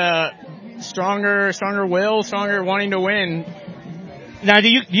down to stronger will, stronger wanting to win. Now, do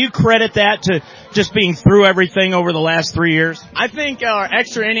you credit that to just being through everything over the last 3 years? I think our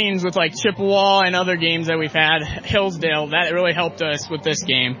extra innings with like Chippewa and other games that we've had, Hillsdale, that really helped us with this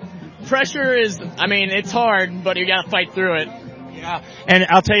game. Pressure is, I mean, it's hard, but you got to fight through it. Yeah. And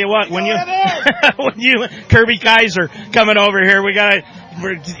I'll tell you what, when you Kirby Kaiser coming over here, we gotta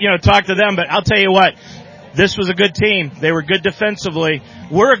talk to them. But I'll tell you what, this was a good team. They were good defensively.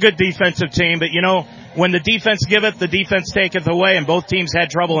 We're a good defensive team, but you know, when the defense giveth, the defense taketh away, and both teams had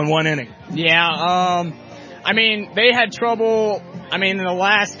trouble in one inning. Yeah, I mean, they had trouble, in the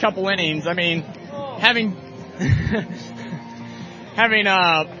last couple innings. I mean,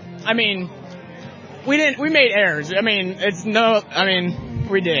 we made errors.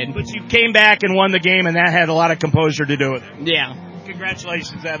 We did. But you came back and won the game, and that had a lot of composure to do with it. Yeah.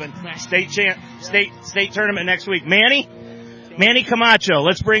 Congratulations, Evan. State tournament next week. Manny Camacho,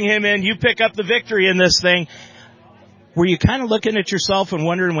 let's bring him in. You pick up the victory in this thing. Were you kind of looking at yourself and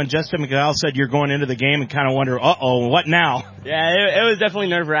wondering when Justin McDowell said you're going into the game and kind of wonder, what now? Yeah, it was definitely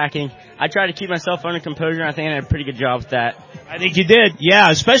nerve-wracking. I tried to keep myself under composure, and I think I did a pretty good job with that. I think you did, yeah,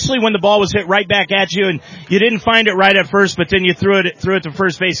 especially when the ball was hit right back at you, and you didn't find it right at first, but then you threw it to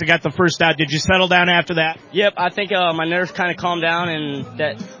first base and got the first out. Did you settle down after that? Yep, I think my nerves kind of calmed down, and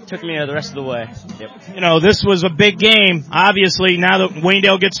that took me the rest of the way. Yep. You know, this was a big game. Obviously, now that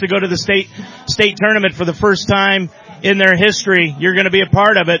Waynedale gets to go to the state tournament for the first time in their history, you're going to be a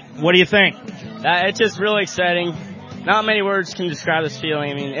part of it. What do you think? It's just really exciting. Not many words can describe this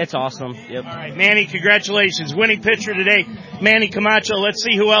feeling. I mean, it's awesome. Yep. All right, Manny, congratulations. Winning pitcher today, Manny Camacho. Let's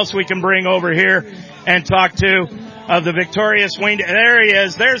see who else we can bring over here and talk to of the victorious Waynedale. There he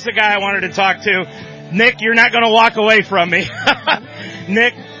is. There's the guy I wanted to talk to. Nick, you're not going to walk away from me.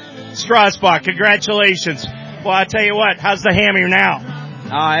 Nick Strasbach, congratulations. Well, I tell you what, how's the hammer now?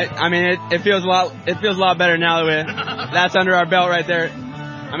 It feels a lot better now that that's under our belt right there.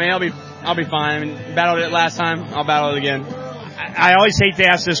 I'll be fine. Battled it last time. I'll battle it again. I always hate to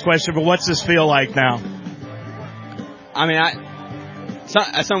ask this question, but what's this feel like now?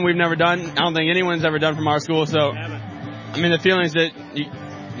 something we've never done. I don't think anyone's ever done from our school. So, I mean, the feelings that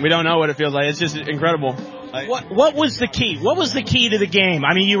we don't know what it feels like. It's just incredible. What was the key? What was the key to the game?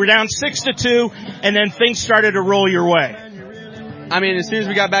 I mean, you were down 6-2, and then things started to roll your way. I mean, as soon as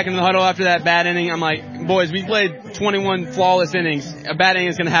we got back into the huddle after that bad inning, I'm like, boys, we played 21 flawless innings. A bad inning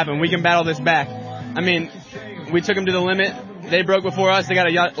is going to happen. We can battle this back. I mean, we took them to the limit. They broke before us. They got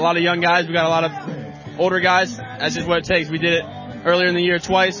a lot of young guys. We got a lot of older guys. That's just what it takes. We did it earlier in the year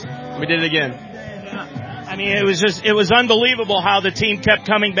twice. We did it again. I mean, it was unbelievable how the team kept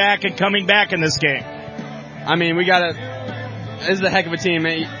coming back in this game. I mean, this is a heck of a team.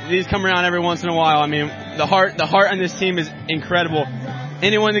 These come around every once in a while. I mean, the heart on this team is incredible.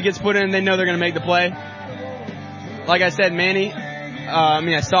 Anyone that gets put in, they know they're going to make the play. Like I said, Manny,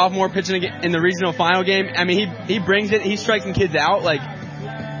 a sophomore pitching in the regional final game. I mean, he brings it. He's striking kids out.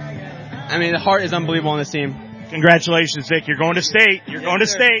 The heart is unbelievable on this team. Congratulations, Vic. You're going to state. Going to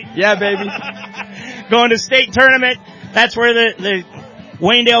state. Yeah, baby. Going to state tournament. That's where the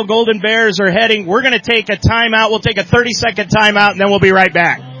Waynedale Golden Bears are heading. We're going to take a timeout. We'll take a 30-second timeout, and then we'll be right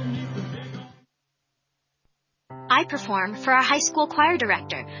back. I perform for our high school choir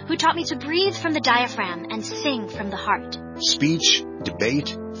director, who taught me to breathe from the diaphragm and sing from the heart. Speech,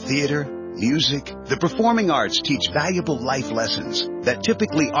 debate, theater, music. The performing arts teach valuable life lessons that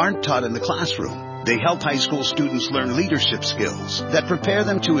typically aren't taught in the classroom. They help high school students learn leadership skills that prepare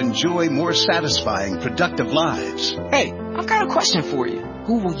them to enjoy more satisfying, productive lives. Hey, I've got a question for you.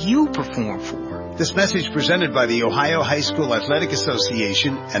 Who will you perform for? This message presented by the Ohio High School Athletic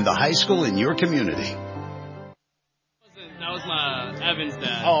Association and the high school in your community. That was my Evans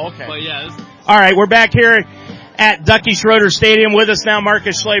dad. Oh, okay. But yeah. All right, we're back here at Ducky Schroeder Stadium. With us now,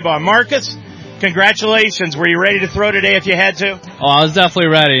 Marcus Schleybaugh. Marcus, congratulations. Were you ready to throw today if you had to? Oh, I was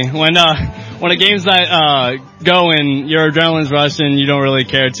definitely ready. When a game's that go and your adrenaline's rushing, you don't really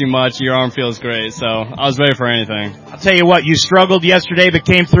care too much. Your arm feels great, so I was ready for anything. I'll tell you what, you struggled yesterday but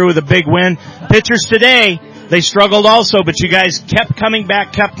came through with a big win. Pitchers today, they struggled also, but you guys kept coming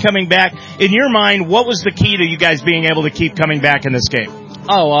back. In your mind, what was the key to you guys being able to keep coming back in this game?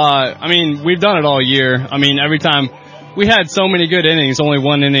 We've done it all year. Every time we had so many good innings, only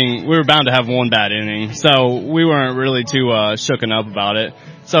one inning, we were bound to have one bad inning, so we weren't really too shooken up about it.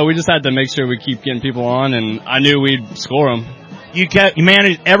 So we just had to make sure we keep getting people on, and I knew we'd score them.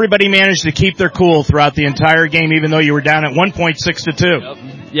 Everybody managed to keep their cool throughout the entire game, even though you were down at 1.6-2. Yep.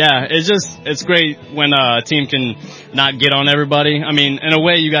 Yeah, it's great when a team can not get on everybody. In a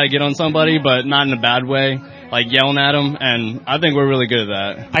way you gotta get on somebody, but not in a bad way, like yelling at them, and I think we're really good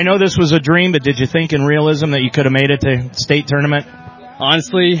at that. I know this was a dream, but did you think in realism that you could have made it to state tournament?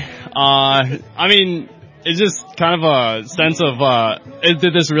 Honestly, it's just kind of a sense of,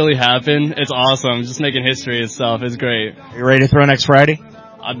 did this really happen? It's awesome. Just making history and stuff. It's great. Are you ready to throw next Friday?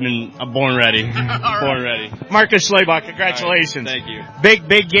 I'm born ready. Born ready. Marcus Schleybaugh, congratulations. Right, thank you.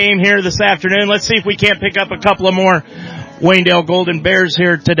 Big game here this afternoon. Let's see if we can't pick up a couple of more Waynedale Golden Bears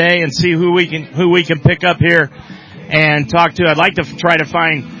here today and see who we can pick up here and talk to. I'd like to try to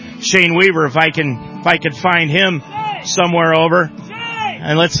find Shane Weaver if I could find him somewhere over.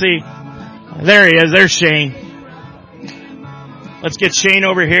 And let's see. There he is. There's Shane. Let's get Shane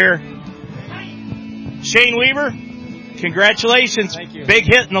over here. Shane Weaver, congratulations. Thank you. Big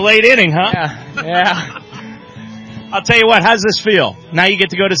hit in the late inning, huh? Yeah. I'll tell you what, how's this feel? Now you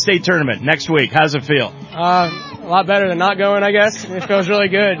get to go to state tournament next week. How's it feel? A lot better than not going, I guess. It feels really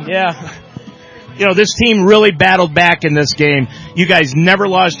good, yeah. You know, this team really battled back in this game. You guys never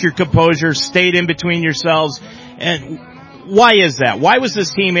lost your composure, stayed in between yourselves. And why is that? Why was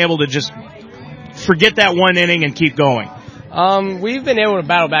this team able to just forget that one inning and keep going? We've been able to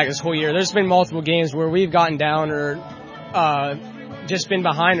battle back this whole year. There's been multiple games where we've gotten down or just been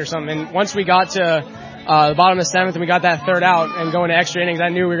behind or something. And once we got to the bottom of the seventh and we got that third out and going to extra innings, I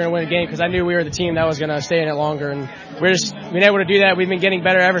knew we were going to win the game because I knew we were the team that was going to stay in it longer. And we're just been able to do that. We've been getting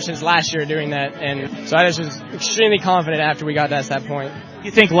better ever since last year doing that. And so I just was extremely confident after we got to that point.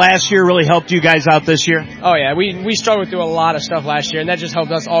 You think last year really helped you guys out this year? Oh yeah, we struggled through a lot of stuff last year, and that just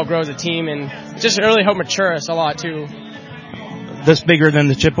helped us all grow as a team and just really helped mature us a lot too. This bigger than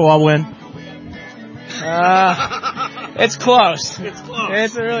the Chippewa win? It's close. It's close.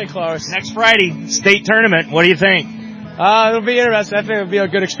 It's really close. Next Friday, state tournament. What do you think? It'll be interesting. I think it'll be a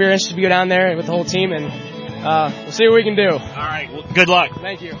good experience to go down there with the whole team, and we'll see what we can do. All right. Well, good luck.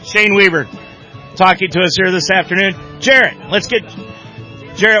 Thank you. Shane Weaver talking to us here this afternoon. Jarrett, let's get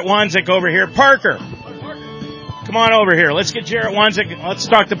Jarrett Wanzik over here. Parker, come on over here. Let's get Jarrett Wanzik. Let's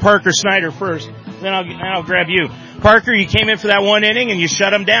talk to Parker Snyder first. Then I'll grab you. Parker, you came in for that one inning and you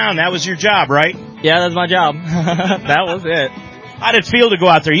shut him down. That was your job, right? Yeah, that's my job. That was it. How'd it feel to go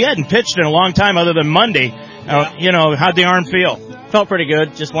out there? You hadn't pitched in a long time other than Monday. How'd the arm feel? Felt pretty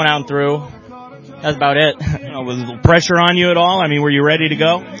good. Just went out and threw. That's about it. Was pressure on you at all? I mean, were you ready to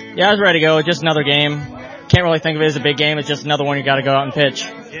go? Yeah, I was ready to go. Just another game. Can't really think of it as a big game. It's just another one you got to go out and pitch.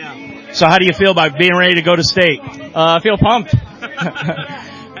 Yeah. So how do you feel about being ready to go to state? I feel pumped.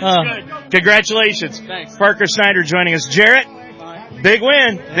 Congratulations. Thanks. Parker Snyder joining us. Jarrett, big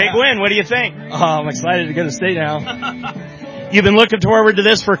win. Big win. What do you think? I'm excited to go to state now. You've been looking forward to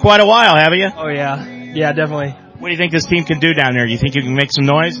this for quite a while, haven't you? Oh, yeah. Yeah, definitely. What do you think this team can do down there? You think you can make some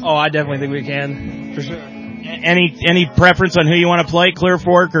noise? Oh, I definitely think we can, for sure. Any preference on who you want to play, Clear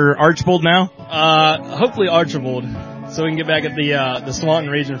Fork or Archbold now? Hopefully Archbold, so we can get back at the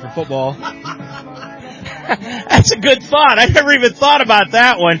Swanton region for football. That's a good thought. I never even thought about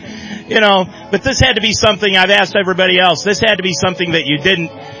that one. But this had to be something, I've asked everybody else, this had to be something that you didn't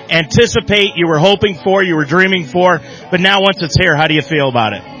anticipate, you were hoping for, you were dreaming for, but now once it's here, how do you feel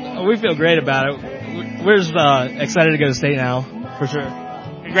about it? We feel great about it. We're just excited to go to state now, for sure.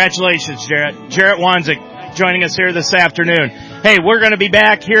 Congratulations, Jarrett. Jarrett Wanzik joining us here this afternoon. Hey, we're going to be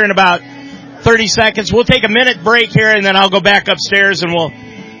back here in about 30 seconds. We'll take a minute break here, and then I'll go back upstairs, and we'll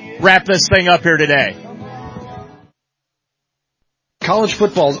wrap this thing up here today. College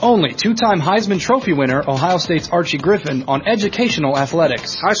football's only two-time Heisman Trophy winner, Ohio State's Archie Griffin, on educational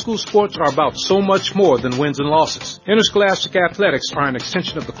athletics. High school sports are about so much more than wins and losses. Interscholastic athletics are an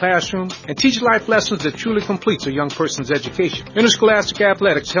extension of the classroom and teach life lessons that truly completes a young person's education. Interscholastic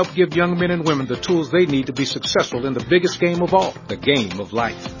athletics help give young men and women the tools they need to be successful in the biggest game of all, the game of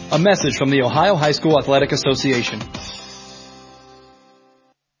life. A message from the Ohio High School Athletic Association.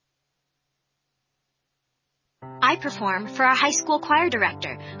 I perform for our high school choir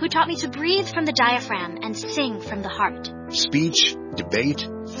director, who taught me to breathe from the diaphragm and sing from the heart. Speech, debate,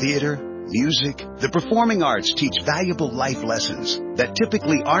 theater, music. The performing arts teach valuable life lessons that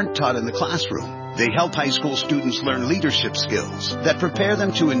typically aren't taught in the classroom. They help high school students learn leadership skills that prepare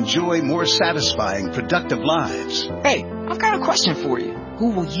them to enjoy more satisfying, productive lives. Hey, I've got a question for you. Who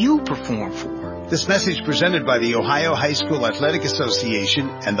will you perform for? This message presented by the Ohio High School Athletic Association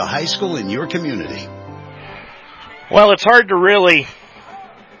and the high school in your community. Well, it's hard to really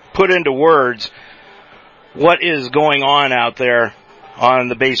put into words what is going on out there on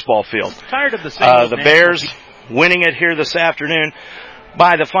the baseball field. Tired of the Bears winning it here this afternoon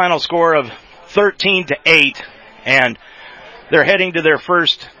by the final score of 13-8, and they're heading to their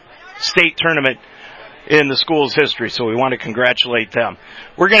first state tournament in the school's history, so we want to congratulate them.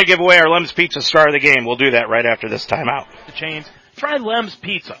 We're going to give away our Lem's Pizza Star of the Game. We'll do that right after this timeout. The chains. Try Lem's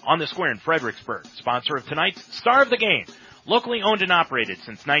Pizza on the Square in Fredericksburg, sponsor of tonight's Star of the Game. Locally owned and operated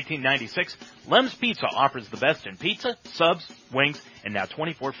since 1996, Lem's Pizza offers the best in pizza, subs, wings, and now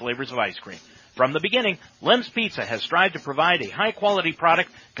 24 flavors of ice cream. From the beginning, Lem's Pizza has strived to provide a high-quality product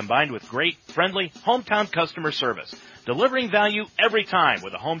combined with great, friendly, hometown customer service, delivering value every time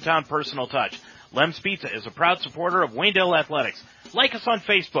with a hometown personal touch. Lem's Pizza is a proud supporter of Waynedale Athletics. Like us on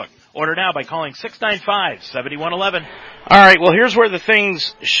Facebook. Order now by calling 695-7111. All right, well, here's where the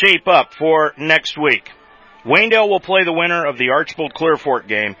things shape up for next week. Waynedale will play the winner of the Archbold Clear Fork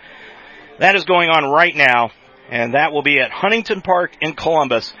game. That is going on right now, and that will be at Huntington Park in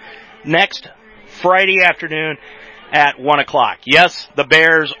Columbus next Friday afternoon at 1 o'clock. Yes, the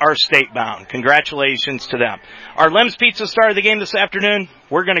Bears are state-bound. Congratulations to them. Our Lem's Pizza Star of the Game this afternoon,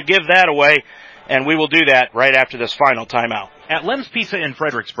 we're going to give that away, and we will do that right after this final timeout. At Lem's Pizza in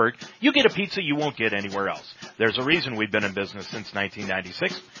Fredericksburg, you get a pizza you won't get anywhere else. There's a reason we've been in business since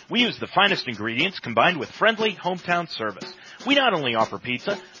 1996. We use the finest ingredients combined with friendly hometown service. We not only offer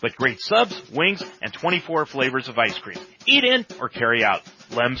pizza, but great subs, wings, and 24 flavors of ice cream. Eat in or carry out.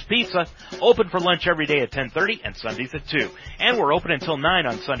 Lem's Pizza, open for lunch every day at 10:30 and Sundays at 2. And we're open until 9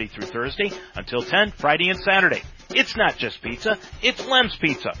 on Sunday through Thursday, until 10 Friday and Saturday. It's not just pizza, it's Lem's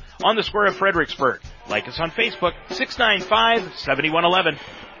Pizza on the Square of Fredericksburg. Like us on Facebook, 695-7111.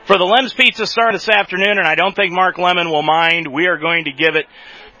 For the Lem's Pizza Star this afternoon, and I don't think Mark Lemon will mind, we are going to give it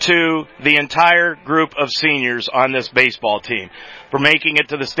to the entire group of seniors on this baseball team for making it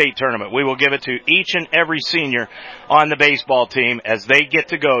to the state tournament. We will give it to each and every senior on the baseball team as they get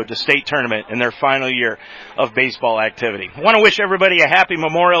to go to state tournament in their final year of baseball activity. I want to wish everybody a happy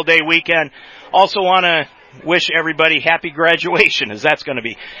Memorial Day weekend. Also want to wish everybody happy graduation, as that's going to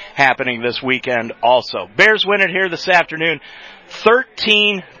be happening this weekend also. Bears win it here this afternoon,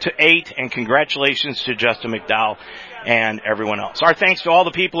 13-8, and congratulations to Justin McDowell and everyone else. Our thanks to all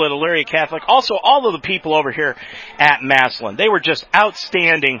the people at Elyria Catholic, also all of the people over here at Massillon. They were just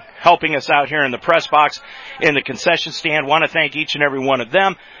outstanding helping us out here in the press box, in the concession stand. Want to thank each and every one of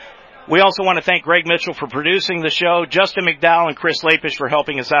them. We also want to thank Greg Mitchell for producing the show, Justin McDowell and Chris Lapish for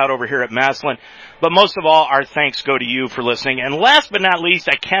helping us out over here at Massillon. But most of all, our thanks go to you for listening. And last but not least,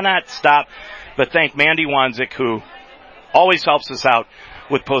 I cannot stop but thank Mandy Wanzik, who always helps us out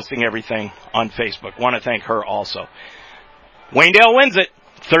with posting everything on Facebook. Want to thank her also. Waynedale wins it,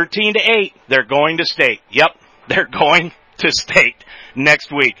 13-8. They're going to state. Yep, they're going to state next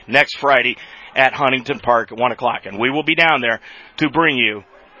week, next Friday at Huntington Park at 1 o'clock. And we will be down there to bring you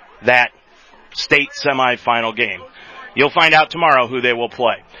that state semifinal game. You'll find out tomorrow who they will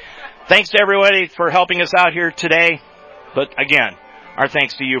play. Thanks to everybody for helping us out here today. But again, our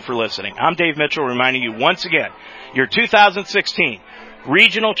thanks to you for listening. I'm Dave Mitchell, reminding you once again, your 2016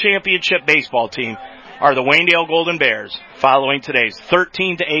 Regional Championship baseball team are the Waynedale Golden Bears, following today's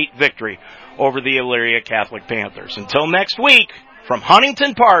 13-8 victory over the Elyria Catholic Panthers. Until next week, from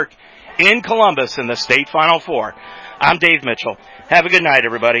Huntington Park in Columbus in the state Final Four, I'm Dave Mitchell. Have a good night,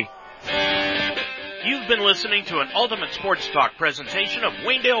 everybody. You've been listening to an Ultimate Sports Talk presentation of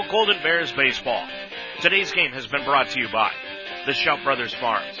Waynedale Golden Bears baseball. Today's game has been brought to you by the Schaub Brothers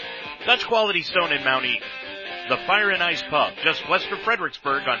Farms, Dutch Quality Stone in Mount Eden, the Fire and Ice Pub just west of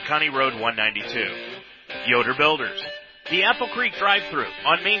Fredericksburg on County Road 192, Yoder Builders, the Apple Creek Drive-Thru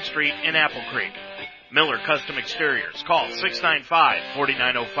on Main Street in Apple Creek, Miller Custom Exteriors, call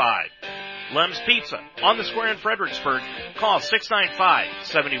 695-4905, Lem's Pizza on the square in Fredericksburg, call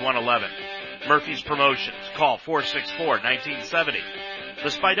 695-7111. Murphy's Promotions, call 464-1970. The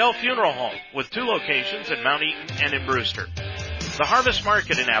Spidell Funeral Home with 2 locations in Mount Eaton and in Brewster. The Harvest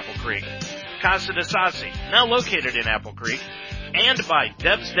Market in Apple Creek. Casa de Sassi, now located in Apple Creek. And by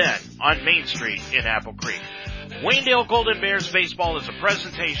Deb's Den on Main Street in Apple Creek. Waynedale Golden Bears baseball is a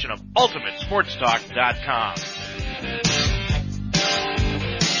presentation of UltimateSportsTalk.com.